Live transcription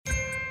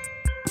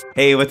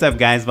Hey, what's up,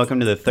 guys?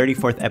 Welcome to the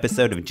 34th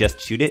episode of Just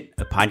Shoot It,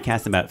 a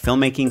podcast about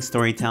filmmaking,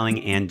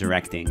 storytelling, and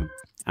directing.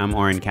 I'm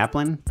Oren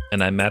Kaplan.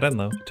 And I'm Matt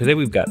Enlow. Today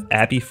we've got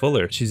Abby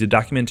Fuller. She's a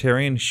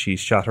documentarian. She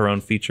shot her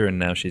own feature, and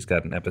now she's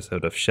got an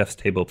episode of Chef's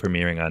Table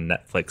premiering on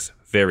Netflix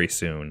very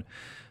soon.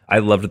 I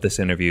loved this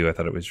interview. I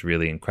thought it was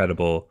really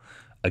incredible.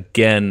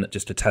 Again,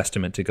 just a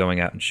testament to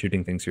going out and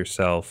shooting things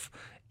yourself.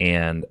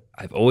 And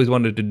I've always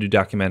wanted to do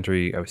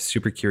documentary. I was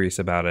super curious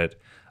about it.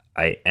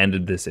 I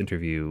ended this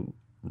interview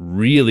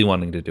really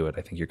wanting to do it.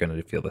 I think you're going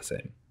to feel the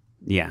same.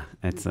 Yeah,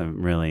 it's a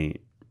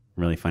really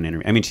fun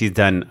interview. I mean, she's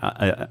done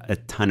a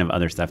ton of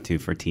other stuff too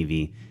for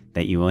TV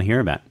that you will hear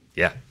about.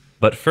 Yeah.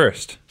 But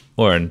first,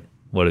 Oren,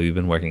 what have you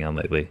been working on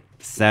lately?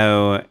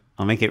 So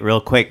I'll make it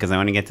real quick because I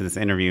want to get to this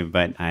interview,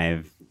 but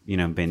I've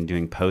been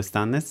doing posts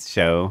on this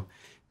show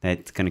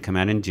that's going to come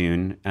out in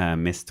June.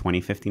 Miss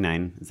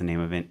 2059 is the name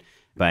of it.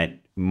 But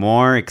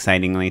more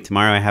excitingly,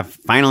 tomorrow I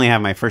finally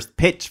have my first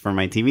pitch for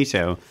my TV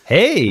show.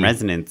 Hey!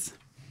 Resonance.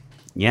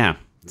 Yeah.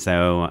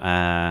 So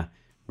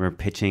we're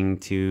pitching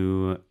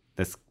to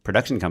this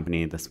production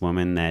company, this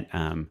woman that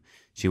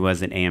she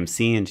was at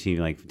AMC and she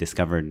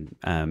discovered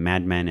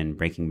Mad Men and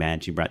Breaking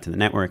Bad. She brought to the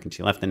network and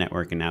she left the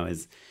network and now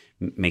is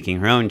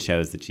making her own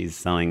shows that she's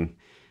selling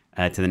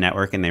to the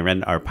network. And they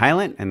read our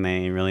pilot and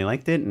they really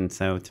liked it. And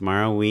so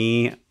tomorrow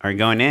we are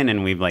going in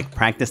and we've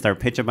practiced our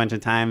pitch a bunch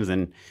of times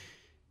and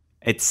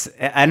it's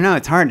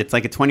hard. It's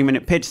like a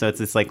 20-minute pitch. So it's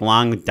this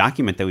long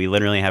document that we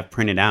literally have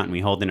printed out and we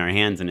hold in our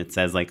hands and it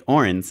says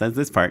Oren says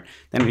this part.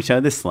 Then we show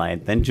this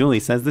slide. Then Julie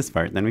says this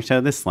part. Then we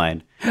show this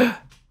slide. That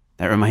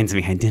reminds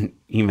me, I didn't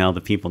email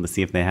the people to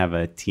see if they have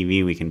a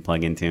TV we can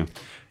plug into.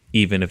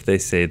 Even if they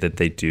say that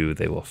they do,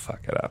 they will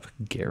fuck it up.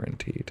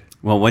 Guaranteed.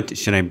 Well, what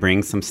should I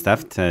bring some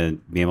stuff to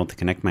be able to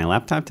connect my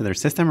laptop to their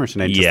system or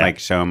should I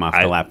just show them off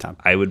the laptop?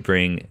 I would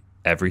bring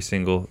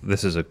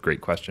this is a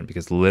great question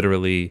because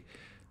literally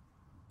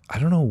I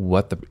don't know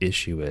what the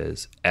issue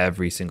is.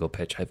 Every single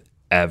pitch I've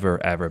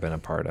ever been a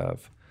part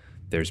of,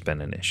 there's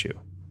been an issue.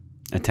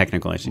 A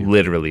technical issue.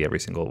 Literally every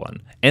single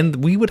one.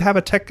 And we would have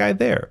a tech guy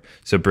there.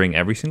 So bring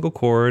every single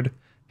cord,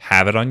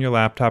 have it on your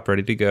laptop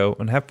ready to go,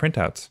 and have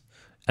printouts.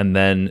 And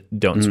then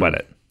don't sweat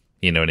it.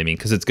 You know what I mean?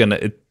 Because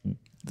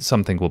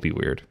something will be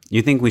weird.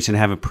 You think we should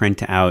have a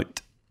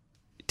printout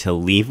to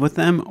leave with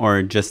them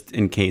or just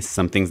in case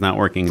something's not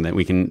working that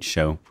we can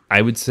show?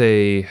 I would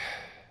say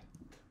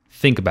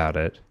think about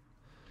it.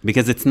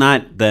 Because it's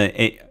not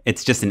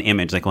it's just an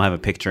image. We'll have a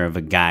picture of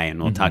a guy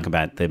and we'll talk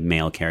about the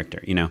male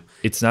character,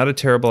 It's not a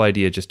terrible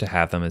idea just to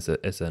have them as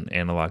an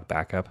analog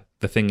backup.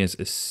 The thing is,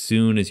 as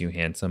soon as you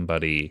hand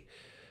somebody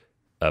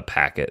a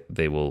packet,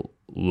 they will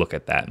look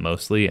at that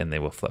mostly and they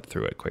will flip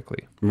through it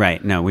quickly.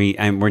 Right. No,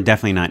 we're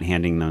definitely not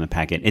handing them the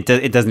packet.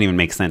 It doesn't even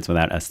make sense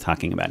without us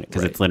talking about it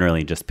because It's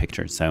literally just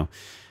pictures. So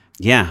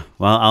yeah,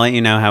 well, I'll let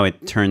you know how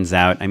it turns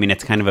out. I mean,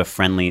 it's kind of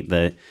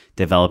the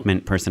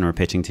development person we're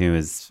pitching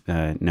to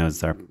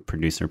knows our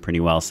producer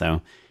pretty well.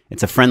 So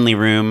it's a friendly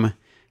room.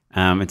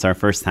 It's our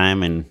first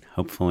time and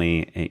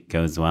hopefully it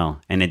goes well.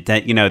 And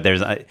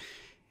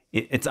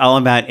it's all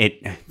about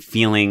it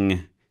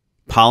feeling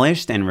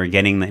polished and we're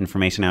getting the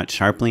information out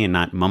sharply and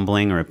not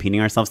mumbling or repeating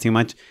ourselves too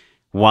much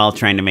while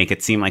trying to make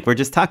it seem like we're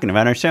just talking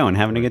about our show and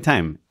having a good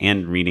time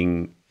and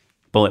reading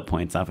bullet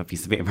points off a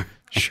piece of paper.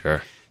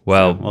 Sure.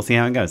 Well, so we'll see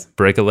how it goes.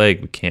 Break a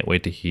leg. We can't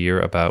wait to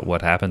hear about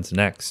what happens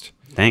next.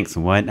 Thanks.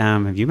 What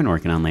have you been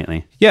working on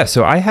lately? Yeah,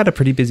 so I had a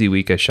pretty busy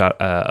week. I shot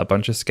a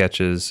bunch of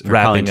sketches. For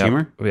College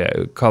Humor?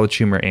 Yeah, College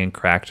Humor and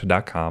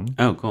Cracked.com.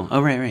 Oh, cool.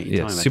 Oh, right.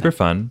 Yeah, super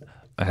fun.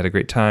 I had a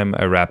great time.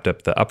 I wrapped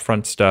up the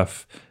upfront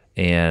stuff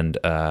and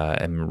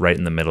I'm right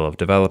in the middle of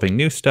developing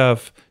new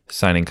stuff,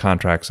 signing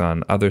contracts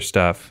on other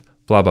stuff,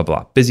 blah, blah,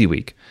 blah. Busy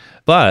week.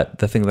 But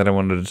the thing that I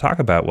wanted to talk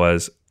about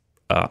was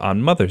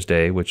on Mother's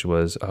Day, which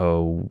was a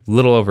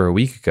little over a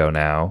week ago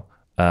now,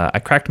 I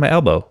cracked my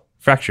elbow,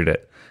 fractured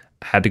it.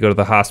 Had to go to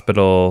the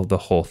hospital, the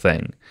whole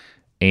thing.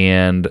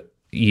 And,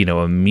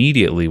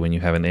 immediately when you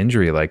have an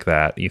injury like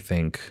that, you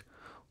think,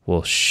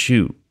 well,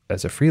 shoot,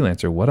 as a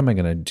freelancer, what am I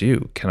going to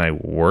do? Can I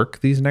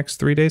work these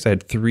next 3 days? I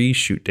had 3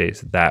 shoot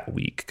days that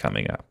week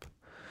coming up.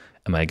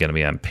 Am I going to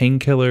be on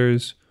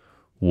painkillers?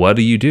 What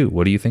do you do?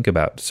 What do you think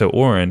about? So,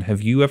 Oren,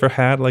 have you ever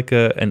had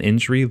an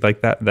injury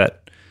like that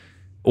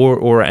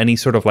or any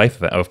sort of life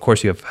event? Of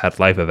course, you have had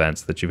life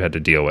events that you've had to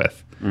deal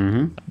with.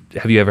 Mm-hmm.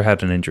 Have you ever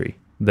had an injury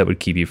that would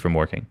keep you from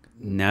working?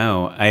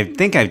 No, I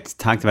think I've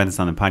talked about this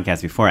on the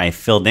podcast before. I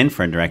filled in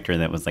for a director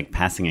that was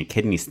passing a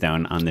kidney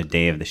stone on the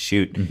day of the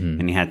shoot,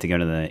 and he had to go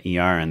to the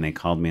ER, and they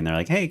called me, and they're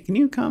like, "Hey, can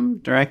you come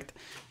direct?"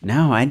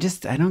 No, I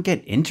don't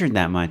get injured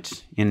that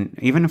much, and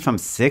even if I'm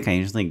sick, I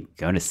usually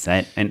go to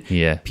set. And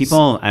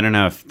people, I don't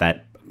know if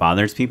that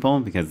bothers people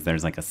because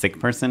there's a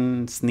sick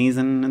person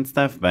sneezing and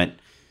stuff, but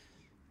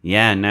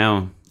yeah,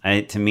 no.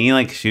 To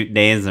me, shoot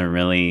days are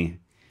really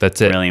That's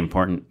it. Really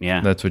important.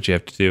 Yeah. That's what you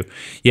have to do.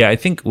 Yeah, I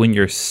think when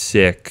you're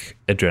sick,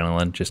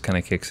 adrenaline just kind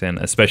of kicks in,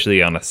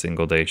 especially on a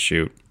single day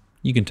shoot.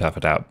 You can tough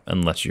it out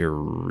unless you're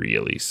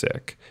really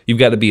sick. You've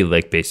got to be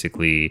like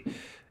basically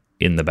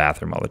in the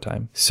bathroom all the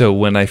time. So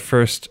when I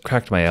first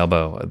cracked my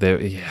elbow,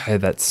 I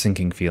had that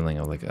sinking feeling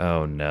of like,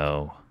 oh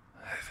no,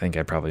 I think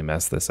I probably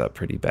messed this up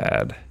pretty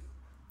bad.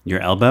 Your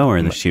elbow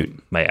or the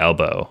shoot? My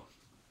elbow.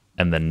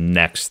 And the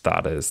next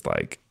thought is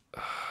like,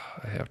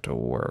 I have to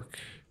work.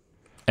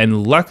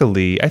 And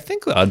luckily, I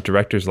think a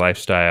director's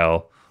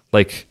lifestyle,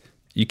 like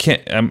you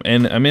can't. I'm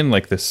in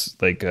like this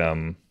like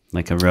a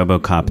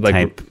RoboCop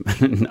type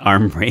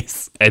arm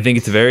brace. I think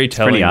it's very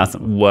telling. Pretty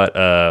awesome.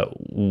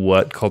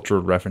 What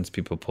cultural reference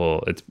people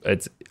pull.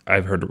 It's.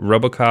 I've heard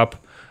RoboCop,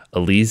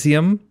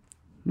 Elysium.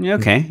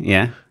 Okay,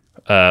 yeah.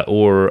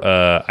 Or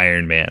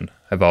Iron Man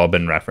have all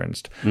been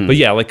referenced. But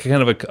yeah, like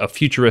kind of a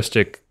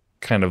futuristic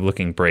kind of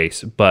looking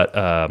brace. But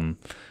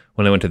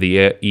when I went to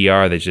the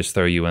ER, they just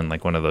throw you in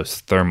like one of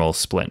those thermal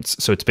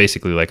splints. So it's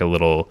basically like a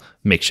little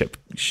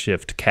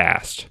makeshift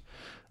cast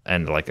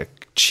and like a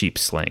cheap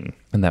sling.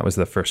 And that was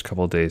the first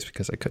couple of days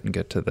because I couldn't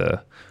get to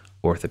the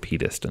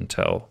orthopedist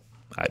until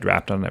I'd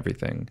wrapped on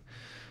everything.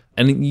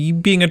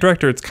 And being a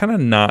director, it's kind of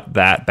not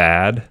that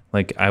bad.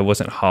 Like I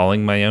wasn't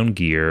hauling my own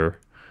gear.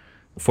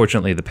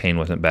 Fortunately, the pain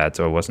wasn't bad,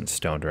 so I wasn't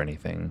stoned or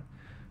anything.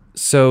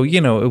 So,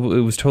 you know,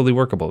 it was totally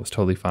workable. It was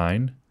totally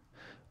fine.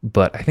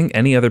 But I think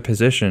any other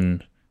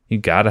position, you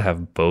got to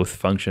have both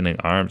functioning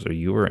arms or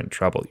you are in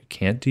trouble. You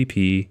can't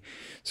DP.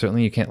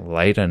 Certainly you can't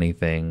light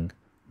anything,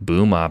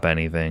 boom op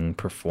anything,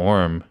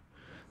 perform.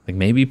 Like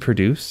maybe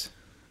produce.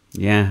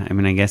 Yeah, I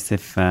mean, I guess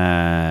if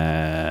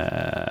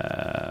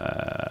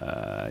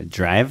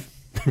drive,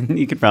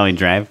 you could probably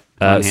drive.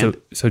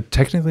 So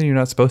technically you're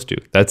not supposed to.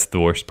 That's the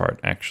worst part,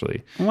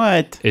 actually.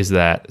 What? Is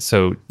that,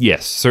 so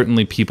yes,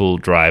 certainly people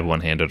drive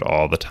one-handed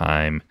all the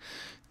time.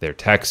 They're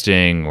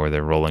texting or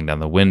they're rolling down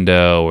the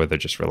window or they're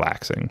just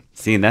relaxing.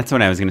 See, that's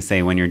what I was going to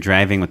say. When you're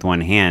driving with one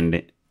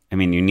hand, I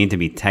mean, you need to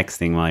be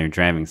texting while you're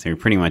driving. So you're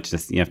pretty much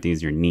you have to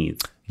use your knees.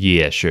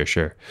 Yeah,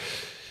 sure.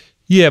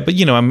 Yeah, but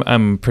you know,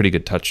 I'm a pretty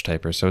good touch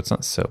typer, so it's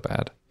not so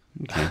bad.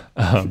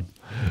 Okay.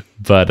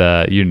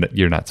 But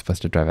you're not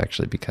supposed to drive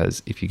actually,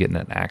 because if you get in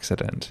an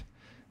accident,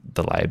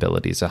 the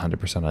liability is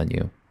 100% on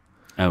you.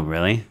 Oh,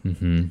 really?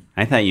 Mm-hmm.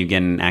 I thought you get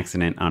in an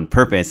accident on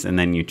purpose and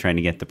then you try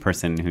to get the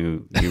person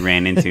who you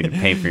ran into to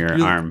pay for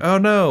your arm. Oh,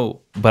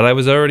 no. But I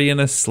was already in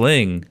a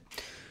sling.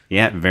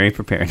 Yeah, very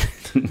prepared.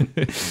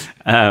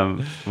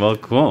 Well,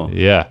 cool.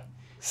 Yeah.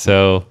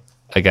 So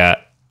I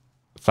got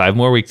 5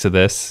 more weeks of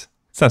this.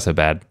 It's not so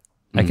bad.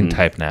 I can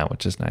type now,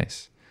 which is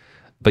nice.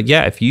 But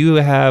yeah, if you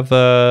have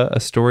a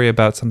story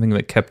about something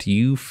that kept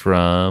you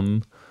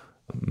from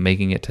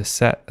making it to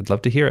set, I'd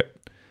love to hear it.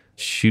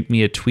 Shoot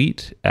me a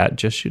tweet at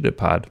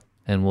JustShootItPod,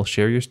 and we'll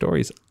share your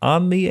stories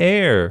on the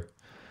air.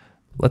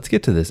 Let's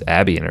get to this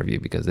Abby interview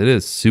because it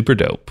is super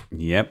dope.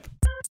 Yep.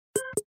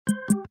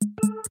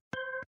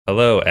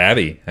 Hello,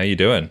 Abby. How you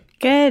doing?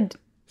 Good.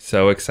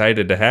 So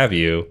excited to have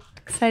you.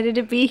 Excited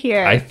to be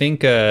here. I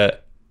think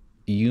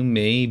you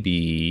may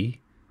be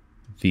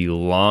the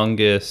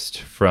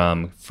longest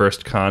from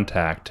first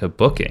contact to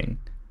booking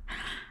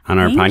on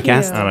our Thank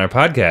podcast. you. On our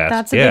podcast.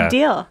 That's a big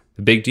deal.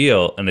 A big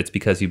deal, and it's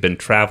because you've been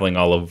traveling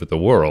all over the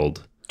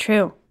world.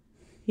 True.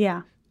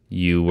 Yeah.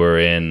 You were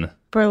in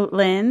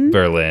Berlin.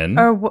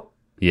 Or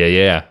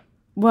yeah.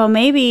 Well,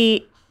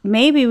 maybe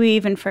we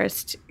even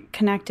first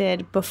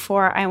connected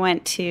before I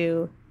went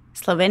to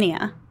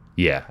Slovenia.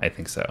 Yeah, I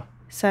think so.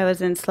 So I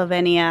was in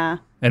Slovenia.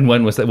 And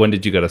when was that? When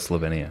did you go to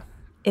Slovenia?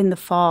 In the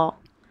fall.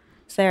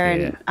 So there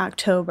in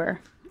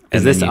October.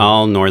 Is this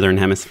all Northern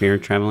Hemisphere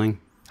traveling?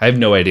 I have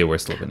no idea where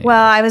Slovenia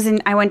Well,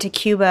 I went to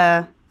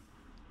Cuba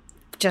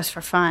just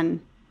for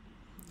fun.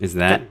 Is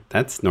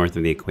that's north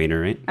of the equator,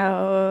 right?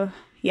 Oh,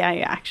 yeah,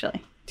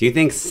 actually. Do you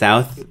think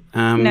south?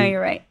 No, you're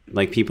right.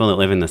 Like people that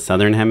live in the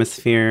Southern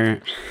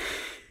Hemisphere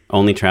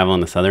only travel in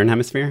the Southern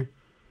Hemisphere?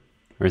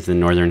 Or is the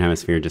Northern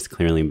Hemisphere just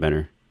clearly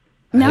better?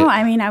 No,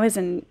 I mean, I was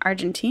in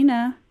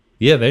Argentina.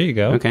 Yeah, there you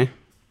go. Okay.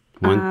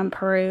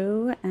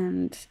 Peru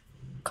and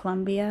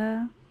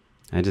Colombia.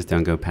 I just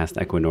don't go past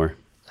Ecuador.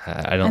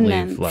 I don't leave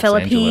then Los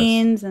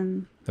Philippines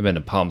Angeles. I've been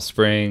to Palm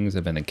Springs.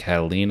 I've been to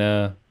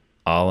Catalina,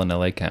 all in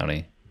LA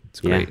County.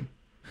 It's great.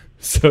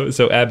 Yeah.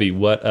 So Abby,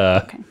 what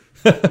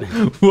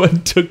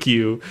what took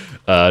you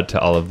to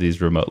all of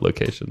these remote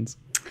locations?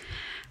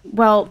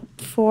 Well,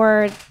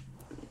 for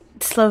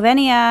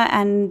Slovenia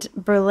and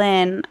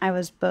Berlin, I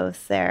was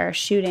both there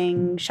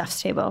shooting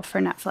Chef's Table for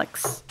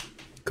Netflix.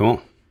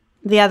 Cool.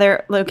 The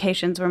other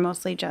locations were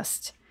mostly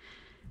just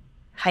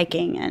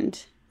hiking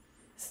and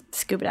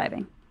scuba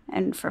diving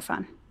and for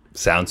fun.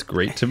 Sounds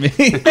great to me.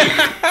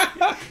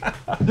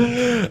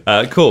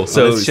 Cool.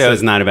 So this show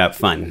is not about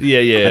fun. Yeah.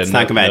 Let's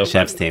talk about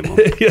Chef's Table.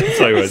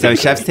 So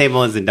Chef's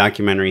Table is a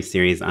documentary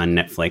series on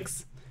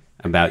Netflix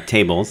about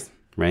tables,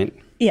 right?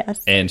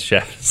 Yes. And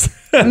chefs.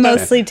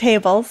 Mostly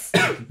tables.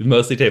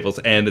 Mostly tables.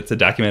 And it's a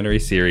documentary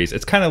series.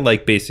 It's kind of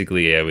like,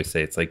 basically, I always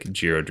say it's like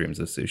Jiro Dreams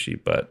of Sushi,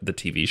 but the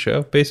TV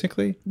show,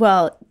 basically.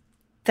 Well,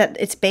 that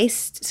it's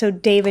based, so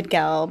David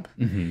Gelb.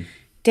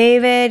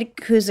 David,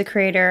 who's the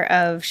creator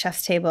of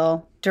Chef's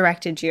Table,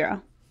 directed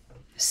Jiro.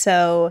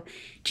 So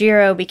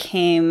Jiro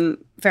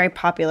became very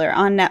popular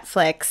on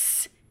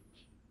Netflix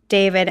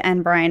David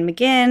and Brian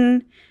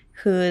McGinn,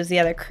 who is the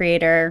other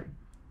creator,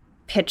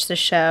 pitched the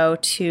show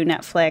to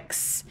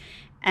Netflix,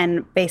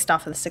 and based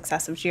off of the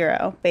success of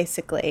Jiro,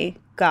 basically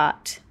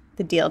got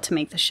the deal to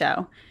make the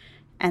show.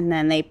 And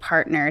then they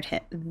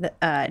partnered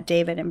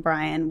David and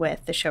Brian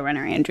with the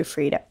showrunner Andrew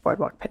Freed at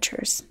Boardwalk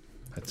Pictures.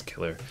 That's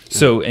killer.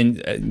 So,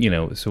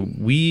 so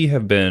we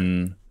have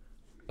been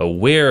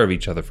aware of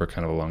each other for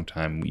kind of a long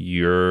time.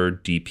 Your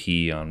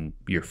DP on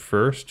your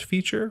first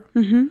feature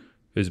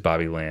is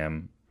Bobby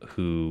Lamb,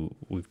 who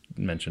we've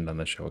mentioned on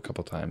the show a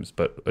couple times,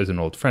 but is an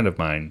old friend of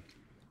mine.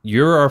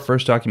 You're our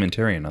first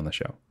documentarian on the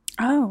show.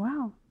 Oh,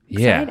 wow.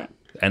 Yeah. Exciting.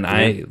 And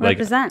I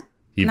represent.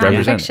 You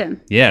nonfiction.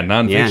 Represent. Yeah,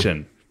 nonfiction.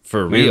 Yeah.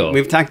 For real.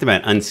 We've talked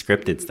about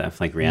unscripted stuff,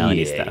 like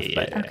reality stuff,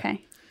 but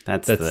okay.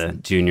 That's the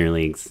junior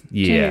leagues.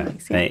 Yeah. Junior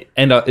leagues,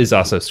 and is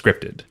also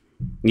scripted.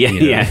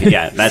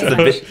 Yeah. That's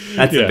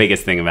the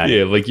biggest thing about it.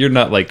 Yeah, like you're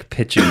not like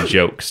pitching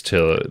jokes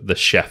to the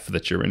chef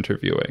that you're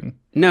interviewing.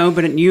 No,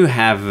 but you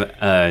have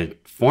a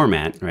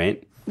format,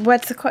 right?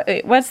 What's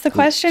the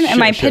question?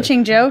 Am I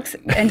pitching jokes,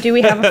 and do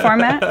we have a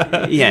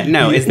format? Yeah,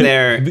 no. Is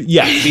there?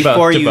 Yes.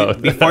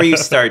 Before you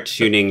start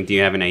shooting, do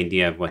you have an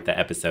idea of what the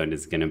episode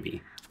is going to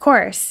be? Of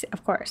course.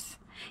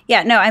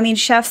 Yeah. No. I mean,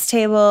 Chef's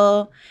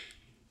Table.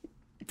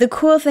 The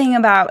cool thing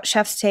about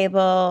Chef's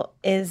Table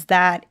is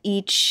that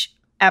each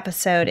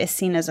episode is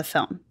seen as a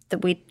film.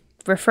 That we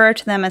refer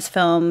to them as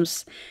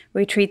films.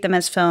 We treat them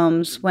as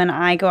films. When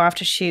I go off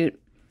to shoot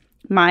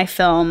my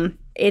film,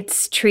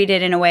 it's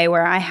treated in a way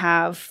where I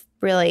have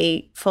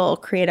really full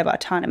creative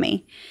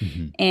autonomy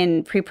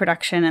in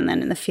pre-production and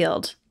then in the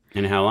field.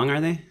 And how long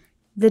are they?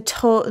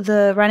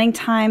 The running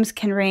times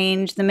can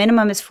range. The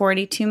minimum is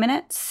 42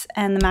 minutes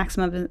and the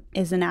maximum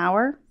is an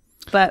hour.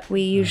 But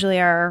we usually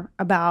are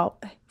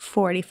about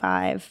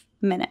 45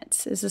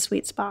 minutes is the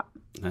sweet spot.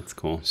 That's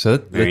cool. So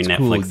that's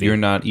cool. Netflixy. You're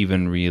not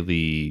even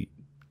really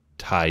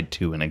tied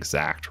to an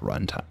exact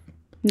runtime.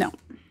 No.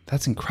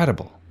 That's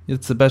incredible.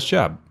 It's the best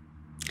job.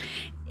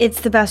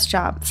 It's the best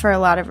job for a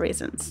lot of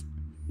reasons.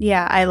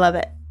 Yeah, I love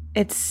it.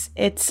 It's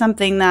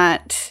something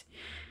that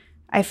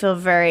I feel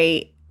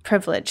very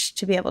privileged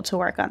to be able to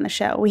work on the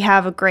show. We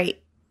have a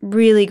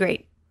really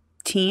great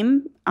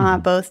team,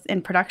 both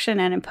in production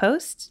and in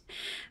post.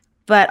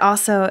 But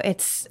also I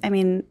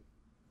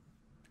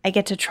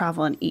get to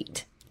travel and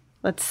eat.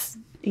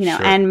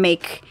 And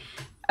make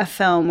a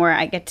film where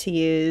I get to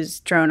use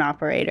drone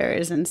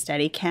operators and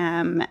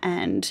Steadicam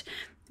and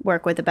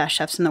work with the best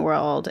chefs in the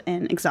world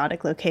in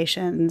exotic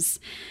locations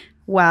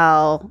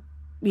while,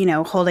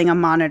 holding a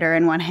monitor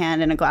in one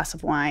hand and a glass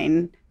of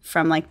wine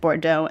from like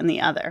Bordeaux in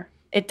the other.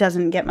 It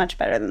doesn't get much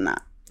better than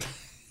that.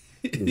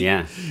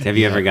 Yeah. Have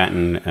you ever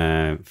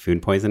gotten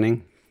food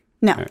poisoning?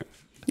 No.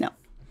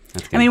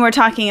 I mean, we're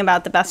talking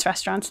about the best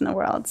restaurants in the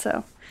world,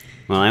 so.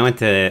 Well, I went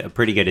to a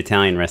pretty good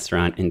Italian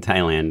restaurant in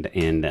Thailand,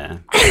 and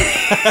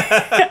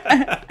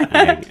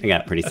I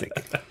got pretty sick.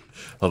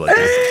 Hold on.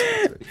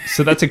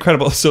 So that's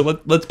incredible. So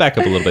let's back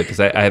up a little bit because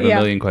I have a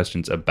million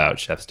questions about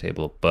Chef's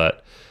Table,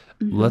 but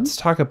let's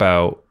talk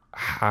about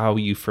how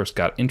you first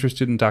got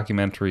interested in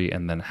documentary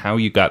and then how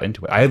you got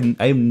into it. I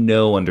have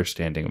no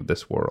understanding of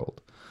this world.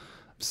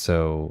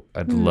 So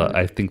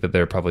I think that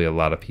there are probably a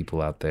lot of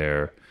people out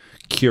there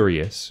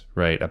curious,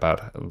 right,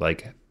 about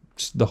like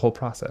just the whole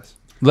process.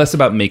 Less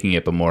about making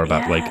it, but more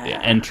about like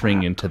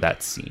entering into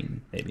that scene,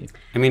 maybe.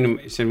 I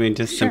mean, should we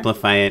just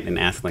simplify it and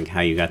ask like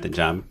how you got the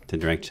job to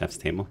direct Chef's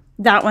Table?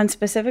 That one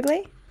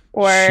specifically?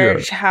 Or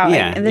how?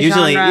 Yeah, the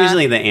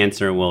usually the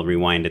answer will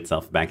rewind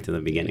itself back to the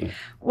beginning.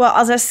 Well,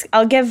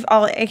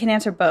 I can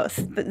answer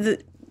both.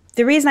 But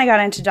the reason I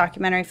got into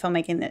documentary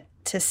filmmaking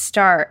to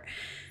start,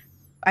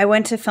 I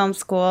went to film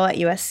school at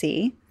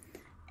USC,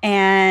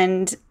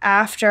 and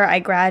after I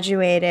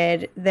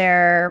graduated,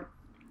 there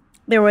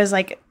was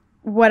like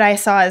what I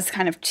saw as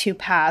kind of two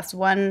paths.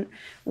 One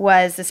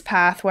was this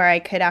path where I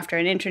could, after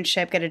an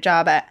internship, get a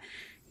job at,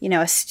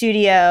 a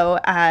studio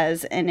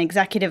as an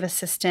executive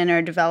assistant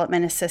or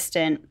development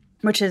assistant,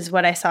 which is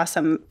what I saw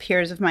some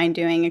peers of mine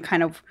doing, and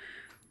kind of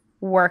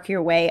work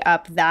your way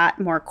up that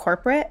more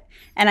corporate.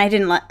 And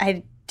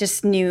I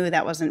just knew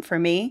that wasn't for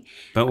me.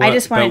 I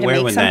just wanted to make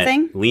something. Where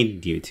would that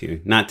lead you to?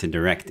 Not to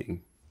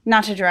directing.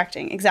 Not to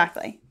directing,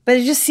 exactly. But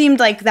it just seemed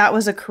like that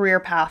was a career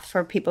path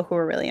for people who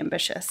were really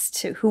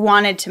ambitious, who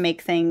wanted to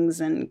make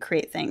things and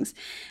create things.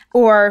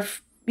 Or,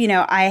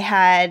 I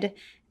had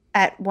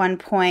at one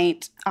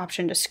point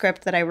optioned a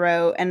script that I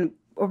wrote and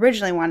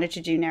originally wanted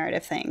to do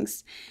narrative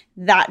things.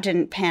 That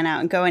didn't pan out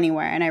and go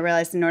anywhere. And I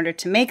realized in order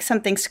to make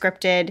something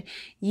scripted,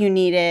 you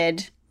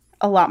needed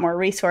a lot more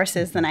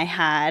resources than I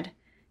had,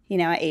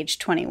 at age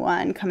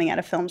 21 coming out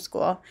of film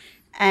school.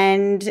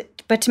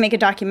 But to make a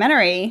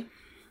documentary,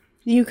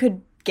 you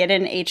could get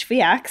an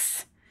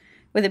HVX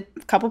with a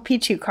couple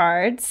P2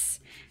 cards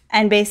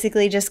and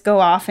basically just go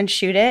off and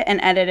shoot it and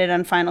edit it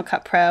on Final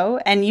Cut Pro.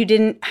 And you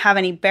didn't have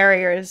any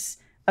barriers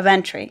of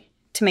entry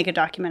to make a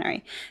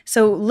documentary.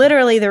 So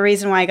literally the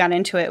reason why I got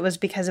into it was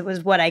because it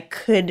was what I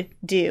could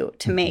do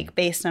to make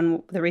based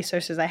on the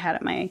resources I had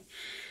at my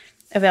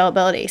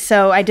availability.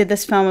 So I did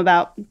this film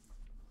about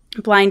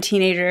blind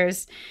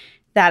teenagers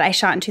that I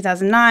shot in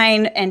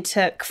 2009 and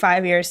took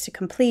 5 years to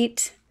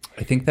complete.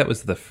 I think that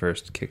was the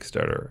first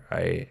Kickstarter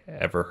I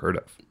ever heard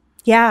of.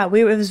 Yeah,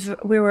 we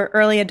were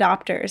early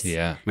adopters.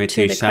 Yeah. Wait,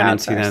 so you shot in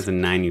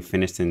 2009, you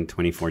finished in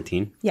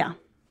 2014? Yeah.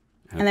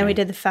 And then we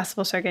did the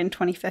festival circuit in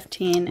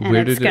 2015, and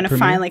Where it's did it going to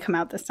premiere? finally come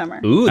out this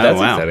summer. Ooh, that's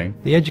wow. exciting.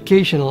 The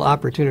educational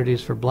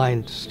opportunities for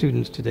blind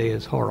students today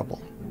is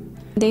horrible.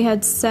 They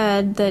had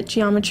said that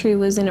geometry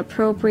was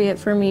inappropriate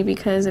for me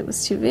because it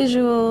was too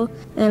visual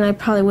and I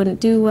probably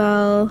wouldn't do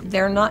well.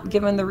 They're not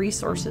given the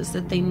resources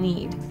that they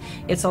need.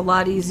 It's a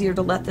lot easier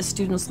to let the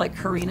students like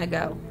Karina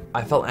go.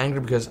 I felt angry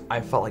because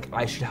I felt like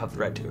I should have the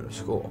right to go to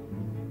school.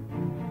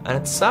 And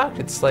it sucked.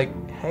 It's like,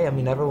 hey, I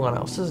mean, everyone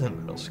else is in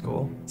middle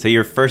school. So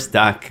your first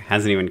doc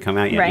hasn't even come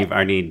out yet. Right. You've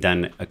already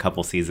done a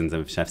couple seasons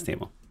of Chef's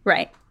Table.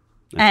 Right.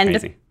 That's and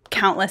crazy.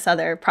 countless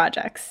other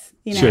projects.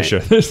 You know? Sure.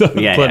 There's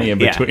plenty in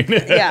between.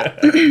 Yeah.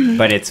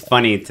 But it's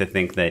funny to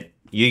think that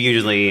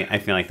I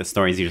feel like the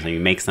stories usually you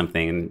make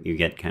something and you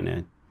get kind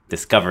of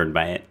discovered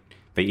by it,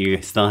 but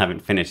you still haven't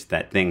finished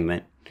that thing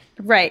that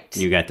Right.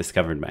 you got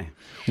discovered by.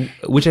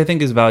 Which I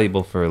think is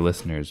valuable for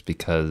listeners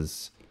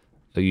because,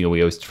 we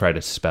always try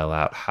to spell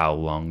out how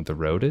long the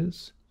road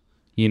is.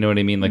 You know what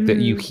I mean? Like that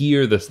you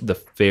hear the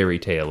fairy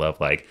tale of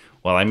like,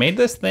 well, I made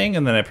this thing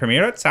and then I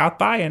premiered at South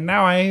by and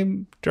now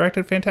I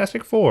directed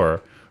Fantastic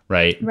Four,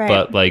 right?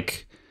 But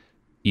like,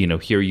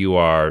 here you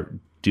are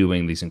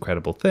doing these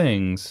incredible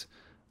things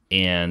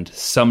and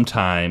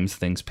sometimes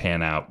things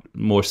pan out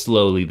more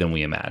slowly than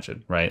we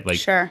imagine, right?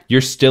 Like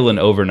you're still an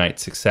overnight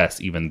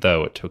success even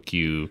though it took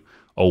you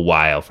a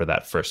while for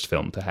that first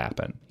film to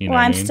happen. You know what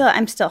I mean?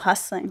 I'm still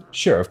hustling.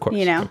 Sure, of course.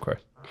 Of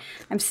course.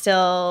 I'm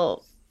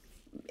still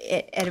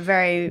at a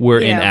very. We're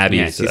in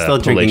Abby's she's still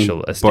drinking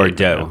palatial estate.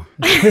 Bordeaux.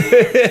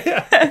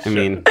 I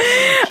mean,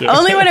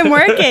 only when I'm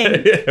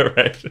working. Yeah,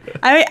 right.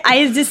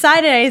 I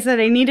said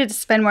I needed to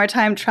spend more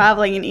time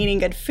traveling and eating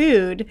good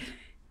food.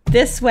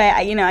 This way,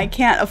 I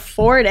can't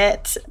afford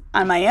it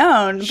on my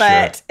own.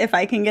 But if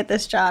I can get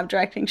this job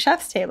directing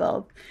Chef's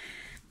Table,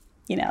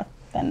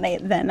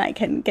 then I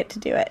can get to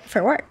do it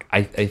for work.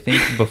 I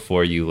think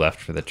before you left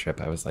for the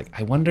trip, I was like,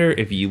 I wonder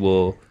if you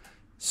will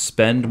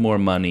spend more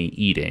money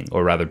eating,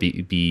 or rather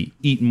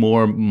eat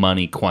more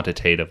money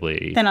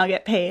quantitatively. Then I'll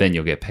get paid. Then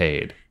you'll get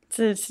paid.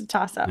 It's a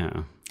toss-up.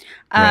 no.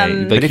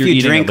 Right? But if you're you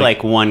eating drink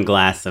like one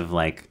glass of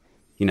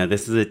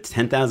this is a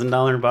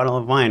 $10,000 bottle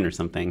of wine or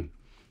something,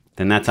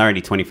 then that's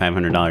already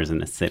 $2,500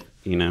 in a sip,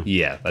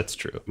 Yeah, that's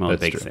true. Well,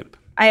 that's a big true. sip.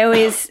 I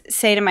always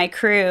say to my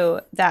crew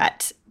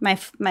that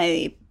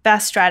my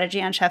best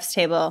strategy on Chef's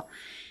Table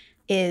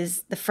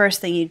is the first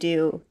thing you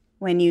do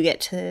when you get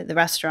to the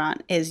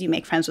restaurant is you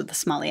make friends with the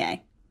sommelier.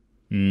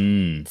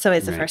 So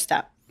it's the first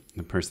step.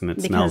 The person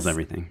that smells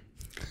everything.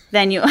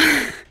 Then you'll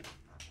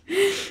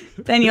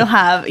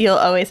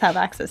always have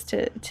access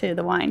to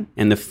the wine.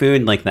 And the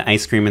food, like the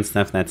ice cream and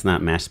stuff, that's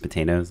not mashed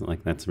potatoes.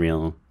 Like that's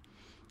real.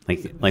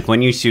 Like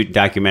when you shoot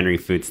documentary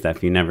food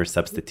stuff, you never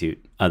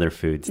substitute other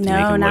foods to make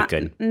them look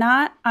good.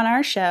 Not on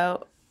our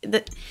show.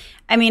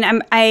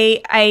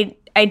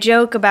 I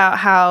joke about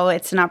how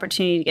it's an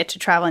opportunity to get to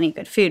travel and eat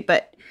good food,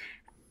 but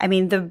I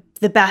mean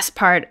the best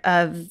part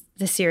of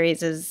the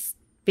series is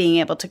being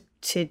able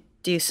to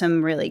do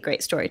some really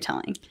great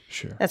storytelling.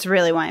 Sure. That's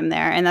really why I'm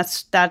there, and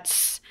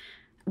that's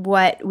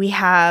what we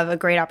have a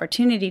great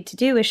opportunity to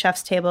do with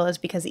Chef's Table is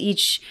because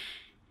each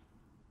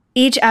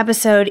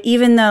episode,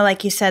 even though,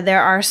 like you said,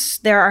 there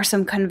are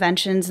some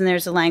conventions and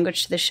there's a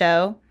language to the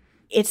show,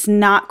 it's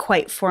not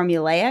quite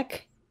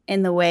formulaic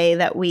in the way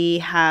that we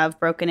have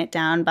broken it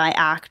down by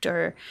act,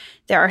 or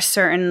there are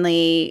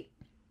certainly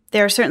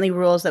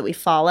rules that we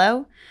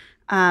follow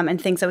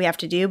and things that we have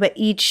to do. But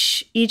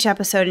each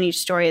episode and each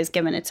story is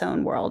given its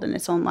own world and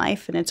its own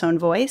life and its own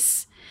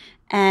voice.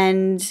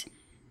 And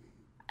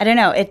I don't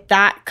know,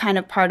 that kind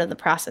of part of the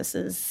process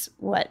is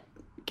what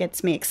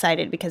gets me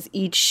excited, because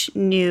each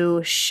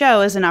new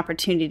show is an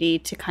opportunity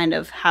to kind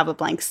of have a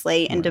blank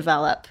slate and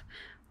develop,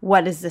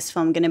 what is this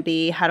film going to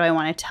be? How do I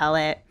want to tell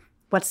it?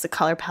 What's the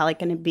color palette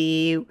going to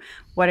be?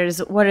 What are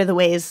the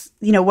ways,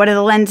 what are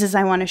the lenses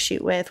I want to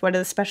shoot with? What are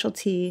the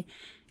specialty,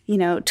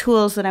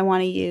 tools that I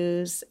want to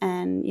use,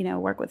 and,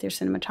 work with your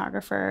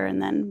cinematographer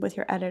and then with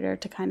your editor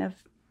to kind of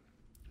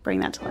bring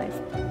that to life.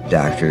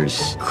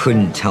 Doctors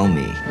couldn't tell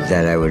me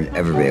that I would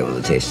ever be able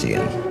to taste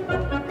again.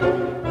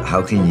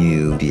 How can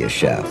you be a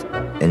chef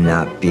and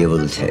not be able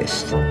to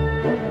taste?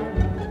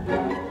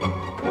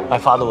 My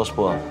father was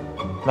poor.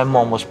 My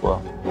mom was poor.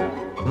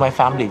 My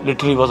family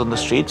literally was on the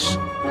streets.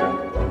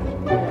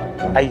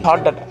 I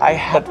thought that I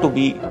had to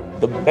be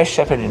the best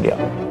chef in India.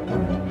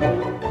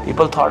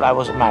 People thought I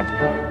was mad.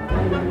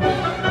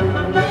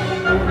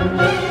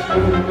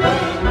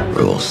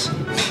 Rules.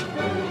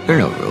 There are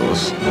no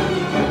rules.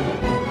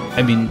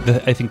 I mean,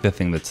 I think the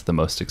thing that's the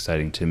most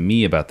exciting to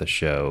me about the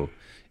show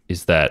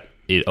is that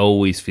it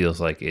always feels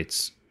like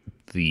it's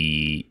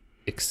the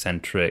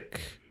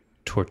eccentric,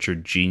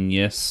 tortured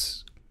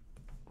genius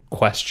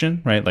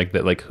question, right? Like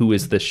that, like who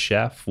is this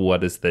chef?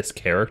 What is this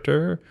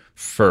character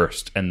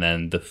first? And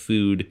then the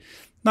food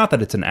not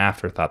that it's an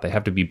afterthought. They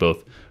have to be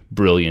both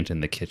brilliant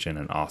in the kitchen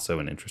and also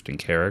an interesting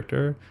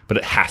character, but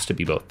it has to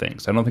be both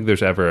things. I don't think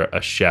there's ever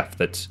a chef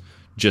that's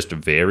just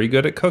very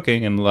good at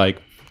cooking and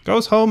like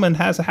goes home and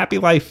has a happy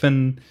life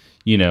and,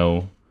 you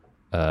know,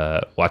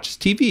 watches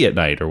TV at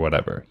night or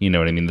whatever. You know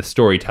what I mean? The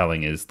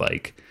storytelling is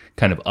like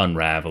kind of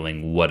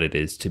unraveling what it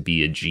is to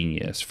be a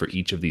genius for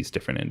each of these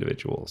different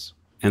individuals.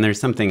 And there's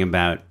something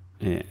about,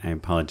 I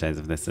apologize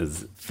if this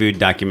is food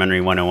documentary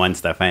 101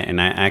 stuff,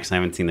 and I actually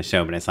haven't seen the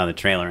show, but I saw the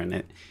trailer,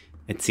 and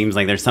it seems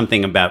like there's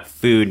something about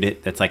food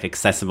that's like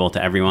accessible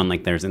to everyone.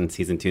 Like there's in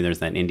season 2, there's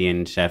that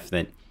Indian chef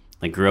that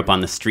like grew up on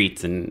the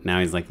streets, and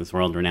now he's like this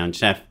world-renowned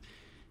chef.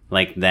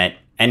 Like that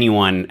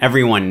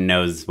everyone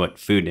knows what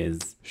food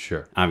is.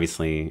 Sure.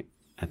 Obviously,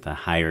 at the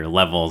higher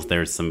levels,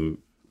 there's some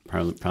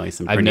probably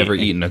some. I've never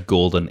eaten a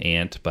golden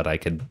ant, but I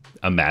could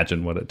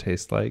imagine what it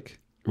tastes like.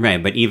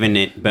 Right, but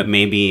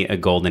maybe a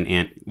golden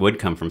ant would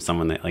come from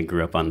someone that like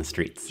grew up on the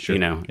streets. Sure. You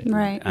know,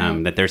 right.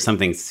 That there's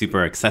something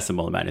super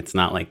accessible about it. It's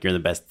not like you're the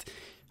best,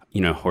 you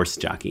know, horse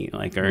jockey,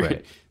 like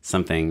or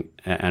something.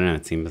 I don't know.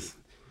 It seems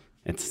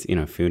it's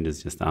food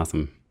is just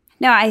awesome.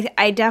 No,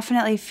 I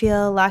definitely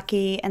feel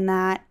lucky in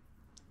that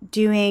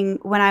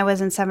when I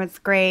was in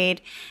 7th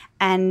grade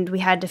and we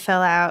had to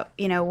fill out,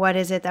 you know, what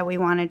is it that we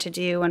wanted to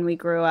do when we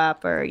grew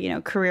up or, you know,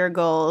 career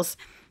goals.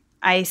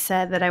 I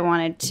said that I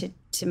wanted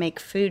to make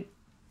food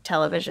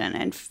television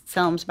and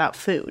films about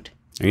food.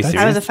 Are you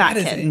serious? I was a fat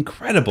kid. That is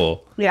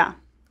incredible. Yeah.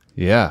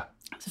 Yeah.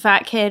 I was a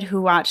fat kid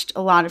who watched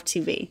a lot of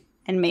TV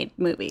and made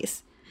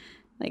movies.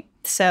 Like,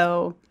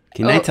 so.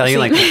 Can I tell you,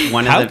 like,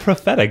 one of How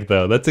prophetic,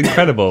 though. That's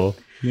incredible.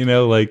 You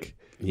know, like,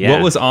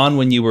 what was on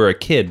when you were a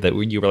kid that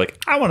you were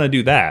like, I want to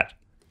do that?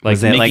 Like,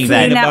 was it like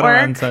that? Food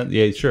Network?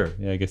 Yeah, sure.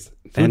 Yeah, I guess.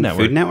 Food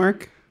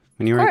Network?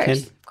 When you were a kid?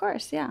 Of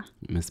course, yeah.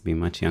 You must be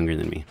much younger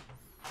than me.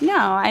 No,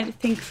 I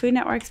think Food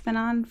Network's been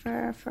on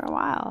for a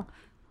while.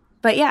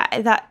 But yeah,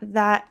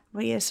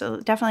 so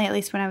definitely at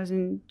least when I was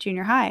in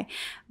junior high.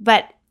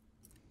 But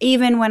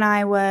even when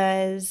I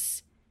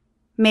was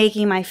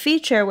making my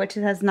feature, which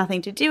has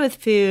nothing to do with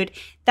food,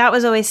 that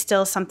was always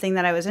still something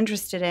that I was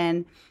interested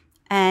in.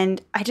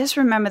 And I just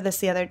remember this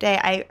the other day.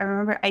 I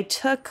remember I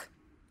took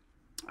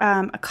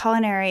a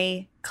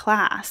culinary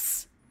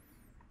class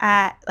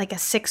at like a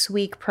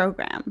 6-week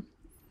program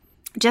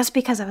just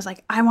because I was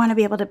like, I want to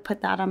be able to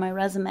put that on my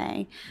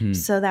resume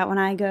so that when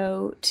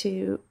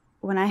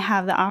I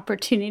have the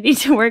opportunity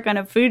to work on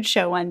a food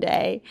show one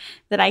day,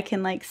 that I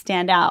can like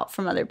stand out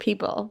from other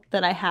people,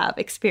 that I have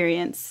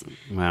experience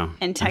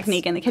and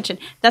technique in the kitchen.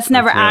 That's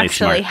never really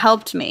actually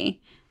helped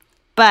me.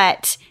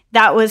 But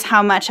that was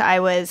how much I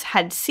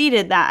had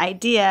seeded that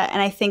idea.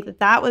 And I think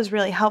that was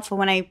really helpful.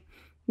 When I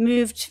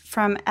moved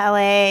from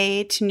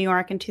LA to New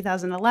York in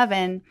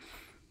 2011,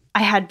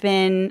 I had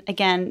been,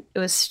 again, it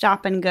was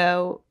stop and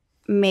go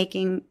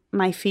making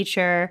my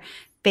feature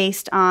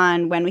based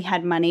on when we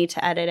had money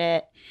to edit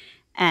it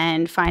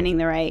and finding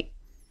the right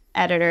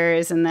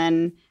editors and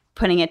then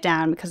putting it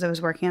down because I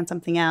was working on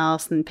something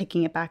else and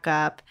picking it back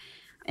up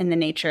in the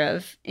nature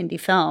of indie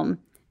film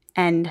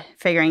and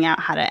figuring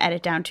out how to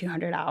edit down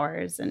 200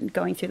 hours and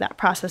going through that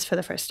process for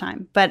the first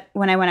time. But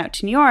when I went out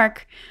to New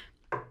York,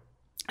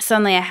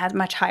 suddenly I had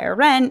much higher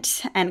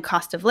rent and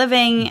cost of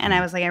living. And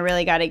I was like, I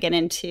really got to get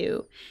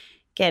into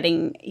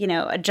getting, you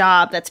know, a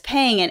job that's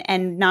paying it.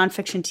 And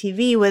nonfiction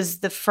TV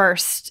was the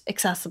first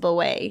accessible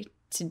way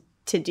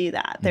to do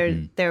that.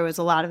 There was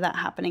a lot of that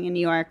happening in New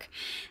York.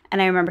 And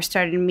I remember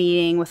starting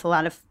meeting with a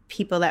lot of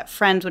people that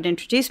friends would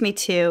introduce me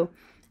to.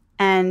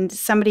 And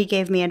somebody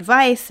gave me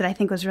advice that I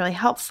think was really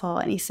helpful.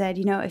 And he said,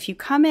 you know, if you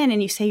come in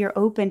and you say you're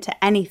open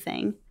to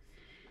anything,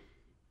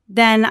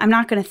 then I'm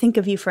not going to think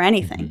of you for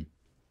anything.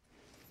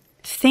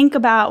 Think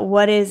about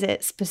what is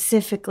it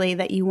specifically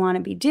that you want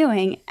to be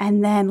doing,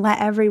 and then let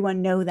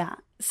everyone know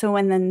that. So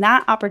when then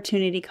that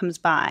opportunity comes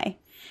by,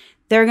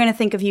 they're going to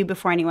think of you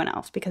before anyone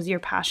else because you're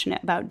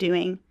passionate about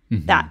doing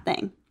that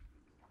thing.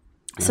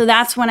 Yeah. So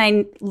that's when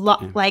I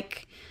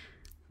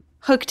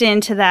hooked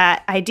into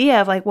that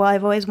idea of like, well,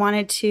 I've always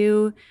wanted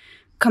to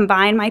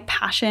combine my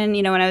passion.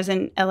 You know, when I was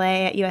in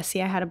LA at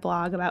USC, I had a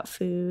blog about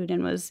food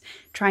and was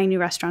trying new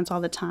restaurants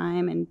all the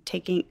time and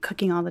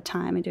cooking all the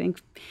time and doing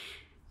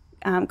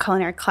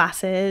culinary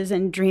classes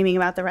and dreaming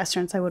about the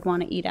restaurants I would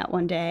want to eat at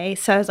one day.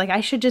 So I was like,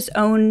 I should just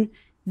own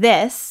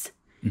this.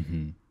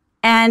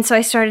 And so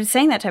I started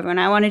saying that to everyone.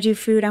 I want to do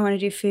food. I want to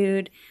do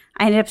food.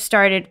 I ended up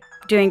started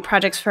doing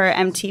projects for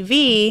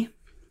MTV.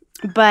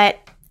 But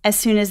as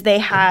soon as they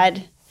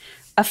had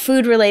a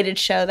food-related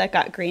show that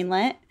got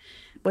greenlit,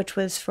 which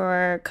was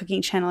for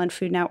Cooking Channel and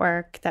Food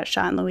Network that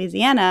shot in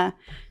Louisiana,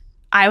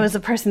 I was the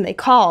person they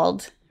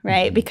called,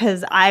 right?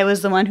 Because I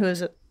was the one who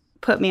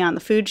put me on the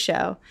food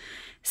show.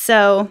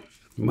 So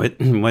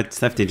what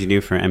stuff did you do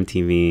for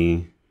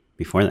MTV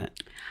before that?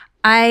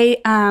 I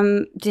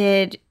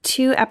did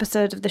 2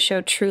 episodes of the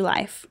show True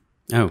Life.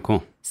 Oh,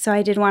 cool. So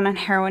I did one on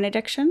heroin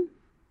addiction.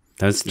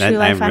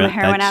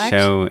 That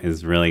show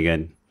is really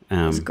good.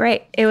 It was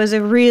great. It was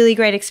a really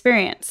great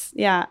experience.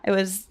 Yeah, it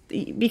was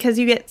because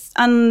you get,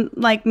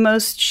 unlike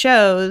most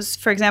shows,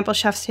 for example,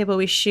 Chef's Table,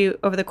 we shoot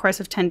over the course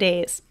of 10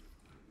 days.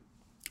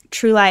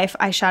 True Life,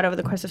 I shot over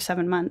the course of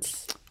 7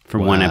 months. For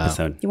one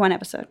episode. One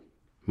episode.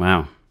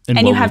 Wow.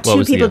 And you have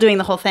two people doing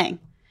the whole thing.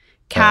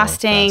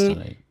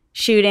 Casting,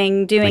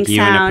 shooting, doing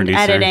sound,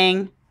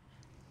 editing.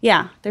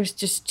 Yeah, there's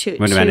just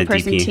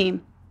two-person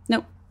team.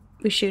 Nope,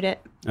 we shoot it.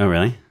 Oh,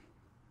 really?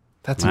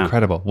 That's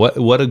incredible.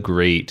 What a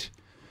great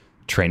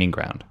training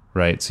ground,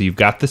 right? So you've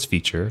got this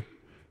feature.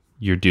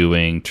 You're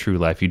doing True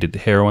Life. You did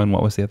Heroine.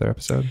 What was the other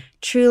episode?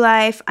 True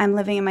Life, I'm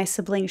living in my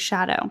sibling's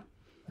shadow.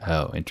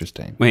 Oh,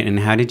 interesting. Wait, and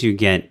how did you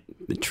get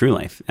the True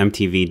Life?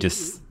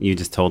 MTV you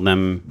just told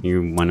them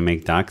you want to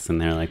make docs,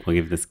 and they're like, we'll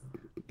give this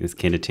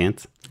kid a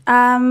chance?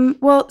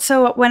 Well,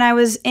 so when I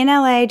was in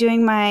LA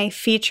doing my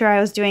feature,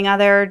 I was doing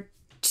other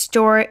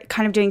story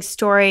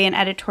and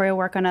editorial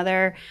work on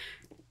other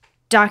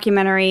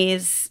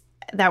documentaries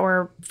that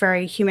were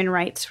very human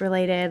rights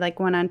related, like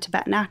one on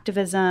Tibetan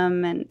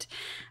activism, and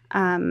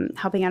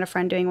helping out a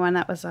friend doing one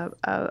that was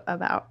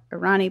about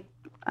Irani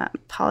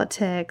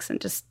politics,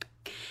 and just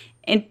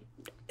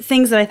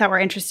things that I thought were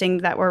interesting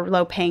that were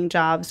low-paying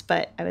jobs,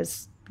 but I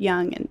was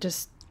young and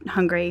just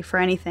hungry for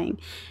anything.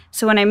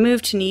 So when I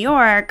moved to New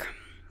York,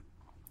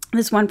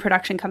 this one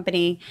production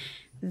company,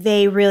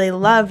 they really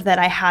loved that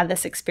I had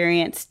this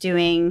experience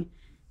doing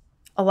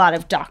a lot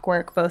of doc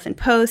work, both in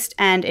post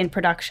and in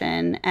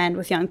production and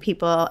with young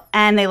people.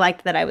 And they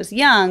liked that I was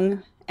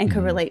young and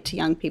could relate to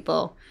young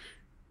people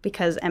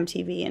because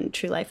MTV and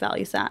True Life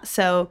values that.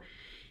 So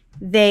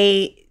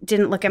they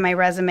didn't look at my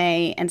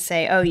resume and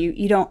say, oh,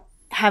 you don't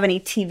have any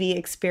TV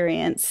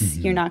experience.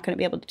 You're not going to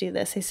be able to do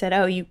this. They said,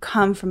 oh, you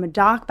come from a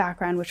doc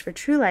background, which for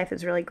True Life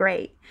is really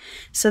great.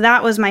 So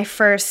that was my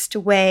first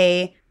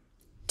way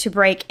to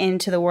break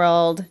into the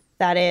world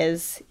that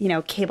is,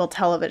 cable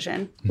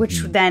television,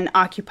 which then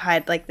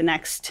occupied like the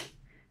next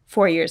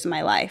 4 years of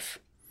my life,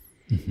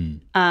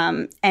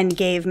 and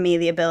gave me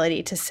the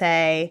ability to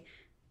say,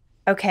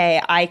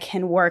 okay, I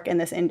can work in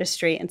this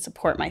industry and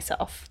support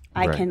myself.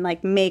 I can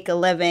make a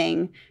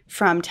living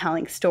from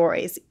telling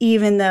stories,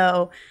 even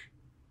though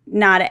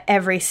not at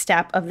every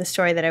step of the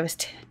story that I was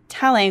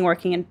telling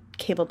working in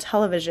cable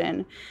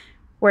television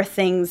were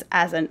things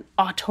as an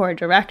auteur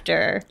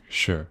director.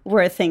 Sure.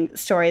 Were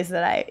stories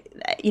that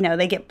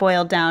they get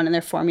boiled down and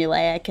they're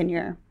formulaic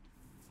and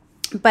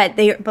but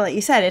like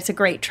you said, it's a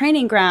great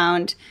training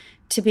ground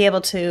to be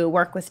able to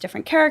work with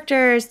different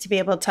characters, to be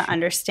able to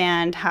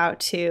understand how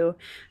to,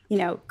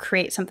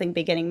 create something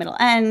beginning, middle,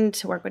 end,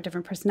 to work with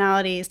different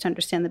personalities, to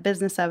understand the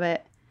business of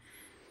it.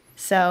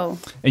 So.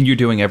 And you're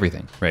doing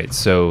everything, right?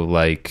 So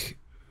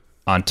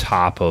on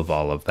top of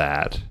all of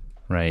that,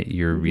 right,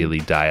 you're really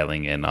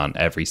dialing in on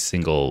every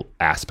single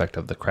aspect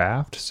of the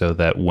craft so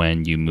that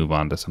when you move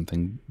on to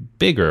something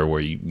bigger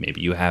where maybe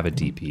you have a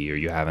DP or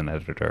you have an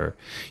editor,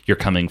 you're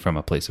coming from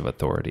a place of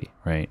authority,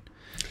 right?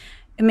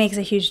 It makes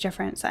a huge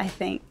difference, I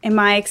think. In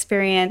my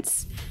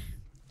experience,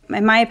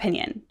 in my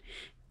opinion,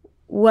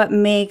 what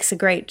makes a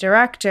great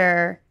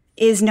director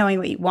is knowing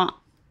what you want,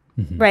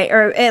 right?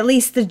 Or at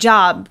least the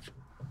job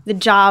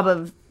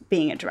of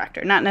being a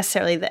director, not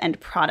necessarily the end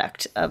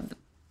product of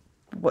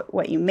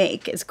what you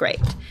make is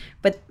great.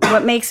 But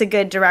what makes a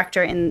good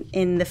director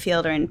in the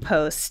field or in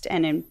post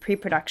and in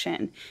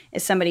pre-production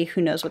is somebody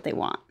who knows what they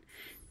want.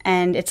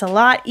 And it's a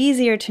lot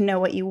easier to know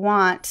what you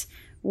want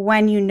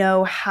when you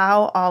know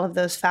how all of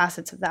those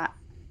facets of that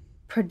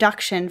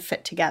production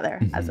fit together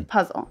as a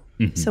puzzle.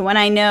 So when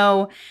I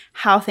know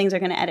how things are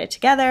going to edit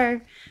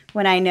together,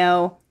 when I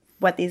know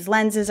what these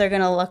lenses are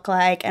going to look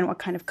like and what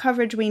kind of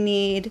coverage we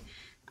need,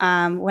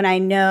 when I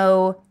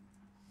know,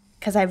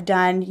 because I've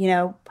done,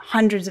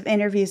 hundreds of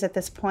interviews at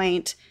this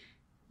point,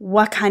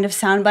 what kind of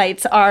sound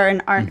bites are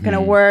and aren't going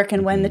to work,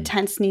 and when the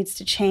tense needs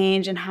to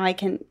change, and how I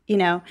can,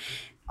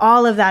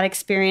 all of that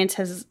experience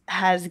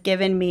has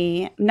given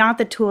me not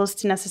the tools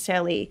to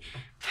necessarily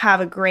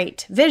have a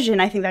great vision.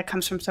 I think that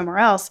comes from somewhere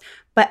else,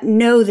 but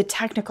know the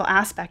technical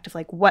aspect of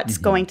what's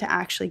going to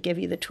actually give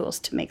you the tools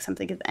to make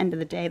something at the end of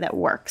the day that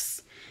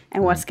works,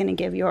 and what's going to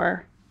give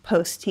your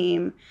post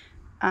team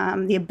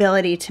the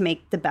ability to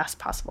make the best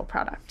possible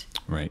product.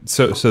 Right.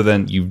 So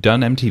then you've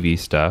done MTV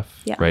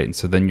stuff, right? And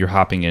so then you're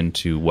hopping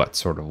into what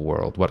sort of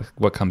world?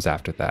 What comes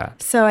after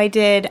that? So I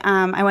did.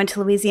 I went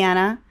to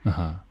Louisiana,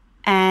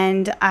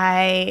 and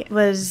I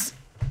was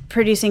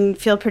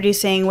field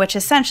producing, which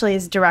essentially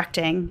is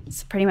directing.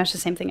 It's pretty much the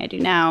same thing I do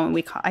now,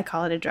 and I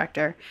call it a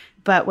director.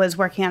 But was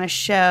working on a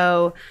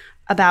show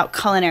about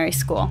culinary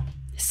school.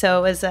 So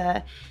it was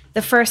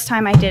the first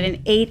time I did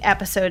an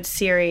 8-episode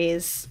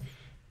series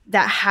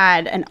that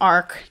had an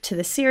arc to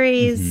the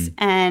series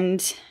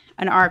and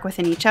an arc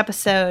within each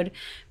episode.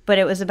 But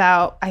it was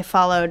I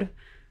followed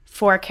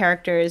 4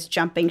 characters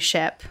jumping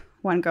ship.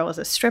 One girl was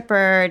a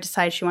stripper,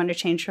 decided she wanted to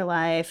change her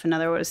life.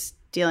 Another was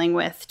dealing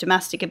with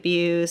domestic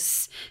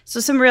abuse. So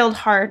some real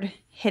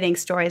hard-hitting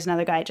stories.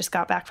 Another guy just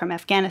got back from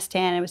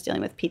Afghanistan and was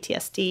dealing with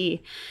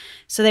PTSD.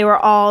 So they were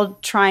all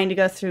trying to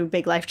go through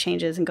big life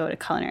changes and go to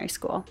culinary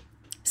school.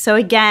 So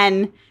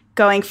again,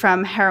 going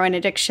from heroin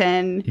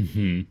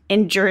addiction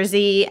in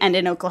Jersey and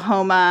in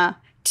Oklahoma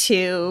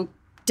to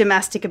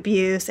domestic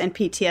abuse and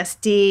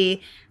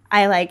PTSD,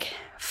 I like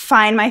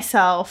find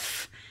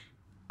myself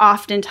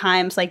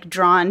oftentimes like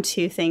drawn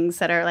to things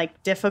that are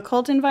like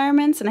difficult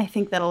environments. And I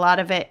think that a lot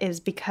of it is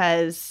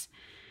because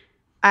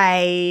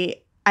I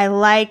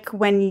like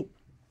when,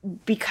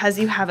 because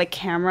you have a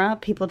camera,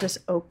 people just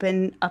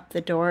open up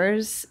the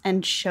doors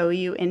and show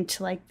you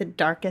into like the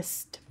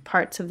darkest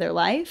parts of their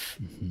life.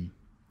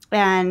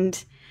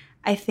 And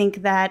I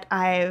think that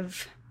I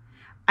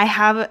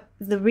have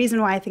the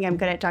reason why I think I'm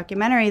good at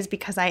documentaries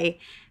because I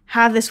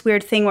have this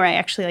weird thing where I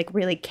actually like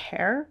really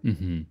care.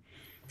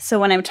 So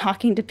when I'm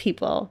talking to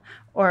people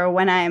or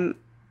when I'm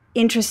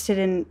interested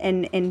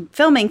in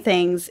filming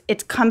things,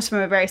 it comes from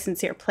a very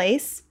sincere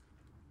place.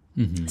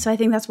 So I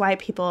think that's why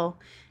people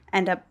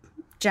end up,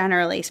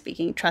 generally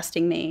speaking,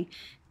 trusting me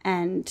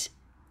and,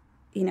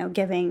 you know,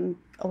 giving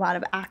a lot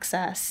of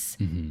access.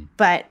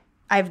 But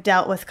I've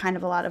dealt with kind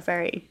of a lot of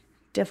very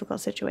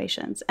difficult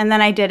situations. And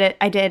then I did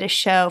a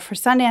show for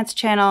Sundance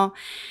Channel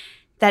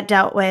that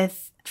dealt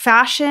with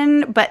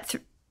fashion, but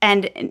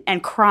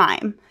and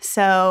crime.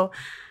 So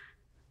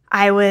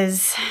I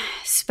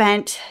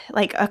spent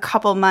like a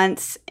couple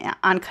months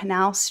on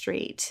Canal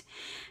Street,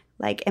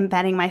 like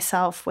embedding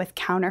myself with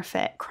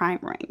counterfeit crime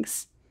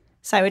rings.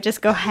 So I would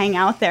just go hang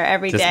out there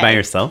every day. Just by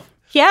yourself?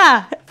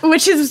 Yeah,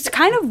 which is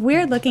kind of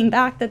weird looking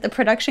back that the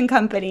production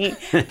company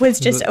was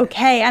just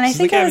okay. And I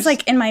think I was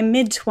like in my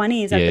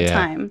mid-20s at the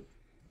time.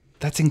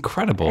 That's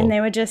incredible. And they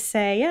would just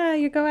say, yeah,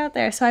 you go out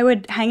there. So I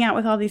would hang out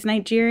with all these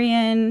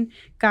Nigerian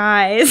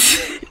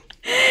guys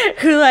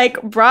who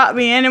like brought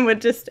me in and would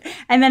just,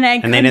 and then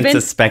And they didn't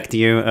suspect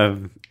you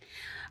of...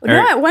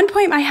 No, at one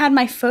point I had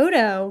my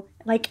photo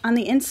like on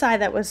the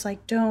inside that was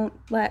like, don't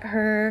let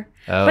her.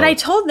 Oh. But I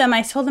told them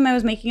I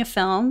was making a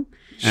film.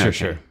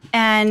 Sure.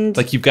 And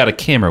like you've got a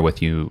camera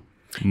with you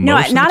no,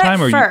 most of the not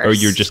time, at first. or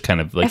you're just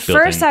kind of like at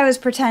first I was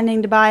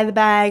pretending to buy the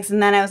bags,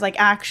 and then I was like,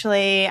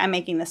 actually, I'm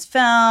making this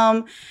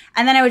film.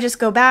 And then I would just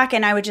go back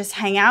and I would just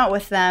hang out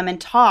with them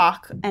and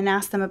talk and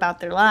ask them about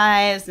their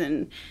lives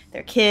and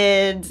their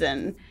kids.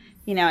 And,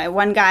 you know,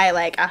 one guy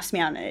like asked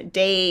me on a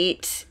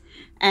date,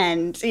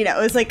 and, you know,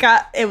 it was like,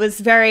 it was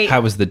very...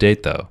 How was the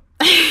date though?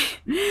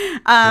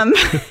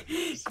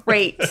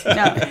 Great.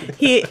 No,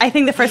 I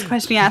think the first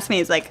question he asked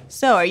me is like,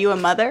 so are you a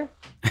mother?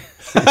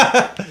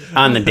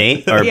 On the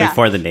date or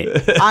before the date?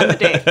 On the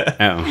date.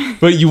 Oh.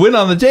 But you went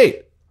on the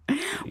date.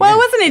 Well, it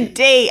wasn't a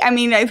date. I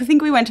mean, I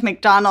think we went to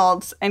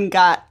McDonald's and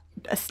got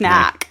a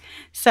snack.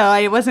 So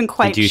I wasn't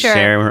quite Did you sure.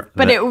 Share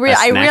but I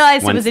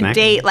realized it was snack? a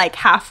date like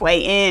halfway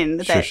in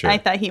that Sure. I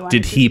thought he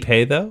wanted Did he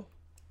pay though?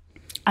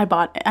 I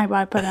put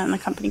it on the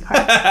company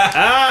card.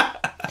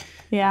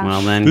 Yeah.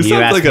 Well, then This you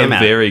sounds asked like him a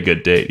out. very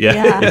good date.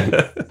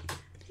 Yeah.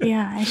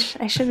 Yeah,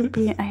 I shouldn't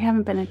be. I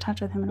haven't been in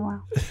touch with him in a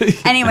while.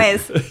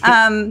 Anyways,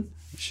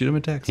 Shoot him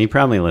a text. He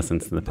probably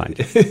listens to the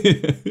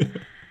podcast.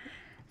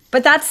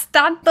 but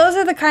those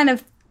are the kind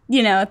of,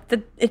 you know,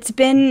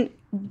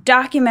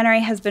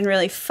 documentary has been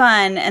really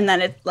fun, and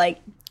then it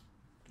like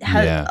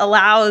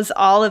allows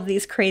all of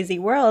these crazy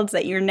worlds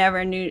that you're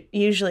never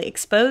usually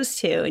exposed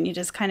to, and you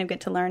just kind of get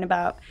to learn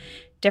about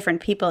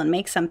different people and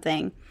make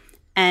something.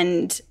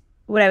 And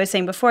what I was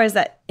saying before is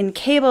that in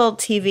cable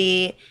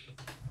TV,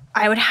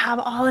 I would have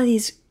all of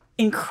these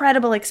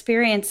incredible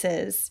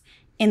experiences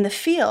in the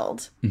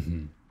field.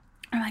 I'm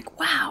like,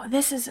 wow,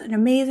 this is an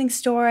amazing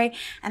story.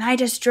 And I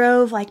just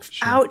drove like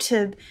out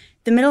to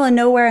the middle of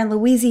nowhere in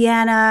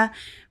Louisiana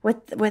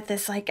with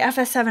this like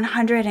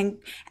FS700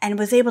 and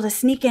was able to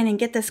sneak in and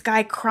get this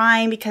guy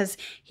crying because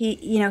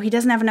he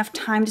doesn't have enough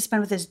time to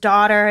spend with his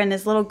daughter, and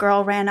his little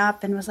girl ran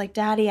up and was like,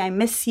 Daddy, I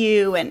miss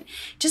you, and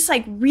just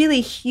like really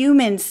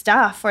human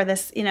stuff. Or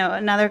this, you know,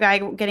 another guy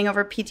getting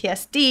over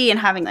PTSD and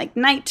having like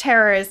night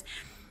terrors.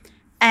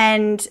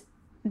 And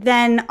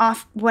then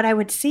what I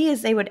would see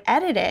is they would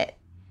edit it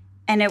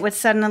and it would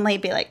suddenly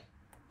be like,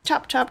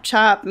 chop, chop,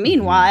 chop.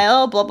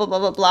 Meanwhile, blah, blah, blah,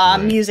 blah, blah.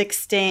 Right. Music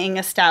sting,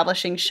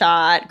 establishing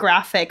shot,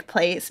 graphic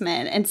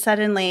placement. And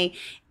suddenly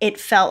it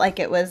felt like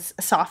it was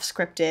a soft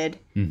scripted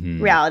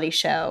reality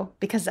show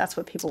because that's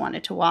what people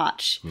wanted to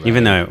watch. Right.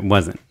 Even though it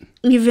wasn't.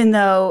 Even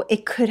though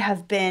it could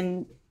have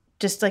been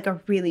just like a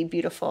really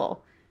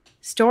beautiful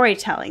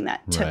storytelling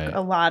that took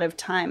a lot of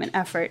time and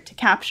effort to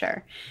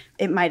capture.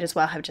 It might as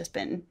well have just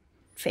been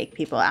fake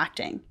people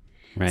acting.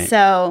 Right.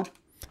 So...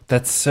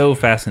 That's so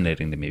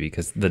fascinating to me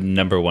because the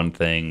number one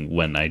thing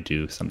when I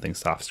do something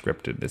soft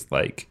scripted is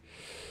like,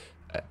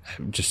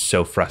 I'm just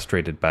so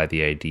frustrated by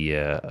the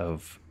idea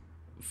of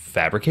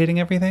fabricating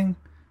everything.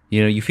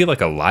 You know, you feel like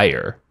a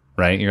liar,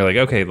 right? You're like,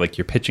 okay, like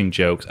you're pitching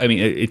jokes. I mean,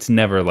 it's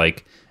never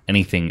like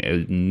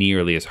anything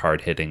nearly as hard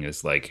hitting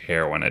as like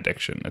heroin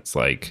addiction. It's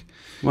like,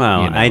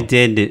 well, you know. I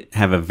did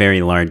have a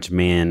very large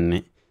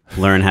man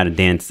learn how to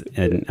dance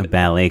in a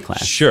ballet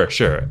class.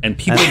 Sure. And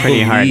people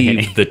pretty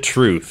believe the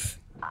truth.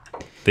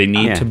 They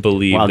need to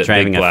believe while that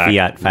driving Big Black a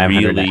Fiat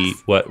 500X. really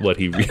what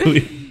he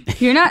really.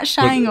 You're not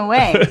shying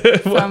away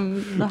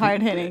from the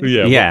hard hitting.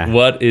 Yeah.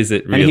 What is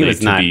it really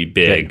to be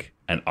big?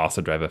 and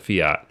also drive a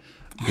Fiat.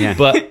 Yeah.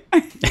 But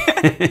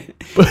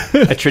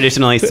a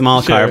traditionally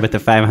small car, Sure. but the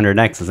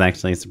 500X is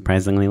actually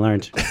surprisingly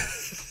large.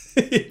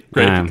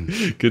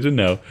 Great. Good to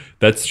know.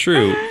 That's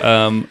true.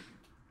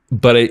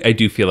 But I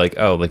do feel like,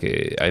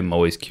 I'm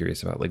always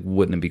curious about, like,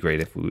 wouldn't it be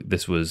great if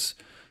this was...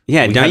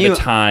 Yeah, we don't had you... the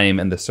time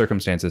and the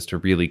circumstances to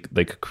really,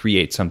 like,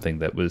 create something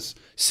that was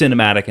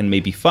cinematic and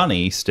maybe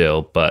funny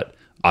still, but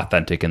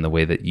authentic in the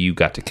way that you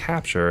got to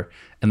capture,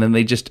 and then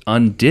they just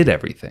undid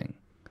everything,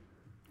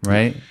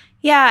 right?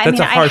 Yeah, That's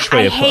a harsh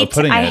way of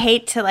putting it. I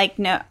hate to, like,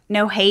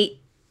 no hate,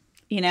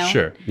 you know.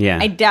 Sure. Yeah.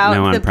 I doubt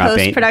No on the Prop 8.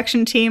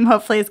 post-production team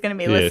hopefully is going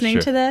to be listening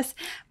sure. to this.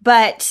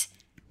 But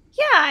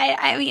yeah,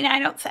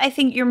 I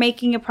think you're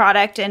making a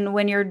product, and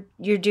when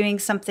you're doing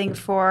something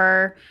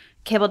for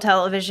cable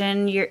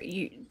television,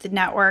 the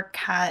network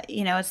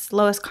it's the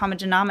lowest common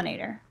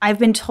denominator. I've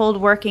been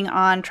told working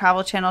on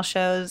Travel Channel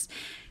shows,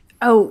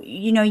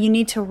 you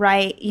need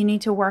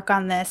to work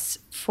on this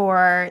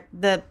for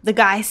the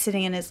guy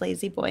sitting in his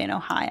lazy boy in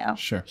Ohio.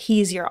 Sure.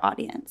 He's your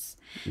audience.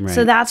 Right.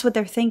 So that's what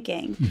they're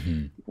thinking.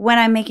 Mm-hmm. When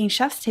I'm making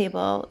Chef's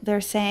Table,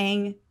 they're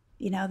saying,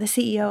 the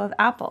CEO of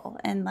Apple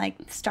and, like,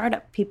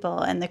 startup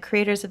people and the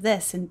creators of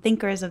this and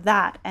thinkers of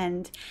that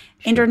and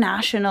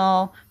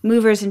international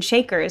movers and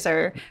shakers,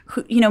 or,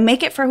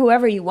 make it for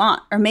whoever you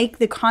want, or make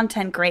the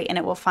content great and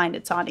it will find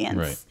its audience.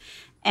 Right.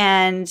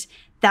 And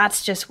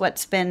that's just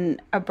what's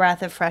been a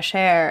breath of fresh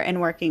air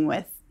in working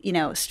with,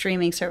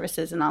 streaming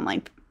services and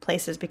online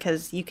places,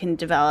 because you can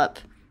develop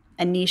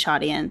a niche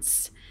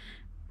audience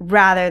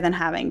rather than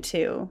having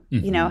to,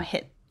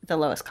 hit the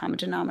lowest common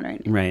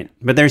denominator. Right.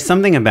 But there's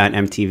something about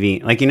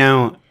MTV, like,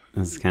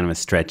 this is kind of a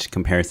stretch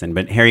comparison,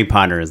 but Harry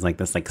Potter is like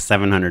this, like,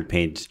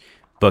 700-page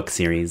book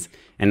series,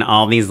 and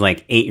all these,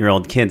 like,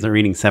 8-year-old kids are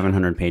reading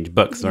 700-page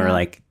books, or,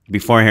 like,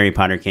 before Harry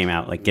Potter came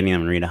out, like, getting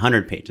them to read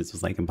 100 pages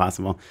was, like,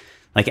 impossible.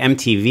 Like,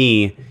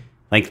 MTV,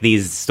 like,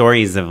 these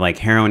stories of, like,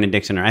 heroin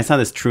addiction, or I saw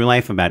this True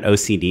Life about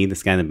OCD,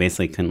 this guy that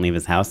basically couldn't leave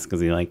his house because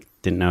he, like,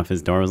 didn't know if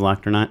his door was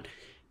locked or not.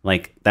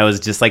 Like, that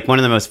was just, like, one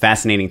of the most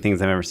fascinating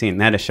things I've ever seen.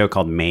 They had a show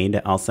called Made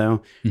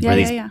also. Yeah.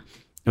 It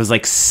was,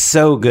 like,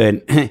 so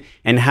good.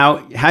 And how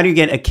do you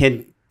get a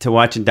kid to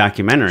watch a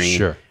documentary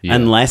Sure, yeah.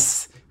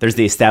 unless there's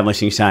the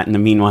establishing shot and the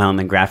meanwhile and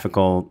the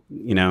graphical,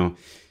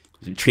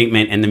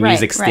 treatment and the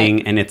music sting,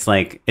 right. and it's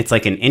like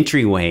an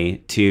entryway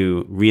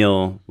to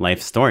real life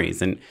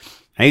stories. And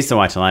I used to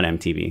watch a lot of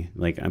MTV,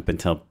 like, up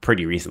until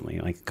pretty recently,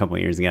 like a couple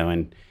of years ago,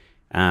 and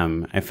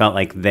I felt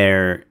like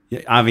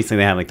obviously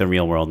they have, like, the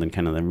real world and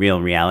kind of the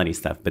real reality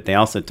stuff, but they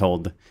also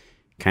told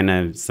kind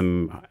of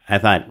some, I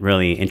thought,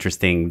 really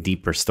interesting,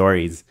 deeper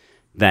stories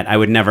that I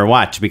would never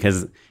watch,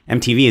 because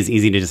MTV is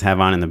easy to just have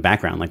on in the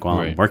background, like, while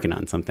I'm working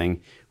on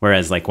something.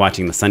 Whereas, like,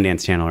 watching the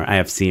Sundance Channel or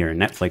IFC or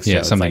Netflix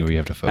shows, something like, where you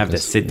have to focus. I have to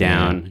sit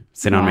down,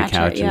 sit on my Watch it,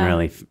 couch, yeah. and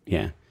really,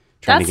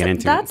 try to get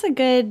into it. That's a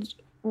good,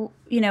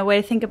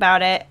 way to think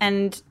about it.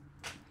 And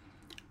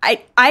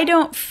I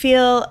don't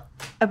feel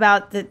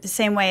about the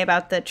same way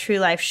about the True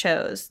Life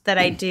shows that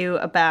I do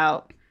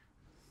about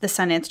the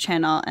Sundance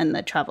Channel and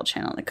the Travel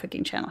Channel and the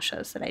Cooking Channel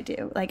shows that I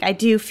do. Like, I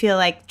do feel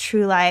like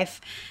True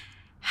Life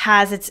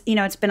has it's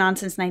been on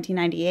since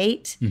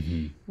 1998.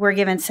 Mm-hmm. We're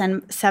given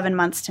 7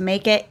 months to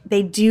make it.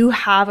 They do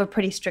have a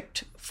pretty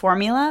strict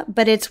formula,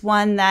 but it's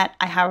one that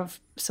I have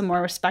some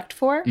more respect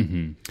for.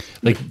 Mm-hmm.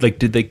 Like,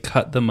 did they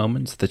cut the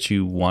moments that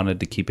you wanted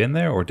to keep in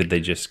there, or did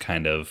they just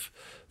kind of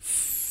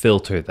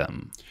filter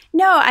them?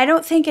 No, I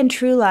don't think in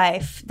True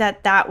Life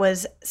that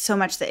was so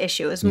much the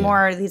issue. It was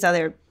more these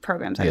other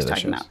programs I was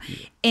talking about.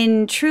 Yeah.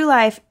 In True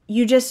Life,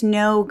 you just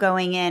know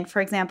going in.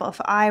 For example,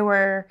 if I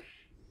were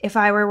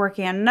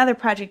working on another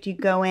project, you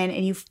go in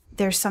and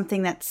there's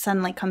something that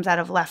suddenly comes out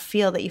of left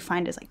field that you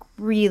find is, like,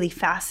 really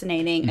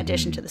fascinating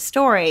addition to the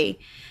story,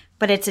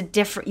 but it's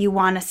you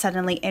want to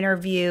suddenly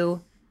interview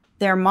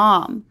their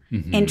mom.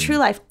 Mm-hmm. In True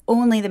Life,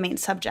 only the main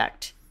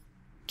subject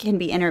can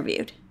be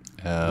interviewed.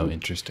 Oh,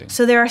 interesting.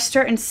 So there are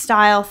certain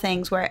style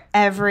things where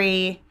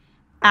every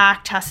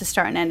act has to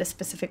start and end a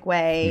specific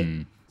way.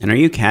 Mm. And are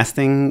you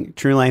casting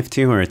True Life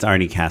too, or it's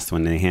already cast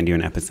when they hand you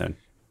an episode?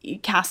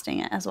 Casting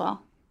it as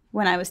well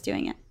when I was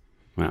doing it.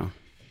 Wow.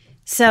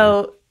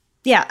 So,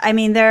 yeah, I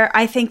mean,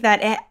 I think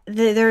that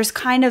there's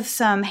kind of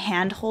some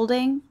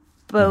hand-holding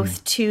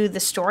both to the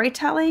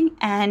storytelling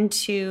and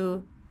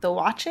to the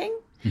watching.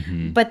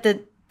 Mm-hmm. But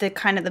the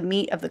kind of the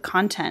meat of the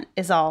content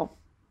is all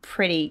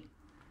pretty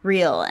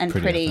real and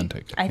pretty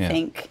authentic, I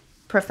think,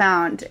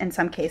 profound in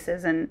some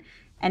cases, and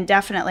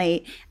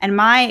definitely. And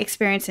my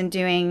experience in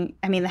doing,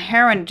 I mean, the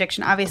heroin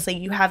addiction, obviously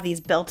you have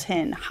these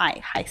built-in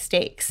high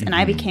stakes, and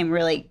I became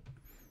really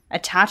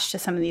attached to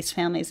some of these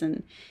families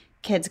and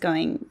kids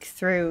going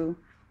through.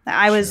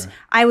 I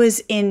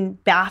was in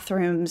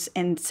bathrooms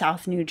in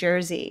South New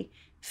Jersey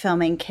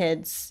filming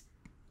kids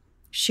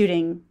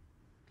shooting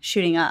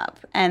up,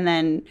 and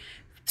then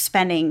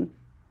spending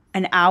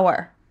an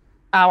hour,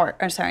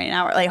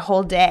 like a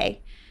whole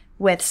day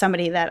with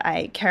somebody that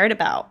I cared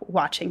about,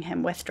 watching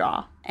him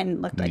withdraw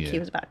and looked like he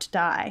was about to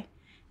die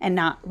and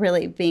not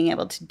really being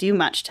able to do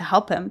much to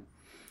help him.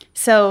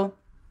 So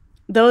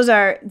those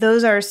are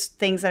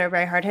things that are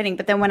very hard hitting.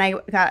 But then when I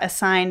got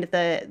assigned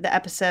the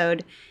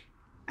episode,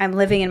 I'm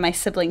living in my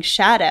sibling's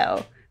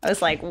shadow, I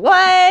was like,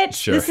 what?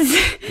 Sure.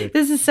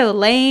 This is so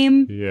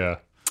lame. Yeah.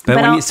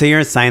 But so you're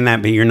assigned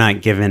that, but you're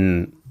not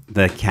given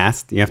the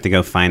cast. You have to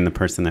go find the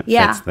person that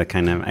fits the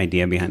kind of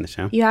idea behind the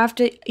show.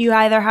 You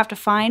either have to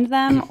find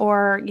them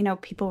or,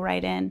 people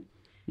write in.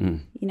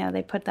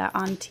 They put that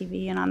on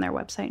TV and on their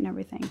website and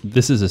everything.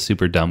 This is a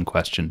super dumb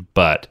question,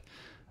 but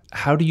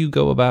how do you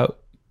go about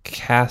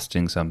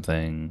casting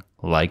something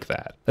like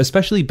that?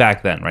 Especially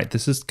back then, right?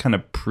 This is kind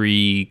of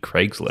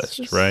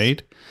pre-Craigslist,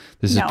 right?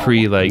 This is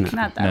pre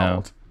not that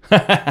old.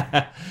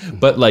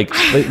 But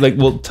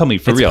well, tell me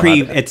for real.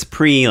 It's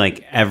pre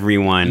like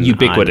everyone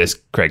ubiquitous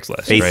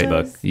Craigslist,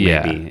 Facebook, right?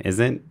 Yeah, maybe is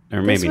it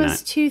or maybe not?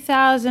 This was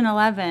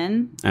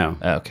 2011. Oh,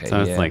 okay.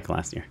 So it's like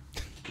last year,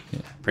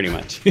 pretty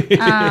much.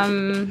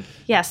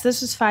 Yes,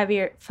 this was 5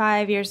 years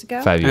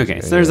ago. 5 years. Okay,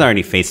 ago, so there's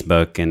already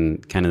Facebook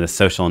and kind of the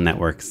social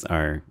networks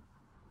are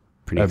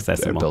pretty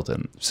accessible, built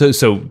in.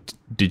 So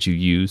did you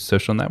use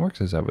social networks?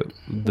 Is that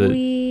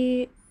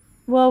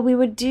what we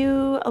would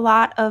do a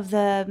lot of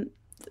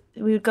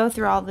we would go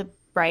through all the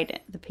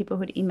people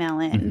who'd email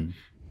in.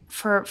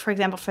 For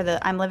example, for the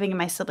I'm living in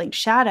my sibling's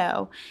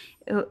shadow,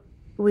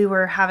 we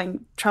were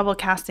having trouble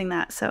casting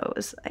that. So it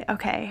was like,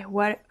 okay,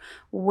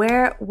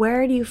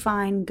 where do you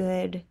find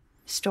good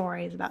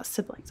stories about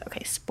siblings?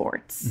 Okay,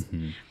 sports.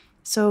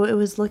 So it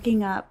was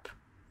looking up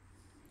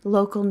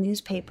local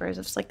newspapers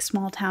of like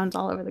small towns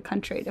all over the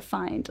country to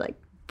find like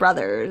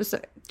brothers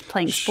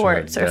playing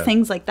sports or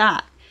things like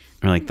that.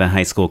 Or like the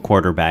high school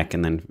quarterback,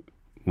 and then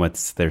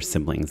what's their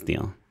siblings'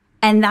 deal?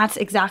 And that's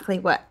exactly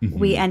what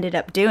we ended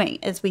up doing,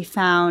 is we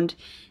found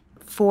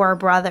 4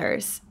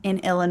 brothers in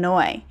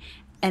Illinois.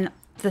 And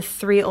the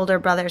 3 older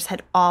brothers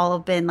had all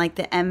been like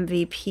the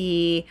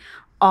MVP,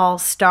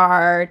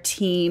 all-star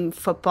team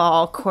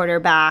football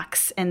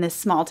quarterbacks in this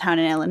small town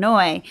in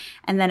Illinois.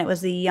 And then it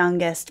was the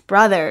youngest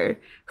brother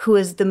who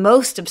was the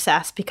most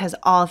obsessed because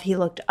he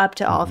looked up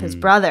to all of his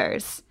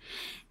brothers,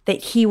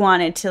 that he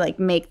wanted to like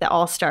make the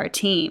all-star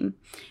team.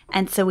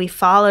 And so we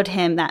followed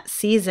him that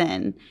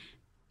season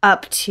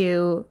up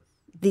to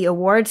the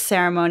awards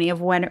ceremony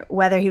of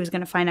whether he was going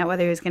to find out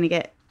whether he was going to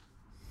get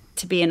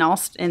to be in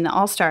the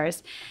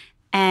All-Stars.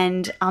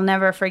 And I'll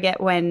never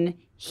forget when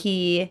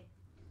he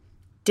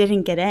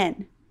didn't get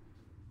in,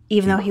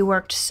 even though he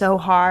worked so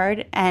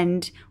hard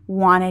and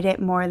wanted it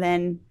more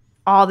than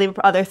all the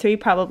other 3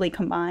 probably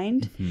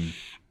combined.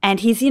 And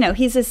he's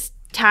this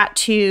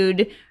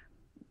tattooed,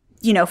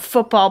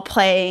 football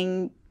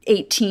playing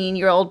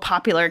 18-year-old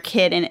popular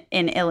kid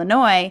in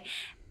Illinois.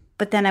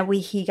 But then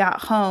he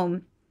got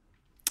home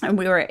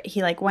and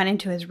he like went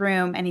into his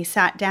room and he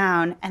sat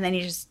down and then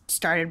he just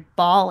started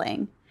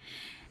bawling.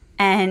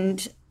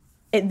 And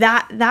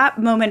that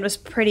moment was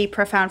pretty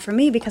profound for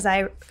me because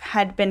I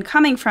had been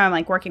coming from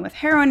like working with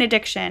heroin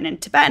addiction and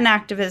Tibetan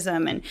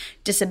activism and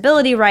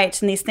disability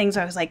rights and these things.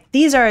 I was like,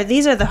 these are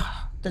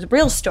the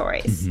real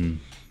stories.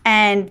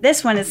 And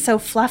this one is so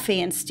fluffy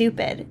and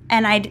stupid.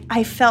 And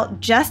I felt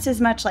just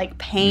as much like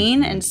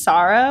pain and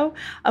sorrow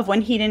of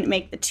when he didn't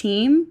make the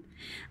team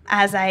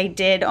as I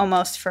did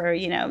almost for,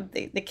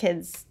 the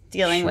kids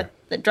dealing with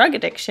the drug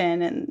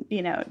addiction and,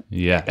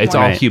 Yeah, it's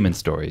all human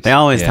stories. They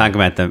always talk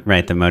about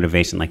the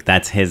motivation, like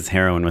that's his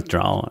heroin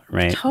withdrawal,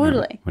 right?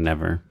 Totally. Or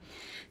whatever.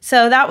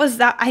 So that was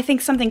that. I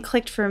think something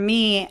clicked for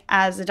me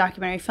as a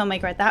documentary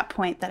filmmaker at that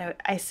point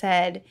that I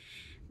said,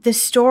 the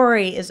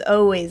story is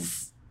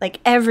always,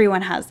 like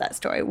everyone has that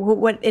story.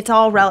 It's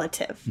all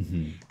relative.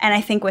 And I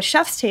think with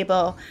Chef's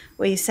Table,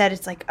 what you said,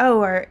 it's like,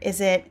 or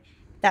is it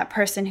that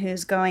person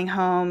who's going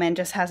home and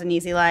just has an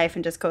easy life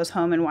and just goes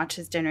home and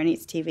watches dinner and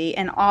eats TV.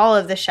 And all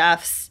of the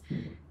chefs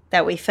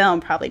that we film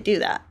probably do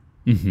that,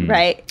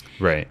 right?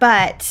 Right.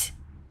 But,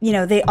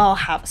 they all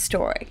have a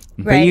story,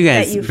 right? But you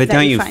guys,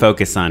 don't you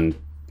focus on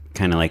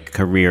kind of like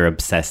career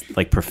obsessed,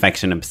 like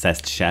perfection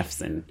obsessed chefs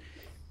and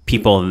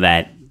people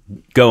that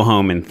go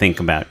home and think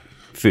about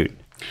food?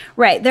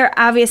 Right. There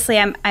obviously,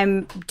 I'm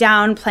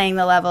downplaying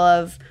the level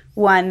of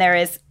one. There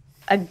is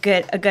a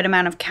good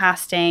amount of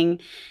casting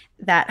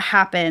that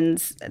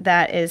happens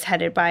that is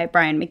headed by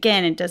Brian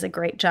McGinn and does a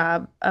great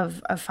job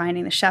of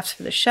finding the chefs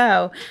for the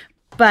show.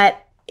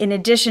 But in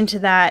addition to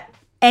that,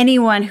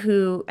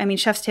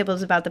 Chef's Table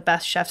is about the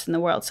best chefs in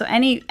the world. So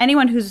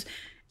anyone who's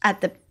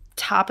at the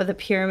top of the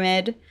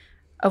pyramid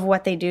of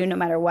what they do, no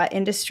matter what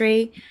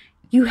industry,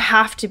 you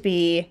have to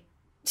be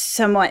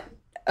somewhat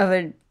of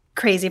a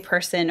crazy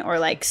person or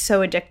like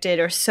so addicted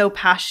or so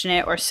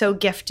passionate or so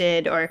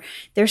gifted, or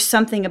there's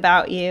something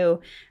about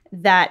you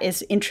that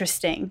is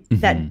interesting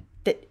that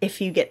if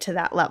you get to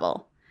that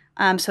level.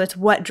 So it's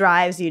what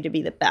drives you to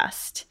be the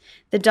best.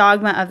 The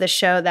dogma of the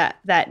show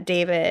that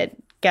David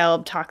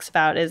Gelb talks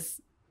about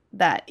is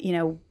that,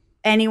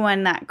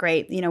 anyone that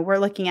great, we're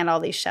looking at all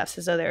these chefs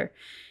as though they're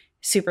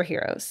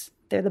superheroes.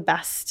 They're the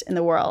best in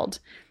the world.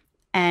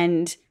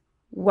 And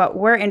what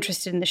we're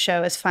interested in the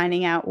show is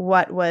finding out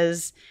what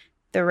was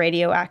the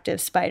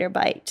radioactive spider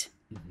bite.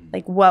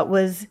 Like what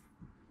was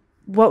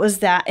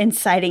that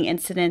inciting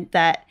incident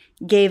that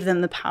gave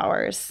them the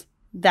powers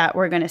that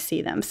we're going to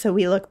see them. So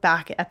we look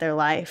back at their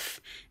life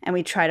and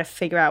we try to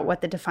figure out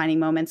what the defining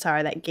moments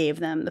are that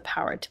gave them the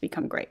power to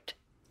become great.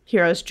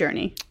 Hero's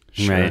journey.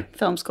 Right.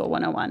 Film School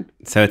 101.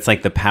 So it's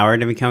like the power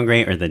to become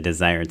great or the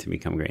desire to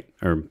become great,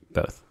 or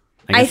both?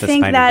 I guess the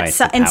think spider that bites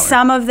the in power.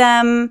 some of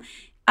them,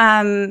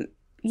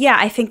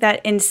 I think that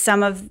in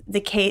some of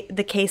the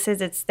cases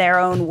it's their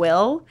own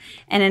will,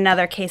 and in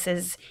other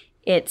cases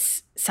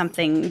it's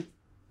something,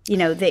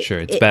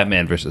 It's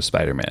Batman versus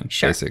Spider-Man,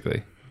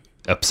 basically.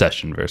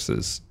 Obsession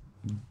versus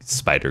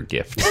spider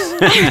gift,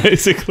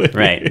 basically.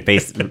 Right,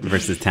 base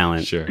versus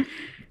talent. Sure.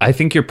 I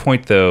think your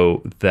point,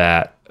 though,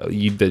 that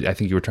I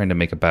think you were trying to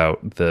make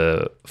about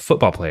the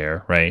football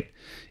player, right,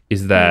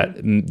 is that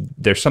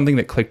there's something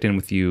that clicked in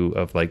with you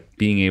of like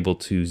being able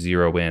to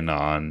zero in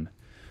on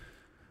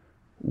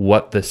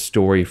what the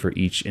story for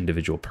each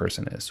individual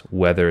person is,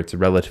 whether it's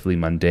relatively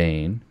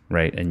mundane,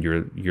 right, and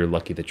you're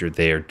lucky that you're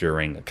there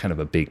during kind of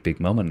a big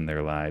moment in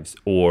their lives,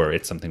 or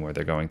it's something where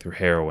they're going through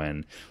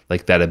heroin,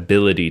 like that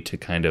ability to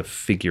kind of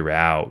figure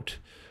out,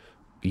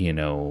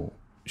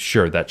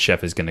 sure, that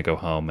chef is going to go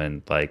home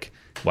and like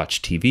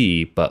watch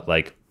TV, but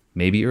like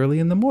maybe early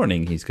in the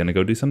morning he's going to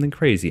go do something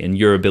crazy, and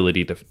your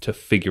ability to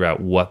figure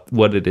out what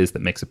it is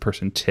that makes a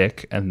person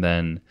tick and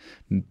then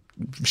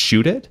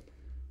shoot it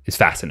is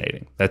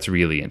fascinating. That's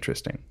really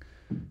interesting.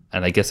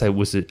 And I guess I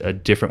was a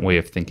different way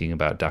of thinking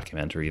about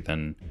documentary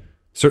than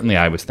certainly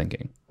I was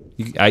thinking.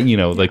 I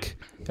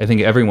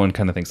think everyone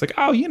kind of thinks like,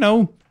 oh, you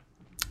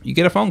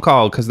get a phone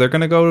call because they're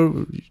going to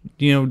go,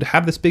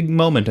 have this big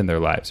moment in their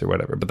lives or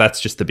whatever. But that's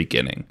just the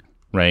beginning,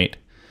 right?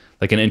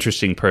 Like an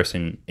interesting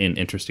person in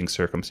interesting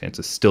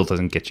circumstances still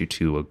doesn't get you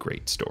to a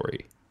great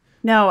story.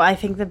 No, I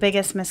think the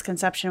biggest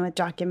misconception with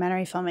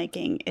documentary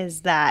filmmaking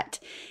is that,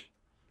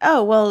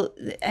 oh, well,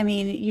 I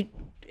mean,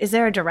 is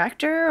there a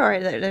director or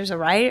there's a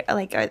writer?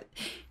 Like,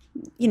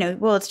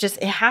 well, it's just,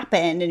 it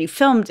happened and you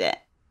filmed it.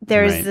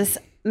 There's this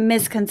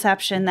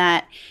misconception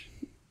that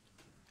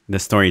the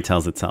story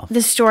tells itself.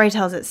 The story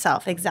tells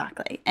itself,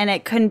 exactly. And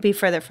it couldn't be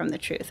further from the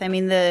truth. I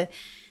mean, the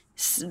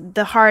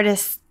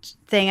hardest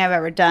thing I've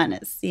ever done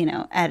is,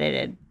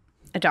 edited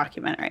a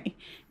documentary.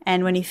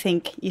 And when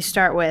you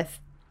start with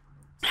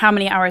how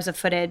many hours of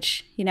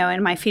footage,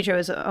 and my feature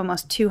was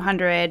almost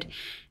 200.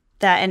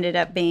 That ended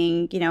up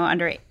being,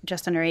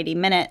 just under 80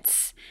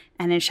 minutes.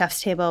 And in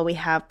Chef's Table, we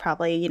have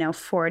probably,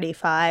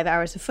 45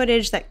 hours of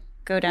footage that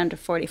go down to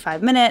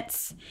 45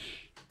 minutes.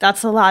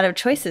 That's a lot of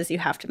choices you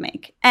have to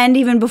make. And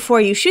even before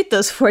you shoot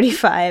those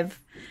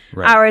 45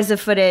 hours of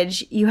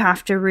footage, you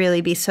have to really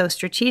be so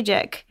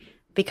strategic,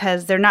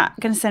 because they're not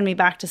going to send me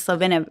back to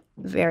Slovenia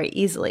very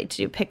easily to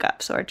do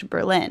pickups or to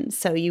Berlin.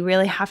 So you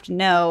really have to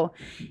know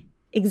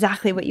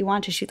exactly what you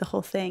want to shoot the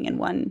whole thing in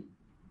one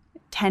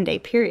 10-day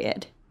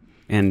period.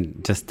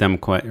 And just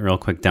real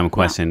quick dumb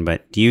question,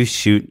 but do you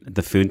shoot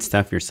the food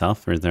stuff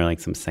yourself, or is there like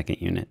some second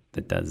unit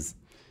that does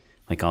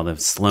like all the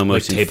slow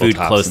motion like food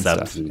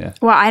close-ups? Yeah.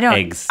 Well, I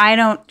eggs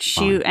don't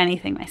shoot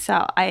anything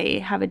myself.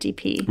 I have a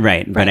DP.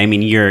 Right, but I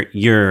mean,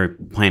 you're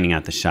planning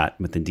out the shot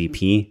with the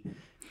DP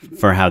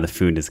for how the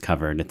food is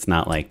covered. It's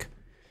not like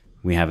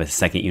we have a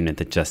second unit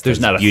that just there's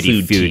does not a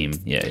beauty food team.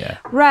 Yeah.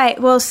 Right.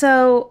 Well,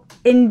 so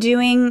in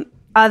doing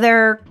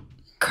other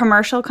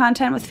commercial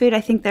content with food,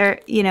 I think there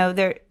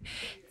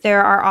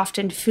are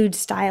often food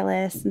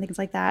stylists and things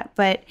like that,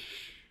 but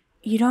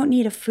you don't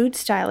need a food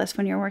stylist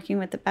when you're working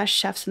with the best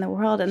chefs in the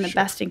world and the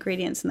best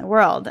ingredients in the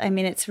world. I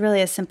mean, it's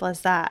really as simple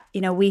as that.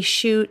 We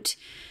shoot.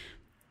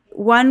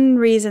 One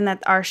reason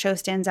that our show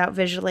stands out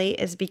visually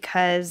is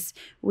because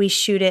we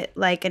shoot it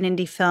like an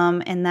indie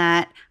film, in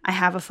that I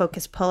have a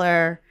focus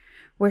puller.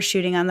 We're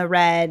shooting on the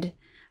red.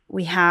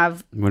 We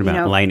have. What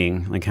about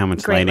lighting? Like how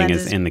much lighting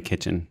lenses. is in the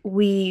kitchen?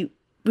 We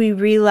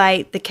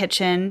relight the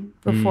kitchen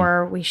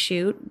before we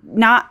shoot.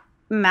 Not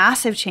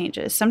massive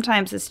changes.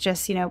 Sometimes it's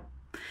just,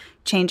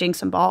 changing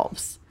some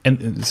bulbs.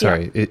 And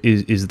sorry,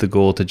 is the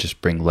goal to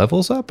just bring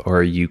levels up, or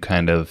are you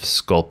kind of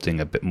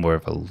sculpting a bit more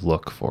of a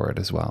look for it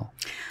as well?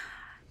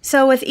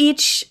 So with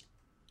each,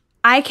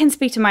 I can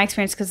speak to my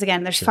experience because,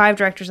 again, there's 5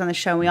 directors on the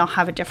show. And we all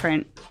have a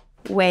different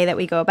way that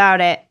we go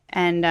about it.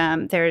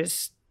 And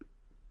there's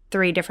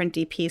 3 different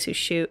DPs who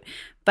shoot.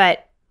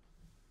 But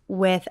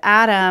with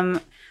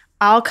Adam,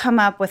 I'll come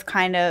up with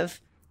kind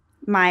of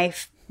my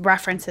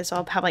references. So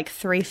I'll have like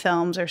 3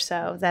 films or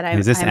so that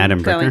I'm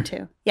Adam going Bricker?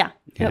 to. Yeah.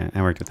 Yeah, Yep.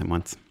 I worked with him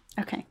once.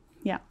 Okay.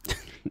 Yeah.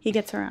 He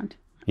gets around.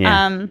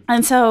 Yeah.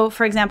 And so,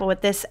 for example,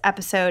 with this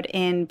episode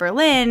in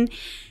Berlin,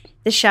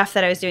 the chef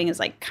that I was doing is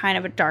like kind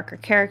of a darker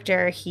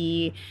character.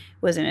 He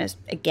was in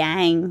a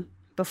gang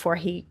before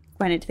he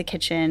went into the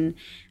kitchen.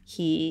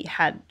 He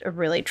had a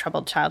really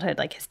troubled childhood.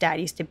 Like his dad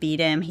used to beat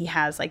him. He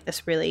has like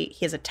he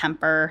has a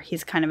temper.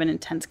 He's kind of an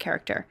intense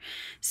character.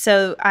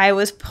 So I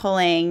was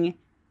looking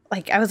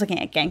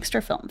at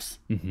gangster films.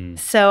 Mm-hmm.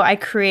 So I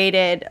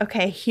created,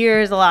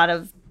 here's a lot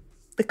of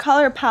the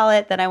color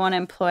palette that I want to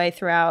employ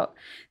throughout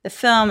the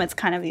film. It's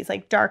kind of these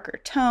like darker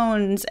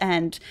tones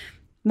and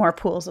more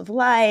pools of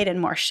light and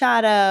more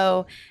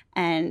shadow.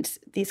 and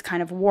these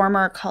kind of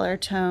warmer color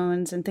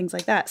tones and things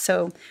like that.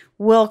 So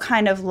we'll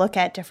kind of look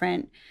at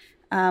different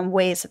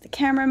ways that the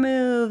camera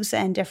moves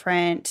and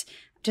different,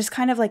 just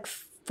kind of like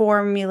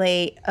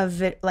formulate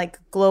like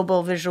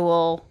global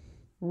visual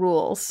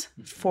rules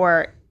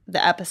for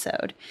the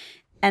episode.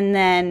 And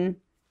then,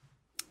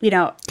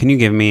 Can you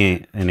give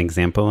me an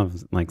example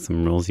of like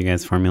some rules you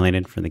guys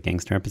formulated for the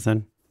gangster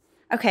episode?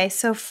 Okay,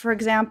 so for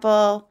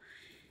example,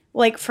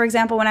 when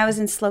I was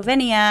in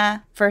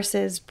Slovenia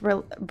versus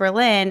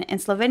Berlin, in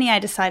Slovenia, I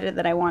decided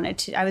that I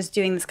was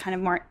doing this kind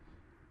of more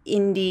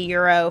indie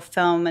Euro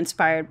film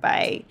inspired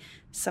by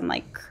some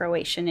like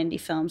Croatian indie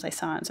films I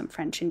saw and some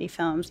French indie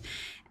films.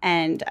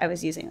 And I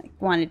was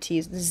wanted to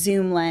use the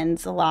zoom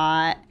lens a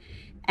lot,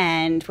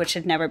 and which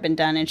had never been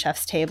done in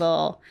Chef's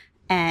Table.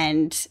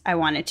 And I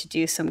wanted to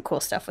do some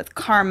cool stuff with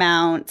car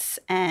mounts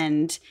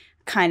and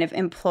kind of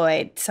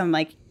employed some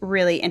like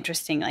really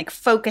interesting like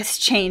focus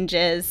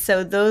changes.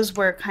 So those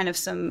were kind of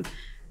some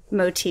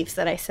motifs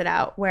that I set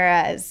out.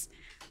 Whereas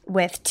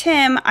with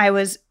Tim,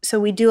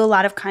 we do a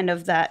lot of kind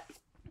of that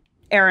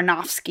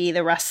Aronofsky,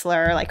 the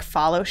wrestler, like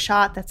follow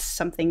shot. That's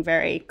something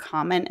very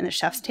common in the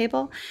Chef's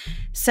Table.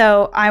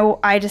 So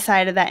I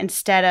decided that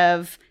instead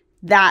of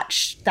that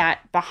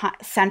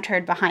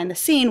centered behind the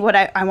scene, what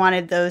I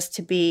wanted those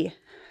to be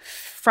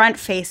front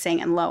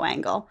facing and low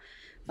angle,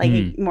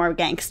 like more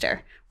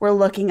gangster. We're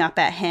looking up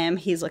at him.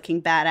 He's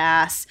looking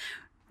badass.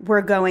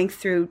 We're going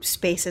through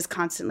spaces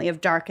constantly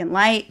of dark and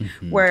light.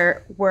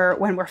 When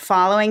we're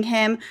following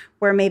him,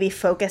 we're maybe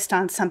focused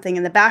on something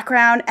in the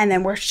background, and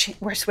then we're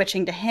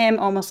switching to him,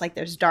 almost like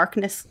there's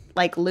darkness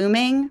like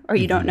looming, or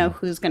you don't know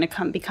who's going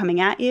to be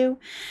coming at you.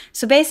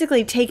 So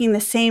basically, taking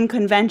the same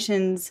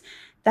conventions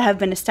that have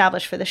been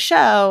established for the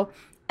show,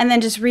 and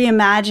then just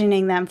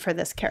reimagining them for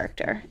this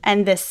character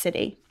and this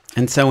city.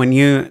 And so when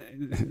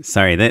this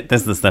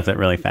is the stuff that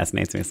really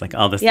fascinates me. It's like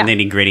all this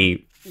nitty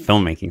gritty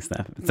filmmaking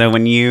stuff. So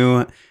when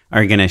you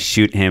are going to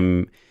shoot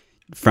him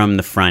from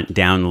the front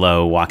down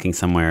low, walking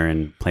somewhere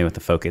and play with the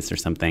focus or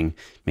something,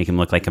 make him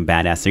look like a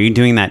badass, are you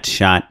doing that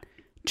shot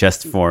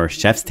just for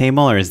Chef's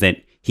Table, or is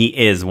that he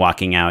is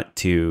walking out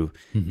to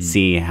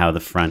see how the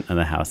front of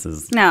the house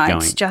is going? No,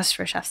 it's just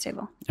for Chef's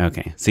Table.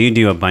 Okay. So you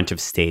do a bunch of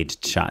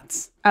staged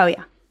shots. Oh,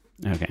 yeah.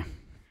 Okay.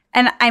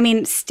 And I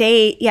mean,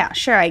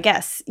 sure, I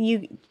guess.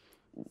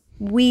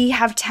 We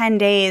have 10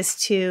 days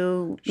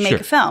to make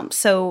a film.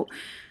 So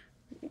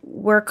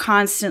we're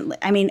constantly,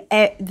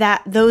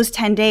 those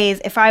 10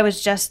 days, if I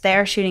was just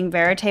there shooting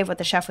Verite, what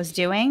the chef was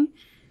doing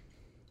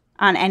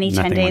on any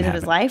 10 days of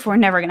his life, we're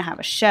never going to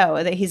have a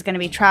show. That he's going to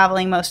be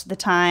traveling most of the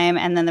time,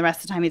 and then the rest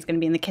of the time he's going to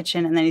be in the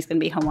kitchen, and then he's going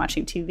to be home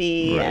watching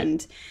TV. Right.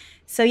 And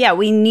so,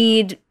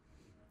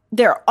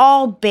 they're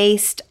all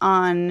based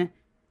on,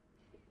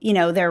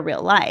 their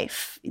real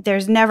life.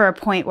 There's never a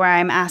point where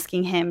I'm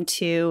asking him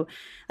to,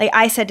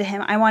 I said to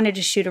him, I wanted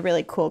to shoot a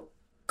really cool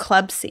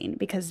club scene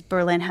because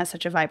Berlin has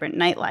such a vibrant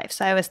nightlife.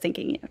 So I was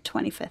thinking,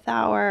 25th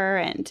Hour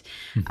and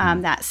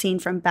that scene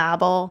from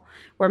Babel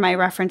were my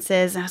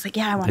references. And I was like,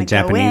 I want to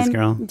go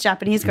in.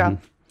 Japanese girl.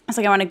 I was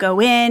like, I want to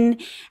go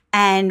in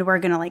and we're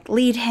going to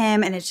lead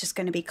him, and it's just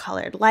going to be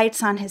colored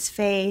lights on his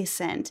face,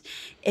 and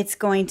it's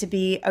going to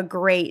be a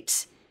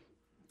great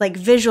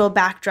visual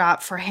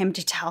backdrop for him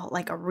to tell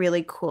a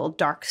really cool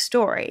dark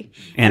story.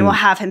 And we'll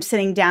have him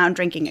sitting down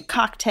drinking a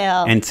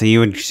cocktail. And so you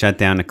would shut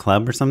down a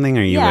club or something,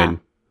 or you would?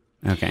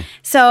 Okay.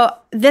 So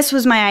this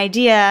was my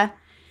idea.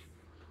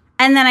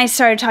 And then I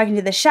started talking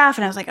to the chef,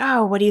 and I was like,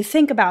 oh, what do you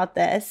think about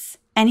this?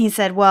 And he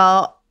said,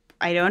 well,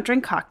 I don't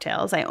drink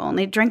cocktails. I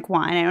only drink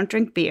wine. I don't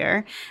drink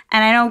beer.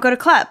 And I don't go to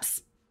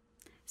clubs.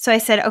 So I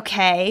said,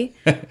 okay.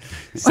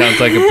 Sounds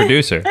like a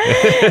producer.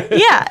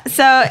 Yeah.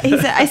 So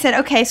I said,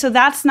 okay, so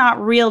that's not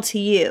real to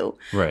you.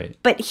 Right.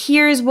 But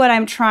here's what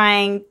I'm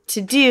trying to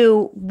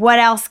do. What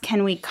else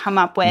can we come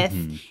up with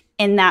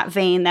in that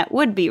vein that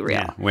would be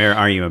real? Yeah. Where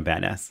are you a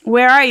badass?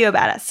 Where are you a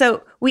badass?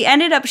 So we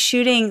ended up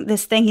shooting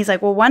this thing. He's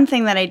like, well, one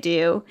thing that I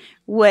do,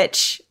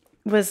 which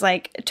was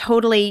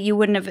totally, you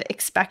wouldn't have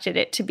expected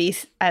it to be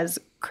as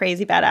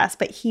crazy badass,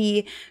 but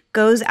he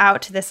goes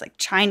out to this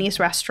Chinese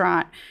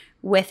restaurant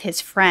with his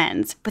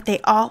friends, but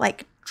they all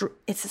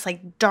it's this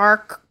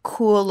dark,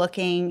 cool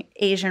looking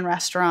Asian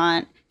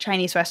restaurant,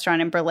 Chinese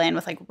restaurant in Berlin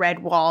with red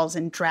walls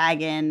and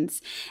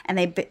dragons. And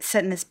they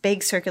sit in this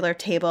big circular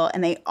table,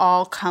 and they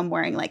all come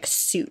wearing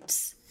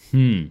suits.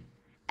 And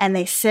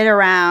they sit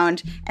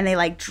around and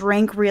they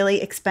drink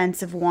really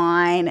expensive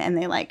wine. And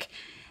they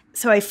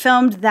so I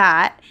filmed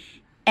that,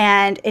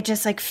 and it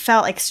just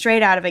felt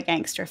straight out of a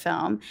gangster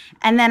film.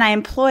 And then I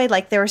employed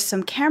there were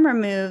some camera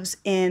moves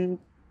in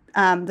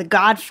The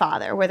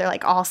Godfather, where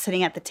they're all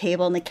sitting at the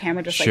table and the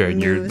camera just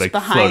moves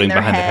behind their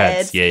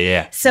heads.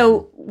 Yeah.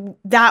 So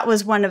that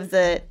was one of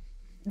the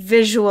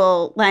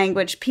visual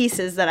language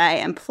pieces that I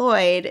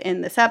employed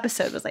in this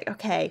episode. Was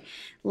okay,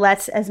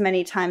 let's as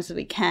many times as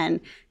we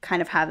can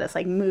kind of have this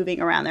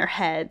moving around their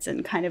heads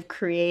and kind of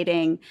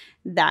creating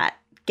that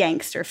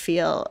gangster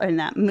feel and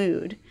that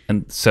mood.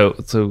 And so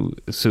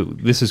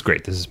this is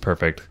great. This is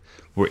perfect.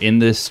 we're in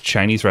this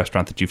Chinese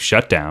restaurant that you've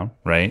shut down,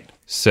 right?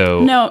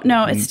 So No,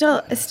 it's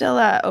still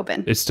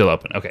open. it's still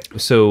open. Okay.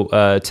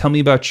 So tell me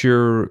about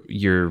your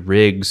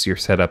rigs, your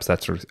setups.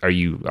 That sort of, are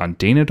you on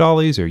Dana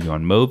Dollies? Are you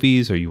on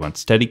Movies? Are you on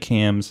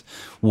Steadicams?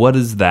 What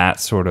does the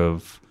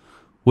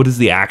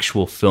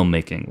actual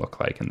filmmaking look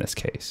like in this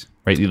case?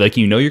 Right? Like,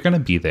 you're going to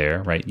be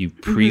there, right? You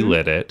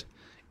pre-lit it.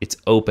 It's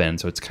open,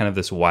 so it's kind of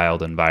this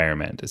wild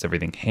environment. Is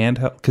everything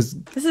handheld? Because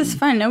This is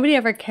fun. Nobody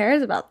ever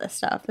cares about this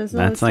stuff. This is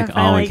That's all the like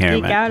stuff all I we care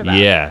geek about. out about.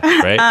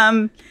 yeah,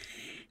 right.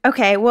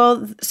 Okay,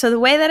 well, so the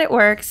way that it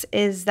works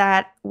is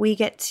that we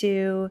get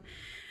to,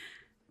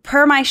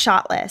 per my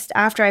shot list,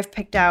 after I've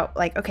picked out,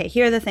 like, okay,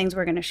 here are the things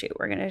we're going to shoot.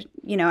 We're going to,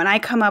 and I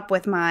come up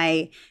with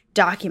my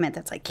document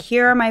that's like,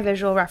 here are my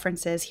visual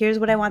references. Here's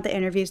what I want the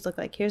interviews to look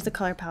like. Here's the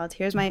color palettes.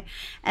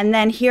 And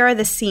then here are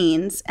the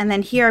scenes. And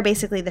then here are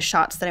basically the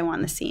shots that I want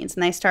in the scenes.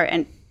 And I start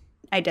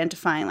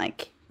identifying,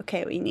 like,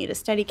 okay, we need a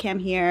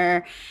Steadicam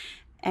here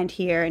and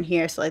here and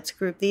here. So let's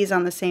group these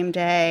on the same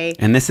day.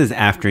 And this is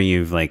after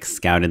you've like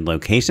scouted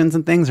locations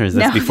and things, or is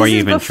this No, before this you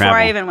is even before travel?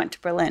 I even went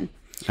to Berlin.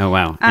 Oh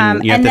wow!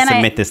 And you have and to then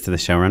submit this to the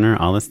showrunner,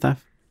 all this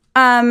stuff.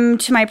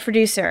 To my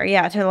producer,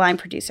 to the line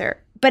producer.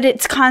 But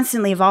it's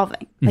constantly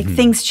evolving. Like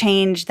things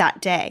change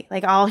that day.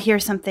 Like I'll hear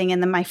something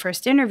in my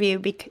first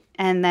interview,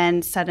 and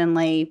then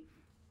suddenly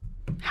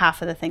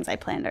half of the things I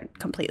planned are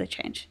completely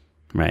changed.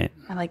 Right.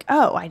 I'm like,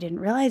 oh, I didn't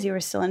realize you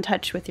were still in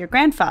touch with your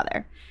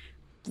grandfather.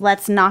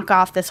 Let's knock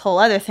off this whole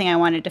other thing I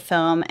wanted to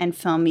film and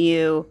film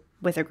you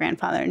with your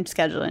grandfather and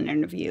schedule an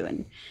interview.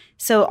 And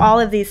so all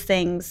of these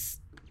things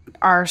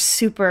are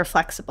super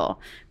flexible.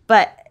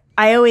 But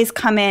I always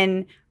come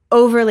in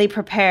overly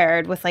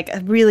prepared with like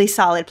a really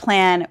solid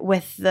plan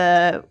with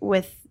the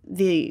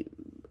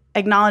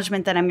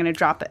acknowledgement that I'm going to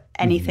drop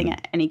anything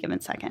at any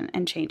given second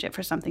and change it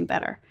for something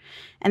better.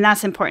 And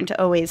that's important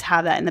to always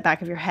have that in the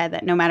back of your head,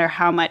 that no matter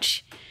how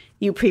much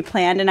you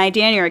pre-planned an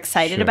idea and you're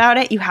excited about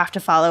it, you have to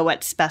follow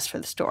what's best for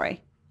the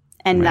story.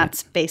 And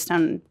that's based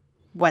on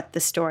what the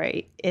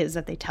story is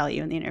that they tell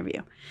you in the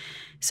interview.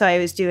 So I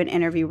always do an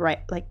interview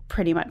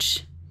pretty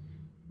much.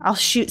 I'll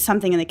shoot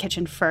something in the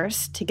kitchen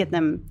first to get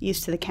them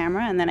used to the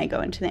camera, and then I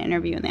go into the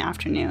interview in the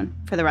afternoon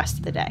for the rest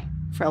of the day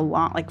for a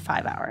long,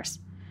 5 hours.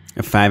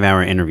 A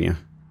 5-hour interview.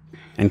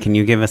 And can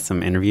you give us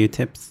some interview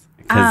tips?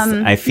 Because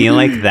I feel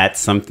like that's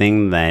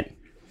something that,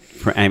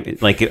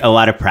 like, a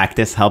lot of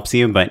practice helps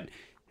you, but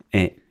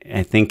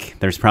I think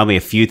there's probably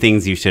a few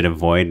things you should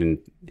avoid. And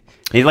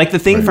like the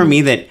thing for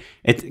me that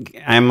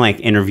I'm like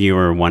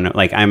interviewer one,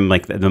 like I'm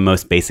like the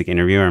most basic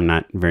interviewer. I'm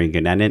not very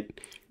good at it.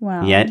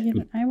 Well, yet.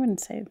 I wouldn't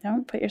say,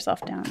 don't put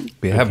yourself down.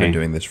 We have been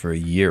doing this for a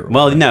year.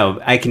 Well,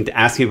 no, I can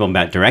ask people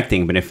about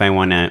directing, but if I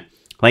want to,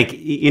 like,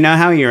 you know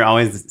how you're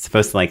always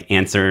supposed to like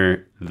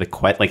answer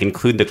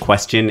include the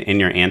question in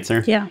your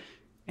answer? Yeah.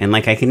 And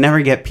like, I can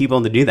never get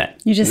people to do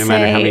that. You just no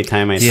matter how many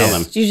times I tell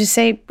them. You just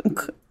say,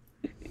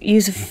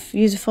 use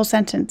a full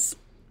sentence,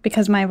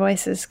 because my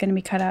voice is going to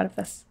be cut out of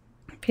this.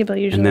 People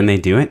usually. And then they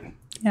do it?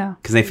 Yeah.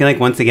 Because I feel like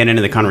once they get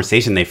into the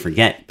conversation, they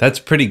forget. That's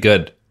pretty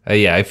good.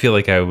 Yeah, I feel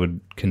like I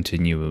would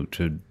continue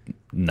to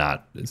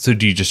not. So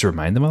do you just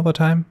remind them all the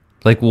time?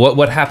 Like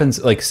what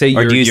happens? Like say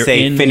or you're, do you you're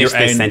say in, finish you're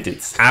this in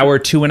sentence? Hour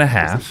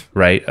 2.5,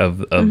 right?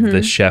 Of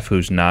the chef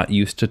who's not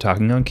used to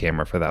talking on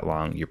camera for that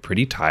long. You're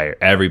pretty tired.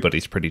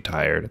 Everybody's pretty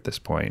tired at this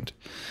point,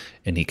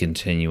 and he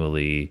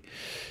continually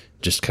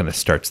just kind of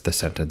starts the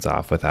sentence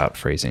off without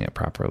phrasing it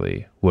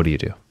properly. What do you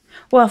do?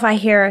 Well, if I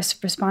hear a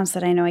response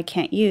that I know I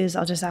can't use,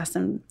 I'll just ask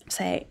them,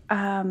 say,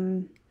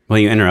 Will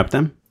you interrupt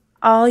them?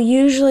 I'll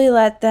usually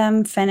let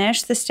them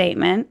finish the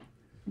statement.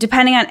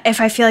 Depending on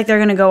if I feel like they're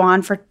going to go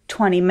on for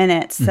 20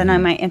 minutes, then I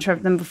might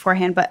interrupt them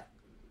beforehand. But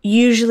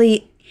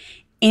usually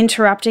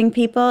interrupting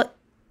people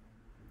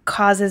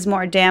causes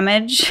more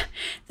damage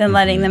than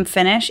letting them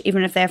finish,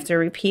 even if they have to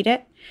repeat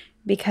it,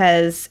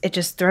 because it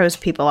just throws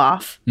people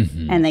off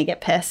and they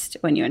get pissed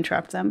when you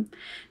interrupt them.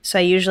 So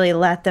I usually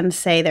let them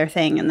say their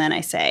thing, and then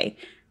I say,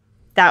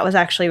 that was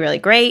actually really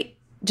great.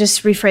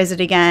 Just rephrase it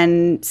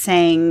again,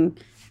 saying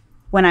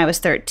when I was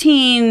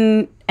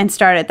 13, and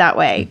start it that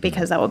way,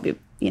 because that will be,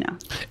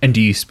 And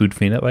do you spoon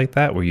feed it like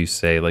that, where you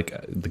say, like,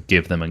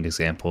 give them an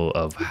example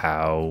of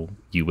how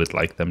you would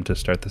like them to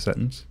start the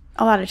sentence?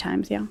 A lot of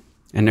times, yeah.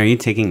 And are you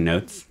taking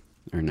notes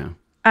or no?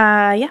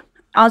 Yeah.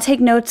 I'll take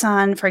notes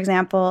on, for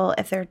example,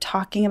 if they're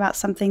talking about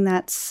something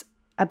that's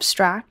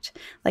abstract.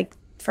 Like,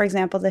 for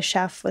example, the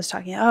chef was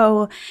talking,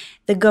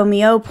 the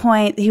Gomeo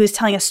point. He was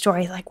telling a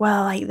story like,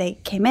 they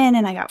came in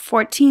and I got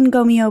 14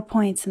 Gomeo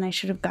points and I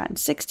should have gotten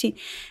 16.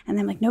 And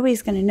I'm like,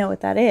 nobody's going to know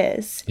what that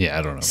is. Yeah,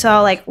 I don't know. So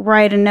I'll like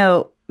write a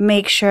note,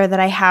 make sure that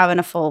I have in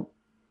a full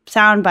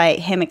soundbite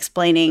him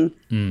explaining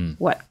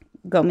what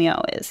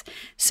Gomeo is.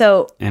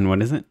 So. And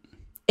what is it?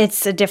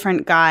 It's a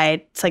different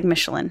guide. It's like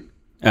Michelin.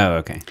 Oh,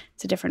 okay.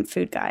 It's a different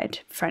food guide,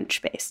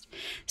 French-based.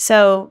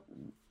 So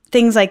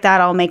things like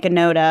that I'll make a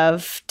note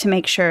of to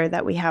make sure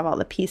that we have all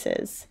the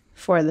pieces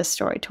for the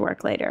story to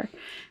work later.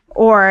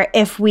 Or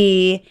if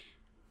we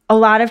a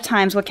lot of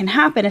times what can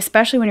happen,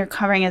 especially when you're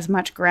covering as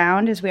much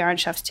ground as we are on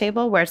Chef's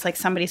Table, where it's like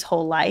somebody's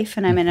whole life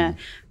and I'm in a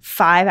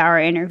 5-hour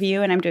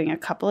interview and I'm doing a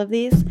couple of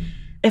these.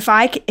 If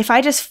I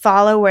just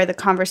follow where the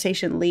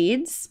conversation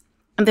leads,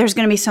 there's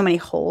going to be so many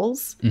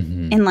holes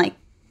in like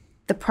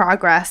the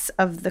progress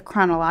of the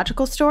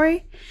chronological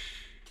story.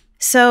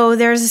 So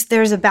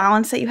there's a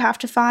balance that you have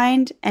to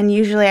find. And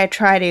usually I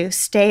try to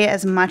stay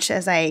as much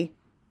as I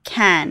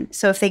can.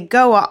 So if they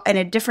go in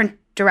a different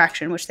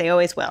direction, which they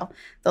always will,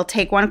 they'll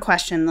take one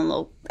question and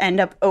they'll end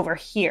up over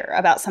here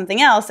about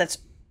something else that's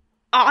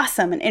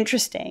awesome and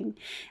interesting.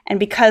 And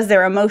because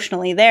they're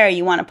emotionally there,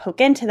 you want to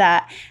poke into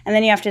that. And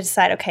then you have to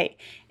decide, okay,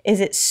 is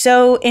it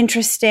so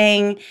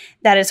interesting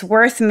that it's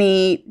worth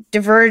me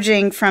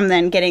diverging from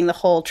then getting the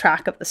whole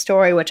track of the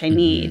story, which I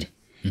need,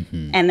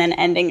 and then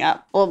ending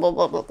up blah, blah,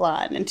 blah, blah,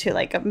 blah, and into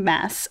like a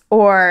mess?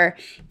 Or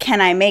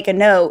can I make a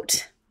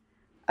note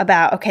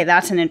about, okay,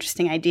 that's an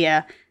interesting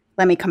idea.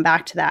 Let me come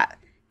back to that.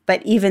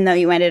 But even though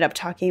you ended up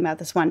talking about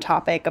this one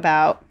topic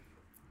about,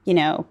 you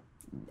know,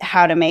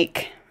 how to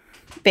make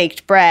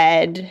baked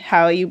bread,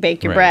 how you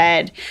bake your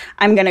bread,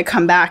 I'm going to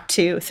come back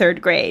to 3rd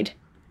grade.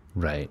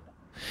 Right.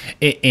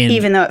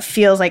 Even though it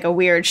feels like a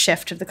weird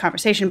shift of the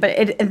conversation,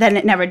 but then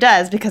it never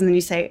does, because then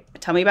you say,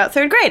 tell me about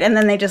 3rd grade. And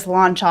then they just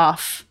launch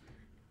off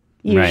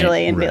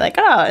usually and be like,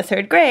 oh,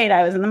 3rd grade,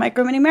 I was in the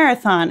Micro Mini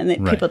Marathon.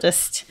 And people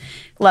just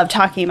love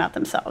talking about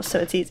themselves. So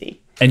it's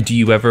easy. And do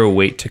you ever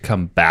wait to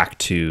come back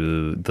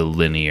to the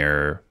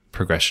linear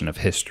progression of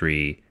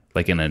history,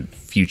 like in a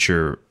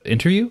future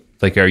interview?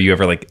 Like, are you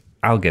ever like,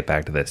 I'll get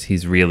back to this.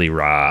 He's really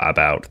raw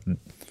about,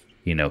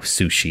 you know,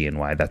 sushi and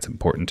why that's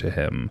important to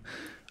him.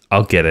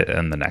 I'll get it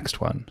in the next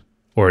one.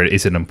 Or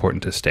is it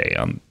important to stay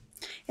on?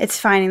 It's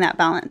finding that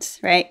balance,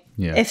 right?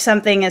 Yeah. If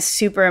something is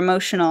super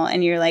emotional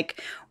and you're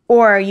like,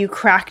 or you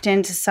cracked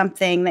into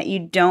something that you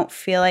don't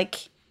feel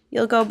like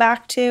you'll go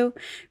back to.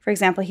 For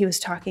example, he was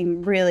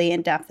talking really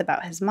in depth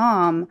about his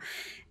mom,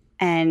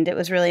 and it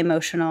was really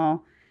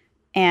emotional,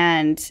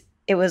 and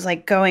it was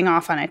like going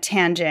off on a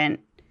tangent,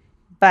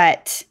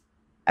 but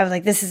I was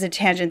like, this is a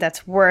tangent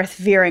that's worth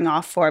veering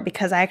off for,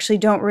 because I actually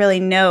don't really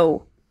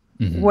know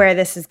where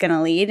this is going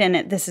to lead,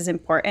 and this is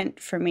important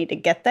for me to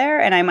get there,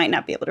 and I might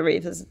not be able to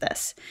revisit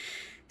this.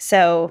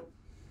 So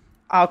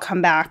I'll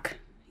come back,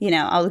 you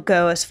know, I'll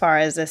go as far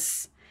as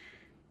this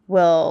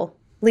will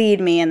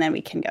lead me, and then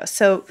we can go.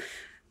 So,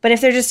 but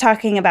if they're just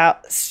talking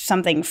about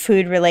something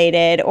food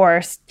related,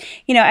 or,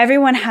 you know,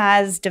 everyone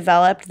has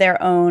developed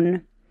their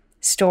own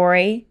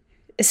story,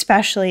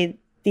 especially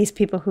these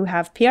people who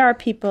have PR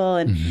people.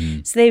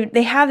 And so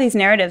they have these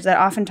narratives that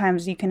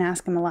oftentimes you can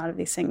ask them a lot of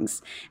these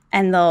things,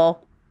 and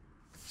they'll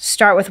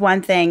start with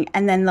one thing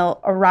and then they'll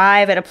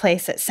arrive at a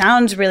place that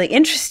sounds really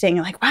interesting.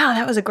 You're like, wow,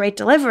 that was a great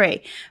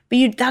delivery.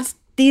 But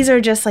these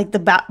are just like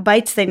the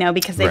bites they know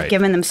because they've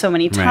given them so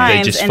many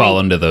times. They just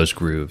fall into those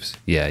grooves.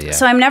 Yeah.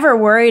 So I'm never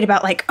worried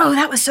about like, oh,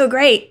 that was so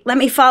great, let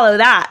me follow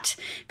that.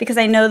 Because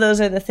I know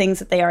those are the things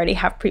that they already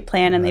have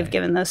pre-planned and they've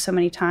given those so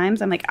many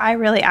times. I'm like, I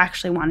really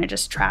actually want to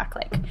just track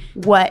like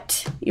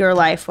what your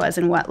life was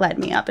and what led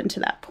me up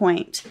into that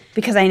point.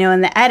 Because I know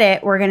in the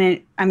edit,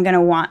 I'm going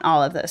to want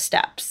all of those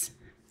steps.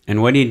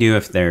 And what do you do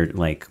if they're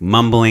like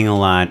mumbling a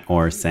lot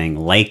or saying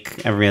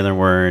like every other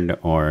word,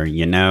 or,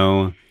 you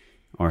know,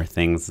 or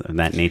things of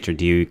that nature?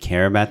 Do you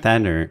care about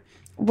that, or?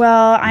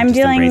 Well, I'm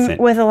dealing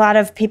with a lot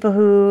of people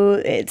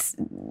who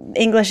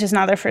English is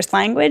not their first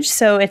language,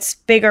 so it's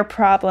bigger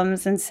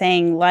problems than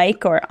saying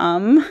like or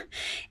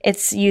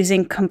It's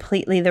using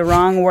completely the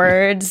wrong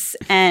words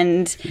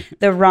and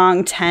the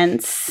wrong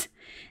tense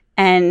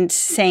and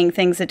saying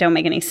things that don't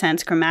make any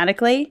sense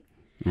grammatically.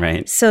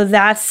 Right. So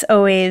that's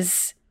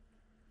always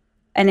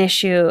an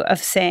issue of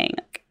saying.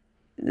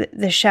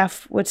 The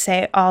chef would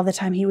say all the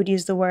time, he would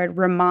use the word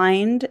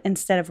remind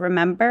instead of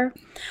remember.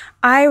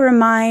 I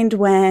remind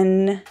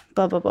when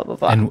blah, blah, blah, blah,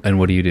 blah. And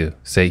what do you do?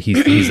 Say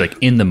he's like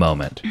in the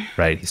moment,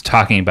 right? He's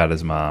talking about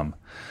his mom.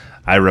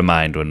 I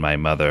remind when my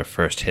mother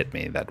first hit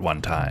me that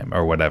one time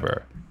or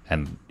whatever.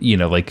 And, you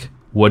know, like,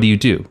 what do you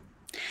do?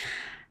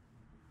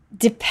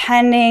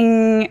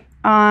 Depending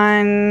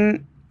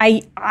on,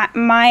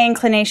 my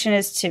inclination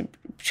is to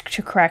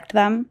correct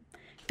them,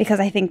 because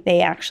I think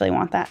they actually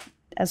want that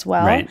as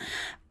well. Right.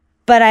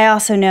 But I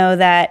also know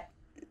that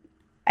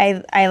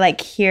I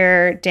like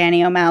hear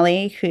Danny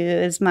O'Malley, who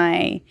is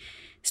my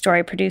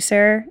story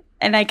producer,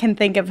 and I can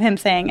think of him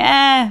saying,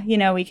 you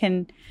know, we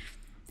can.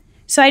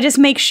 So I just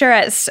make sure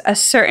at a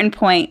certain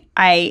point,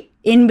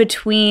 in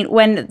between,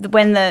 when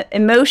the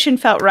emotion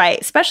felt right,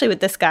 especially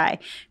with this guy,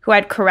 who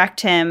I'd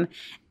correct him.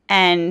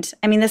 And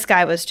I mean, this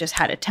guy just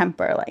had a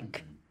temper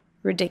like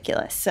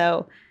ridiculous.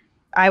 So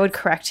I would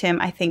correct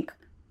him, I think,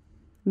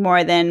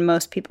 more than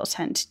most people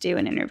tend to do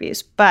in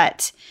interviews.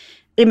 But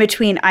in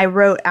between, I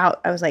wrote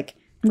out, I was like,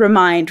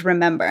 remind,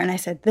 remember. And I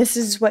said, this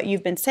is what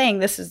you've been saying.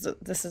 This is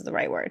the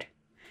right word.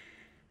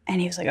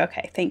 And he was like,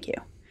 okay, thank you.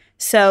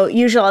 So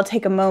usually I'll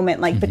take a moment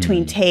like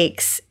between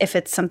takes if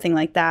it's something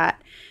like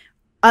that.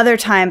 Other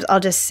times I'll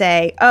just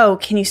say, oh,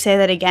 can you say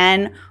that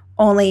again?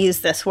 Only use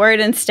this word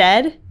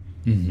instead.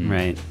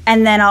 Right.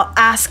 And then I'll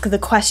ask the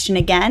question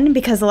again,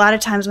 because a lot of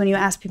times when you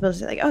ask people to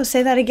say, like, oh,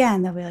 say that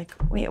again, they'll be like,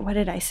 wait, what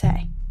did I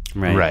say?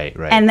 Right.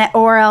 And that,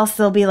 or else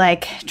they'll be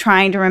like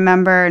trying to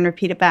remember and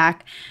repeat it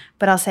back.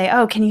 But I'll say,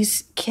 oh, can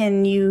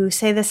you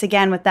say this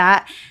again with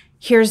that?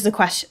 Here's the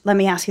question. Let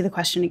me ask you the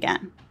question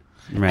again.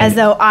 Right. As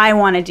though I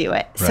want to do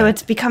it. So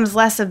Right. it becomes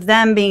less of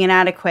them being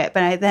inadequate,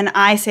 but then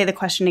I say the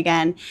question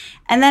again.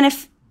 And then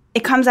if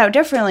it comes out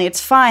differently,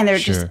 it's fine. They're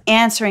just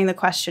answering the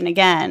question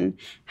again,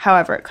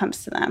 however it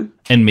comes to them.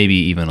 And maybe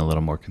even a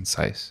little more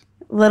concise.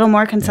 A little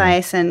more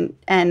concise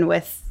and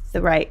with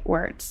the right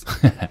words.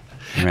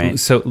 Right.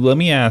 So let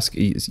me ask,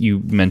 you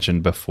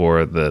mentioned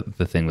before the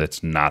thing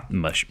that's not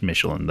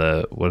Michelin,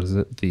 what is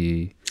it?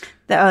 The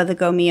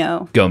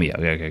Gomio. Gomio.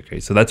 Okay,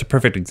 great. So that's a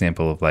perfect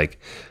example of like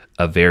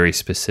a very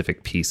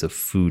specific piece of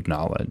food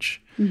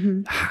knowledge.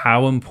 Mm-hmm.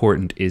 How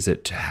important is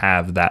it to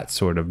have that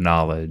sort of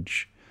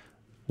knowledge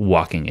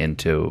walking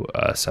into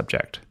a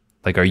subject?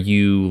 Like, are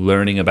you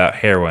learning about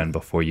heroin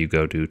before you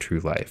go do True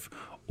Life,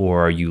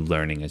 or are you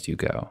learning as you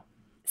go?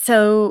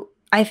 So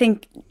I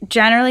think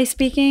generally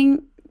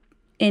speaking,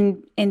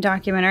 in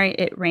documentary,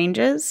 it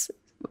ranges.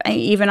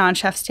 Even on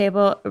Chef's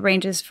Table, it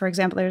ranges. For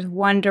example, there's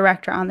one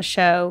director on the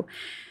show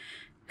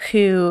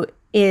who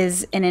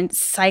is an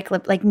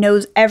encyclopedia, like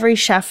knows every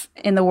chef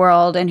in the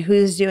world and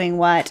who's doing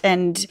what,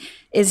 and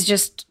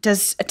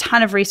does a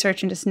ton of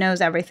research and just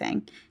knows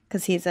everything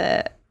because he's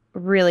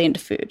really into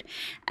food.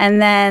 And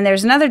then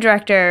there's another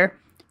director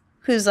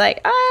who's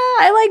like,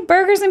 I like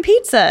burgers and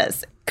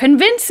pizzas.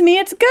 Convince me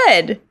it's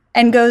good.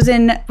 And goes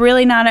in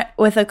really not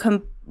with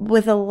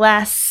a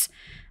less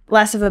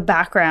of a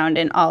background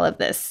in all of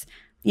this,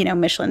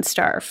 Michelin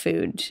star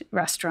food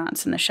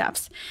restaurants and the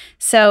chefs.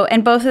 So,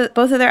 and both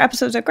of their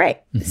episodes are great.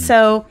 Mm-hmm.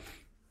 So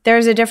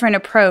there's a different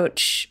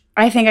approach.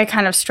 I think I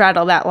kind of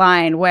straddle that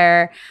line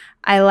where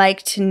I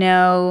like to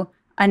know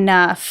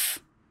enough.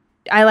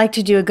 I like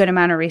to do a good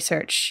amount of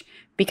research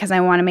because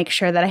I want to make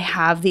sure that I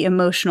have the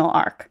emotional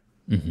arc.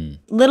 Mm-hmm.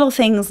 Little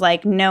things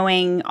like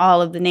knowing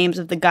all of the names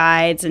of the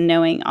guides and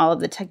knowing all of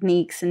the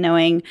techniques and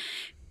knowing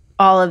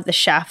all of the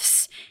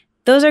chefs.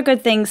 Those are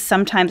good things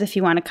sometimes if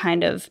you want to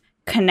kind of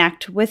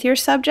connect with your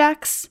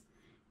subjects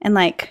and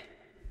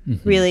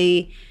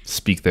really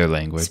speak their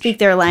language.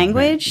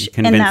 Right.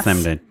 Convince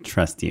them to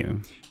trust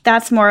you.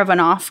 That's more of an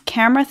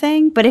off-camera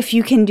thing. But if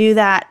you can do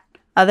that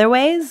other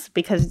ways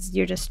because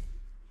you're just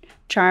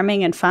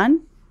charming and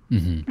fun,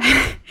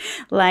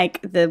 like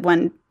the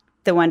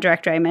one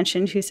director I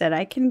mentioned who said,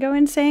 I can go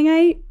in saying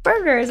I eat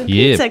burgers and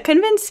pizza.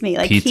 Convince me.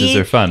 Like pizzas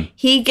are fun.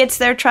 He gets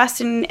their trust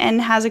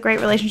and has a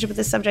great relationship with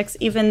his subjects,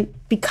 even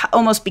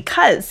almost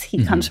because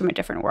he comes from a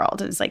different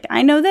world. It's like,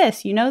 I know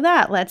this, you know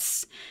that.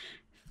 Let's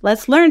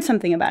learn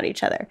something about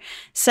each other.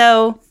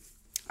 So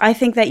I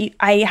think that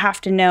I have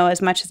to know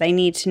as much as I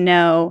need to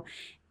know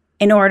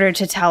in order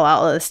to tell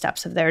all of the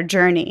steps of their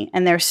journey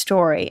and their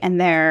story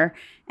and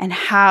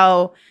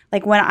how,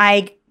 like when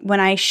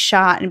I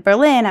shot in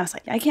Berlin, I was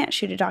like, I can't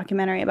shoot a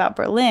documentary about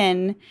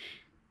Berlin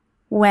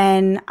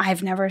when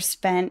I've never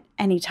spent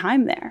any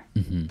time there.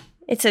 Mm-hmm.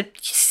 It's a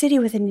city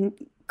with an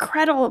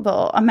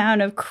incredible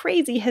amount of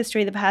crazy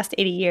history the past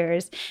 80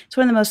 years. It's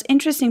one of the most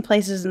interesting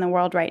places in the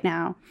world right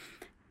now.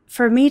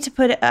 For me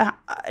to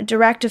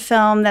direct a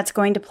film that's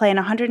going to play in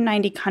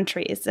 190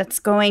 countries, that's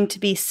going to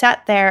be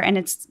set there,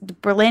 and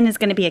Berlin is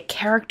going to be a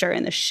character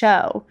in the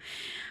show.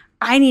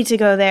 I need to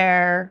go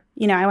there.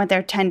 I went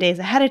there 10 days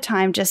ahead of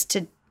time just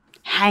to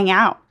hang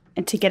out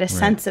and to get a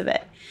sense of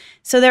it.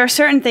 So there are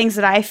certain things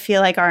that I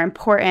feel like are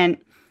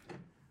important,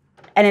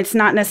 and it's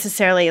not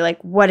necessarily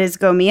like what is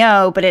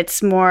Gomio, but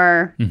it's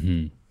more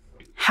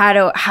how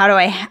do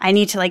I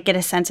need to like get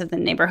a sense of the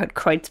neighborhood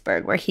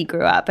Kreuzberg where he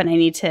grew up, and I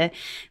need to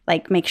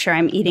like make sure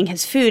I'm eating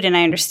his food and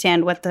I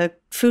understand what the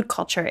food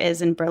culture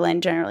is in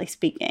Berlin generally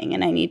speaking,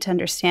 and I need to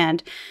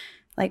understand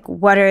like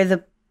what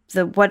are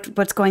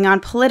what's going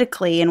on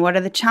politically and what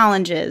are the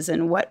challenges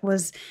and what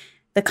was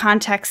the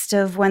context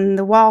of when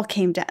the wall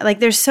came down. Like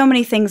there's so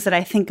many things that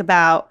I think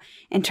about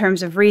in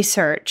terms of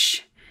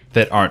research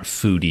that aren't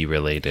foodie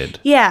related.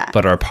 Yeah.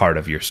 But are part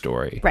of your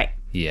story. Right.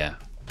 Yeah.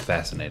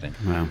 Fascinating.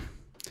 Wow.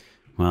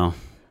 Well,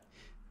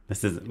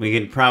 we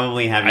could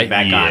probably have you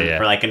back on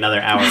for like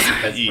another hour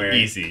because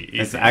easy.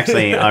 It's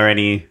actually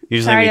already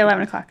usually already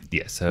 11 o'clock.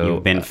 Yeah. So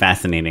you've been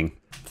fascinating.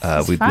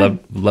 We'd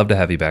love to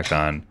have you back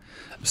on.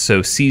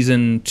 So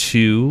season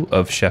 2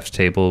 of Chef's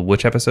Table,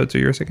 which episodes are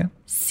yours again?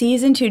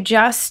 Season 2,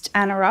 just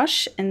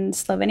Anarosh in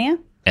Slovenia.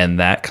 And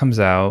that comes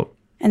out?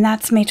 And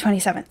that's May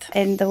 27th.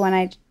 And the one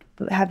I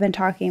have been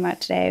talking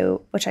about today,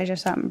 which I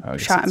just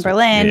shot in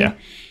Berlin,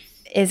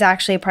 is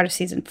actually a part of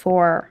season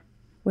 4,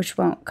 which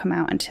won't come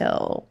out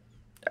until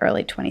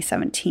early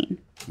 2017.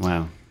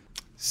 Wow.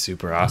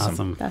 Super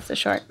awesome. That's the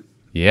short.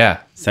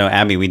 Yeah. So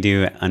Abby, we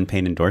do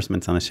unpaid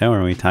endorsements on the show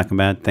where we talk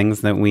about things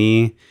that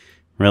we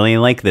really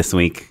like this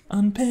week.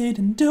 Unpaid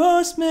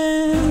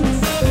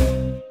endorsements.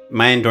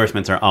 My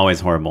endorsements are always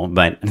horrible,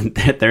 but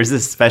there's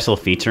this special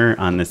feature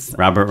on this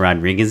Robert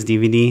Rodriguez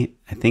DVD.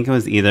 I think it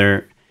was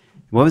either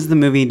What was the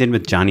movie he did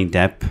with Johnny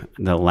Depp?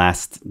 The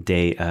Last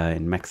Day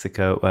in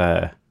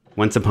Mexico.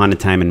 Once Upon a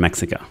Time in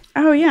Mexico.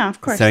 Oh yeah, of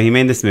course. So he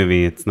made this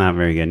movie. It's not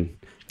very good.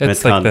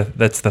 That's like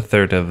that's the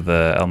third of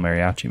the El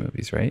Mariachi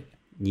movies, right?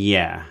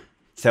 Yeah.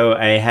 So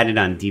I had it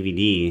on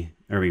DVD,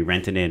 or we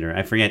rented it, or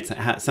I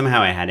forget.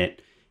 Somehow I had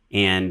it.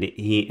 And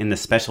he, in the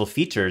special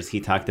features, he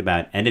talked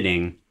about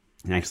editing.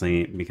 And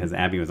actually, because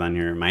Abby was on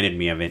here, reminded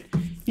me of it.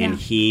 Yeah. And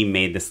he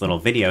made this little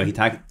video.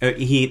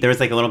 There was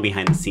like a little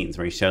behind the scenes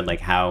where he showed like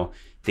how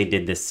they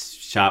did this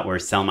shot where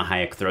Selma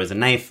Hayek throws a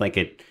knife like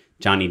at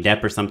Johnny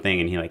Depp or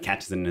something, and he like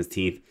catches it in his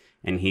teeth.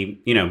 And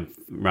he,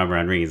 Robert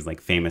Rodriguez is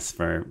like famous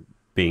for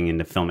being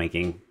into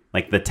filmmaking,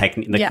 like the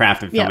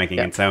craft of filmmaking.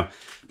 And so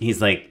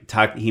he's like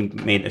he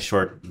made a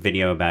short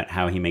video about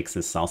how he makes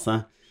his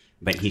salsa,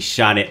 but he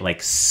shot it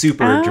like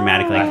super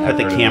dramatically. Like put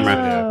the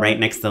camera right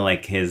next to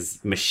like his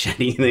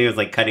machete that he was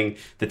like cutting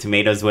the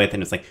tomatoes with,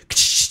 and it's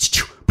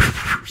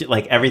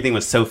like everything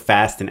was so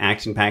fast and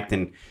action packed.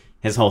 And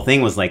his whole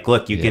thing was like,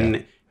 look, you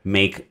can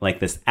make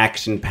like this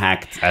action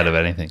packed out of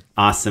anything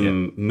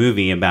awesome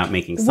movie about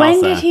making salsa.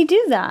 When did he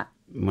do that?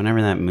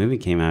 Whenever that movie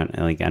came out,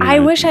 like I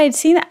wish I had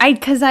seen that.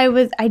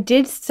 I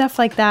did stuff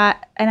like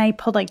that, and I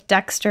pulled like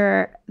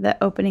Dexter,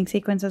 the opening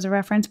sequence, as a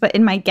reference. But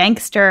in my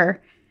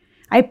gangster,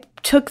 I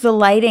took the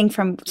lighting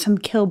from some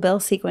Kill Bill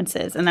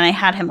sequences, and then I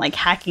had him like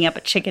hacking up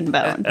a chicken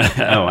bone.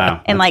 Oh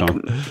wow! And like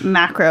cool.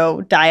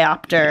 macro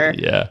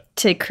diopter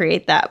to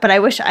create that. But I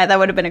wish that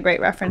would have been a great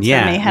reference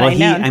for me had I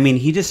known. I mean,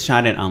 he just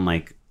shot it on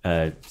like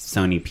a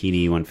Sony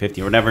PD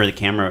 150 or whatever the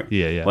camera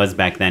was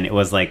back then. It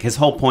was like his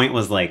whole point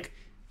was like,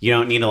 you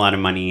don't need a lot of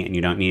money and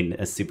you don't need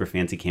a super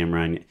fancy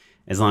camera, and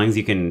as long as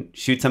you can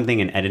shoot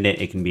something and edit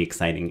it, it can be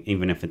exciting,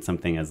 even if it's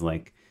something as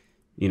like,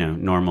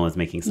 normal as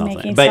making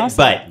salsa.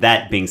 But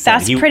that being said,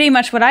 that's pretty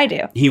much what I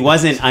do. He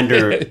wasn't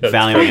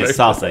undervaluing his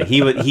salsa.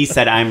 He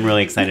said, I'm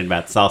really excited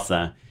about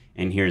salsa,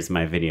 and here's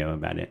my video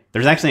about it.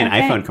 There's actually an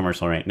iPhone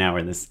commercial right now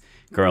where this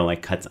girl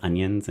like cuts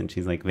onions, and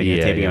she's like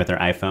videotaping it with her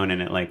iPhone,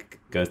 and it like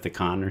goes to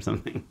Cannes or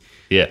something.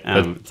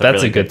 That's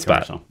really a good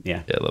spot. Commercial.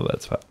 Yeah, I love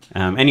that spot.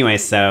 Anyway,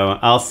 so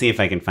I'll see if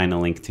I can find a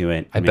link to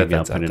it. I bet Maybe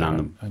I'll that's put it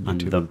on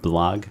the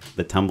blog,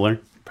 the Tumblr.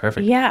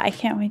 Perfect. Yeah, I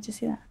can't wait to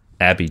see that.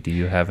 Abby, do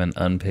you have an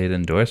unpaid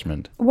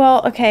endorsement?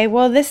 Well, okay.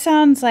 Well, this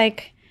sounds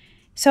like...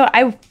 So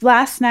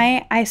last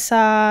night I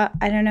saw,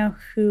 I don't know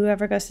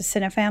whoever goes to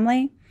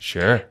Cinefamily.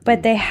 Sure.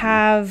 But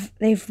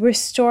they've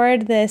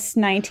restored this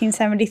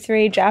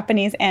 1973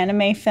 Japanese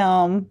anime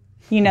film.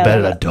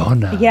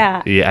 Belladonna.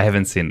 Yeah. Yeah, I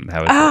haven't seen it.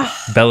 How is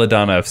it?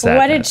 Belladonna of Sadness.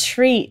 What a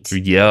treat.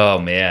 Yo,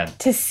 man.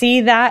 To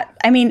see that.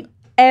 I mean,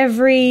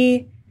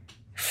 every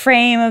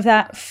frame of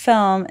that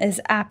film is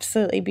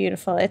absolutely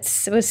beautiful. It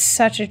was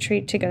such a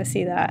treat to go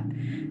see that.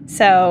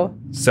 So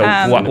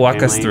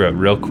walk us through it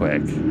real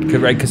quick,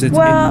 right? Because it's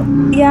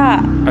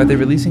Are they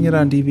releasing it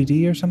on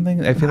DVD or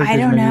something? I feel like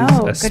there's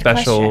maybe a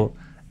special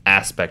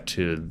aspect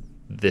to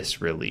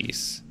this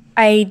release.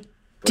 I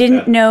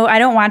didn't know. I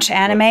don't watch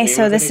anime,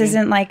 so this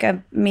isn't like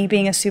me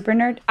being a super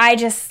nerd. I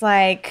just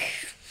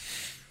like,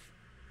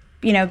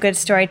 good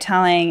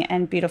storytelling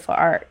and beautiful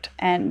art,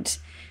 and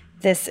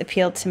this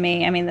appealed to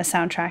me. I mean, the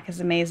soundtrack is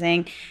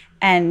amazing.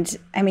 And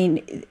I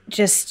mean,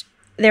 just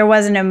there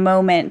wasn't a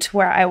moment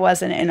where I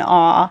wasn't in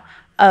awe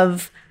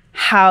of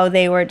how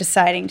they were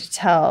deciding to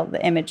tell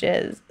the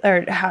images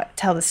or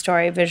tell the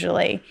story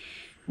visually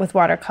with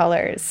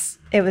watercolors.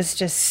 It was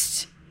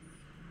just,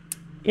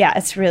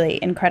 it's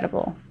really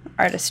incredible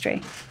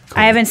artistry.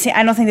 Cool. I don't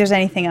think there's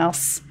anything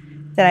else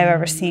that I've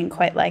ever seen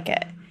quite like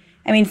it.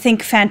 I mean,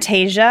 think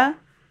Fantasia,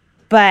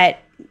 but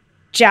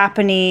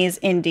Japanese,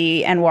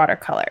 indie, and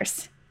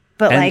watercolors,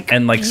 but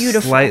and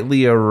beautiful.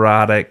 Slightly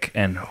erotic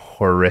and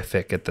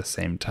horrific at the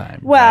same time.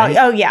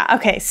 Well, right?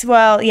 Okay.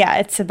 So,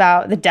 it's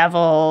about the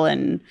devil,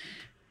 and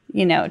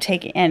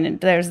and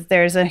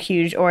there's a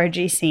huge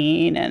orgy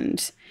scene,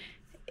 and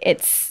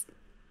it's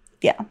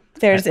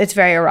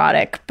very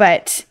erotic,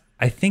 but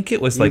I think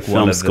it was like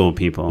one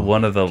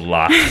of the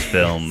lost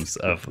films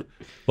of.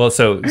 Well,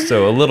 so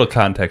a little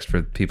context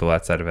for people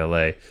outside of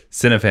LA.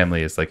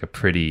 Cinefamily is like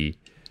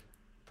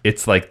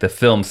it's like the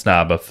film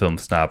snob of film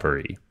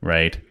snobbery,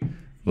 right?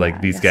 Like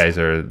these guys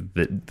are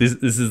this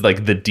is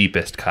like the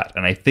deepest cut.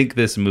 And I think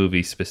this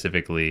movie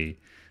specifically,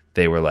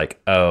 they were like,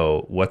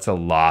 oh, what's a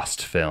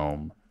lost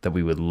film that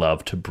we would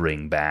love to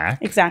bring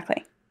back?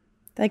 Exactly.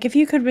 Like if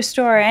you could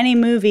restore any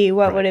movie,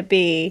 what would it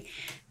be?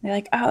 They're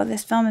like, oh,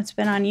 this film has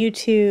been on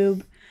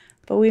YouTube,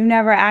 but we've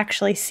never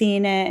actually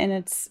seen it in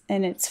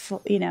its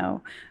full,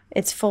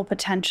 its full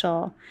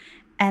potential.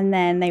 And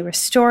then they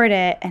restored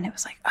it, and it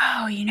was like,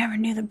 oh, you never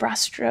knew the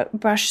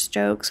brush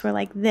strokes were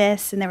like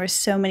this. And there were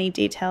so many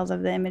details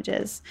of the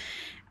images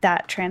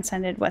that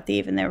transcended what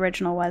even the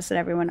original was that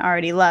everyone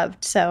already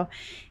loved. So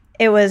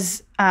it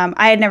was,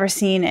 I had never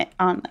seen it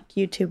on like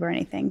YouTube or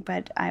anything,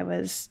 but I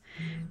was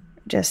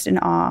just in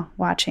awe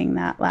watching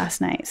that last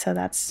night. So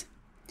that's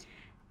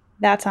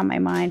on my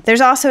mind.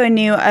 There's also a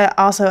new,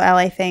 also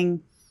LA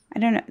thing. I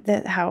don't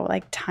know how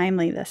like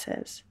timely this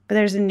is, but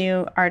there's a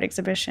new art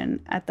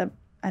exhibition at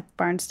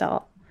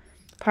Barnstable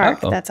Park.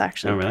 Oh. That's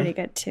actually Oh, really? pretty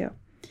good too.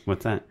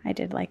 What's that? I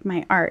did like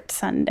my art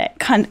Sunday,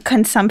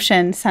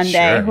 consumption Sunday,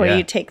 Sure, where yeah.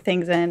 you take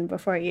things in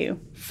before you.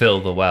 Fill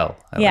the well,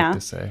 I Yeah. like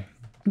to say.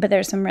 But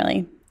there's some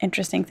really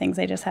interesting things.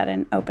 They just had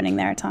an opening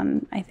there. It's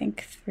on, I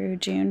think, through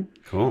June.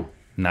 Cool.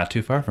 Not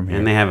too far from here.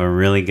 And they have a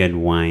really good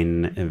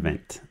wine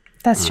event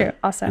That's true.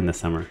 Also, in the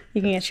summer.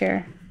 you can get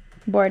your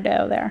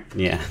Bordeaux there.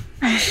 Yeah.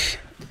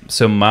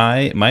 So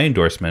my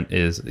endorsement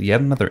is yet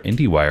another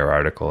IndieWire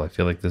article. I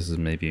feel like this is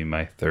maybe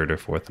my third or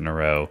fourth in a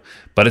row,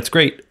 but it's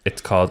great.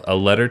 It's called "A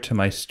Letter to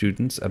My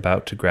Students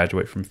About to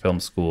Graduate from Film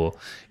School."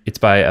 It's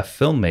by a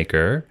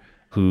filmmaker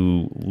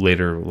who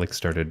later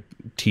started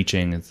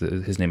teaching.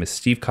 His name is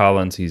Steve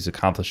Collins. He's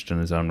accomplished in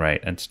his own right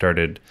and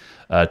started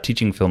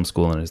teaching film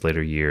school in his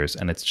later years.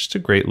 And it's just a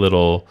great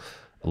little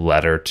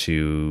letter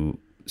to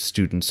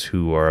students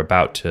who are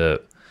about to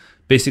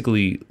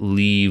basically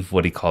leave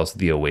what he calls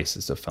the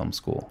oasis of film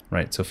school,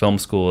 right? So film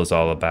school is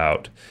all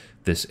about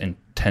this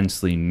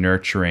intensely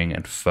nurturing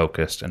and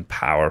focused and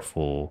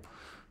powerful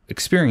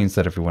experience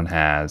that everyone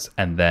has.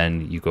 And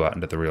then you go out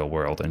into the real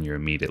world and you're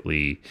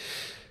immediately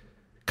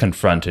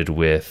confronted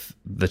with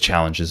the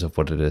challenges of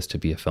what it is to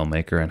be a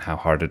filmmaker and how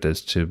hard it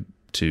is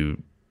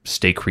to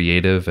stay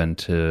creative and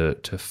to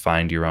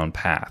find your own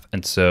path.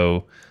 And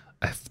so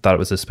I thought it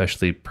was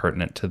especially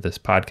pertinent to this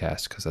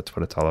podcast because that's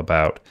what it's all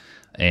about.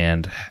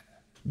 And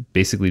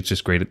basically it's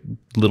just great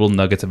little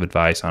nuggets of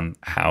advice on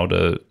how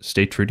to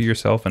stay true to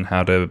yourself and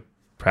how to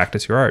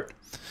practice your art.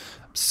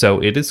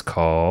 So it is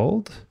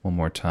called, one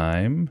more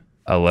time,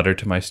 "A Letter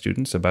to My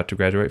Students About to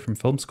Graduate from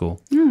Film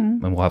School."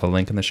 And we'll have a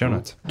link in the show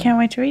notes. Can't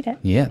wait to read it.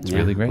 Yeah, it's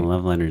really great. I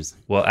love letters.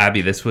 Well,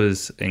 Abby, this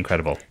was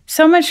incredible.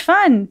 So much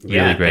fun.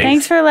 Really great.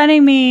 Thanks for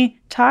letting me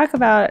talk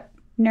about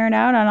nerd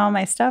out on all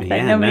my stuff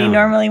that nobody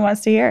normally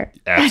wants to hear.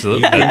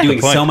 Absolutely. You've been That's the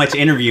doing point. so much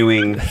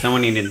interviewing.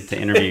 Someone needed to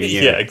interview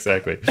you. Yeah,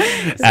 exactly.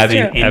 Abby,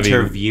 Abby-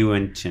 interview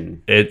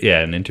engine.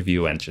 an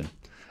interview engine.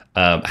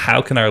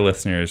 How can our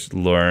listeners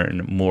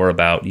learn more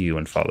about you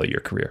and follow your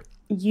career?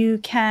 You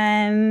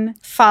can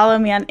follow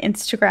me on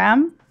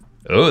Instagram,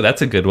 Oh,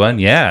 that's a good one.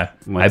 Yeah.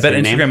 What's I bet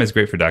your Instagram name? is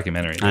great for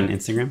documentaries. On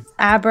Instagram?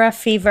 Abra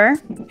Fever.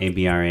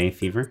 ABRA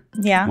Fever?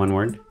 Yeah. One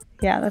word?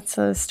 Yeah, that's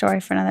a story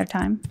for another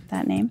time,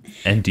 that name.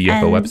 And do you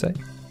have a website?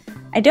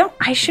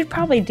 I should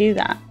probably do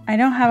that. I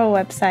don't have a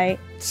website.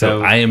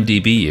 So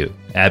IMDb you,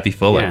 Abby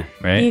Fuller,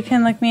 right? You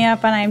can look me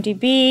up on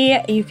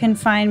IMDb. You can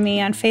find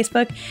me on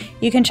Facebook.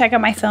 You can check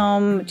out my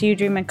film,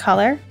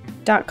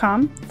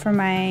 doyoudreamincolor.com for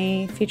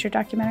my feature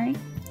documentary.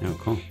 Oh,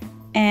 cool.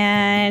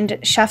 And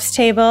Chef's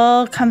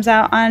Table comes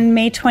out on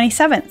May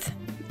 27th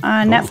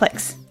on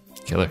Netflix.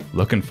 Killer.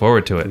 Looking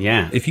forward to it.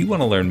 Yeah. If you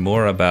want to learn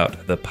more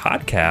about the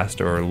podcast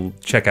or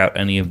check out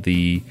any of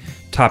the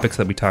topics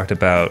that we talked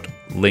about,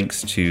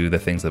 links to the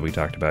things that we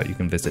talked about, you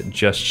can visit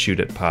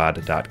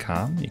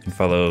justshootitpod.com. You can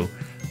follow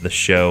the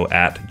show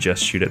at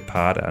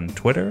justshootitpod on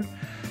Twitter.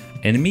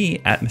 And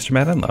me at Mr.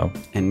 Matt Enlow.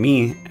 And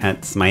me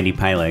at Smitey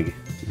Pyleg.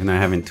 And I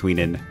haven't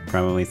tweeted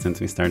probably since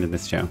we started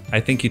this show. I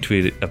think you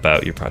tweet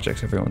about your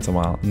projects every once in a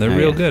while, and they're Oh,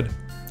 real yeah.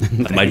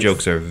 good. My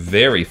jokes are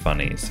very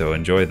funny, so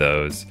enjoy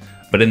those.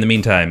 But in the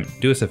meantime,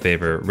 do us a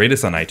favor, rate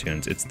us on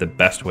iTunes. It's the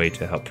best way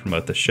to help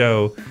promote the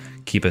show,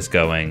 keep us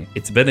going.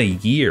 It's been a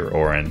year,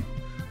 Oren.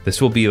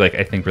 This will be,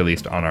 I think,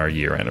 released on our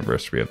year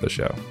anniversary of the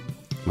show.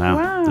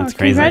 Wow, that's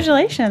crazy.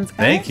 Congratulations, guys.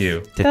 Thank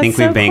you. To think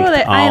we banked cool.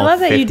 all I love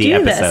that you 50 do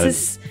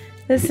episodes.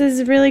 this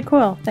is really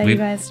cool that you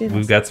guys do this.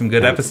 We've got some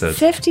good episodes.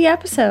 50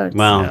 episodes.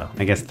 Well, No.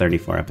 I guess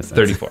 34 episodes.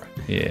 34.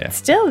 Yeah.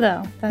 Still,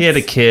 though. He had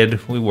a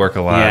kid. We work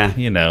a lot, Yeah.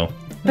 you know.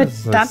 But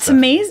that's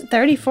amazing.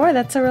 34,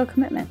 that's a real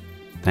commitment.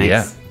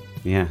 Thanks.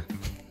 Yeah.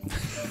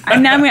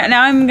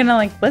 Now I'm going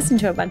to listen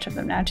to a bunch of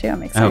them now, too.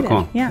 I'm excited. Oh,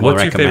 cool. Yeah. We'll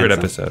What's your favorite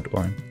recommend some. episode,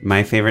 Oren?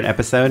 My favorite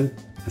episode,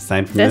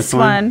 aside from This this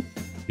one.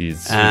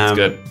 He's Um,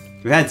 good.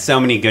 We've had so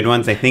many good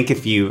ones. I think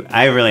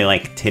I really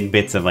like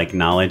tidbits of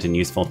knowledge and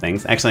useful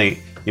things. Actually,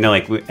 we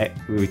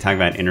talk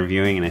about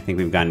interviewing, and I think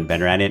we've gotten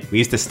better at it. We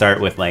used to start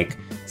with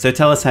so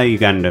tell us how you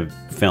got into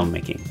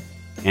filmmaking.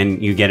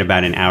 And you get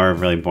about an hour of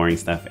really boring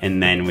stuff,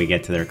 and then we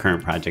get to their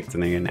current projects,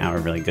 and then you get an hour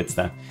of really good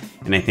stuff.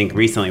 And I think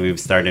recently we've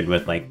started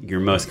with your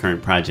most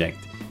current project,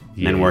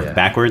 and then work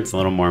backwards, a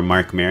little more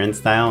Mark Maron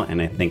style,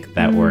 and I think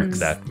that works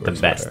the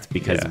best better.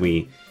 because Yeah.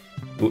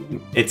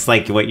 it's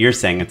like what you're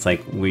saying. It's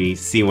like we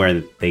see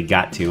where they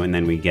got to, and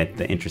then we get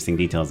the interesting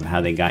details of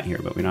how they got here,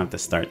 but we don't have to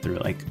start through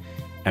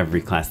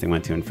every class they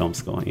went to in film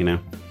school, you know?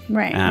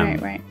 Right,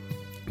 right.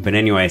 But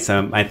anyway,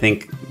 so I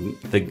think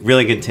the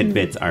really good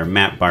tidbits are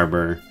Matt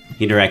Barber.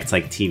 He directs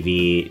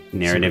TV,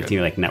 narrative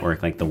TV,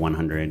 network, The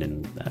 100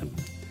 and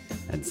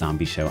that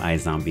zombie show,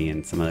 iZombie,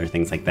 and some other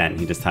things like that. And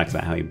he just talks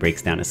about how he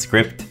breaks down a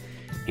script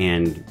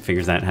and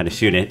figures out how to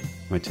shoot it,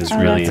 which is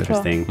really that's cool.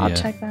 interesting. I'll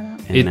check that out.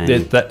 And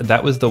then-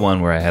 That was the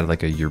one where I had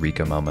a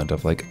eureka moment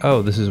of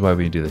oh, this is why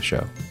we do the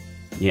show.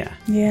 Yeah.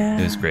 Yeah.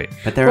 It was great.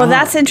 But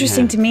that's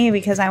interesting to me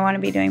because I want to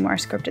be doing more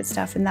scripted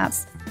stuff, and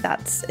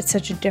it's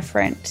such a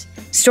different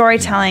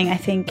storytelling. I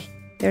think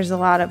there's a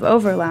lot of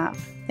overlap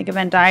like a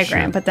Venn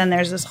diagram, Sure. but then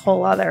there's this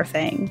whole other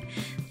thing.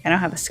 I don't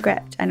have a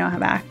script. I don't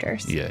have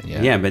actors.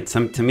 Yeah, but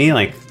to me,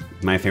 like,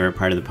 my favorite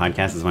part of the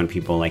podcast is when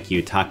people like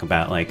you talk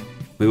about, like,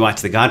 we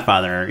watch The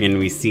Godfather and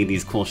we see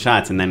these cool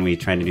shots, and then we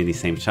try to do these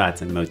same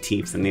shots and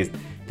motifs and these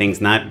things,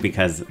 not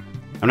because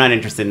I'm not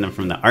interested in them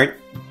from the art,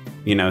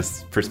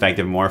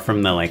 perspective, more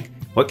from the, like,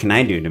 what can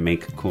I do to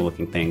make cool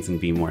looking things and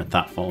be more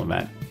thoughtful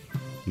about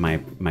my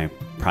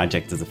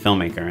project as a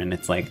filmmaker. And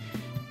it's like,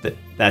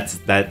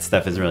 that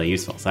stuff is really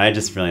useful. So I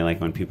just really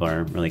like when people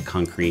are really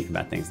concrete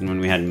about things. And when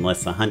we had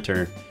Melissa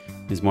Hunter,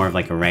 who's more of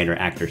like a writer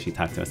actor, she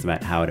talked to us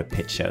about how to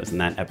pitch shows in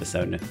that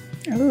episode.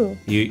 Ooh.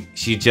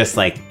 She just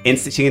like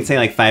she can say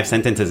like 5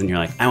 sentences and you're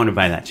like, I want to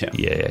buy that show.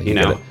 Yeah. You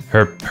know,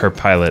 her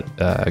pilot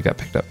got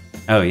picked up.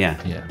 Oh yeah,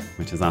 Yeah.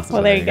 which is awesome.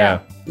 Well, there you go.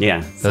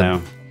 Yeah.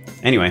 So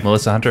anyway,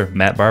 Melissa Hunter,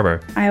 Matt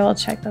Barber. I will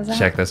check those out.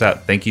 Check this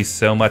out. Thank you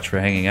so much for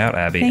hanging out,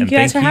 Abby. Thank you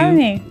guys for having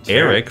me.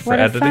 Eric, for What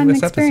a editing fun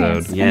this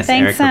experience. episode. Yes,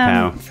 and thanks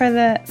Eric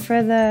Rapow.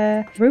 for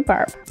the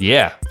rhubarb.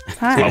 Yeah.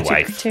 Hi. My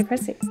wife. To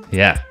Chrissy.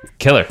 Yeah.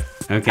 Killer.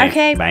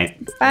 Okay. Bye.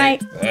 Bye.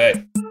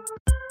 Hey.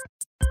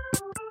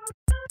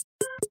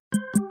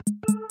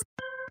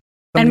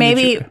 And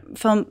maybe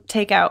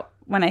take out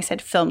when I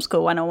said Film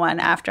School 101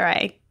 after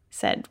I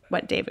said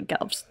what David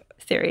Gelb's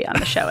theory on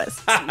the show is.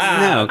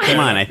 No, come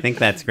on. I think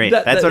that's great.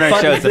 That's what our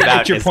show's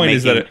about. Your point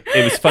is that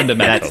it was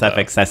fundamental. That stuff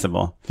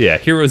accessible. Yeah.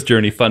 Hero's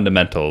Journey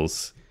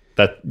fundamentals.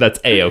 That's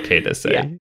A-okay to say. Yeah.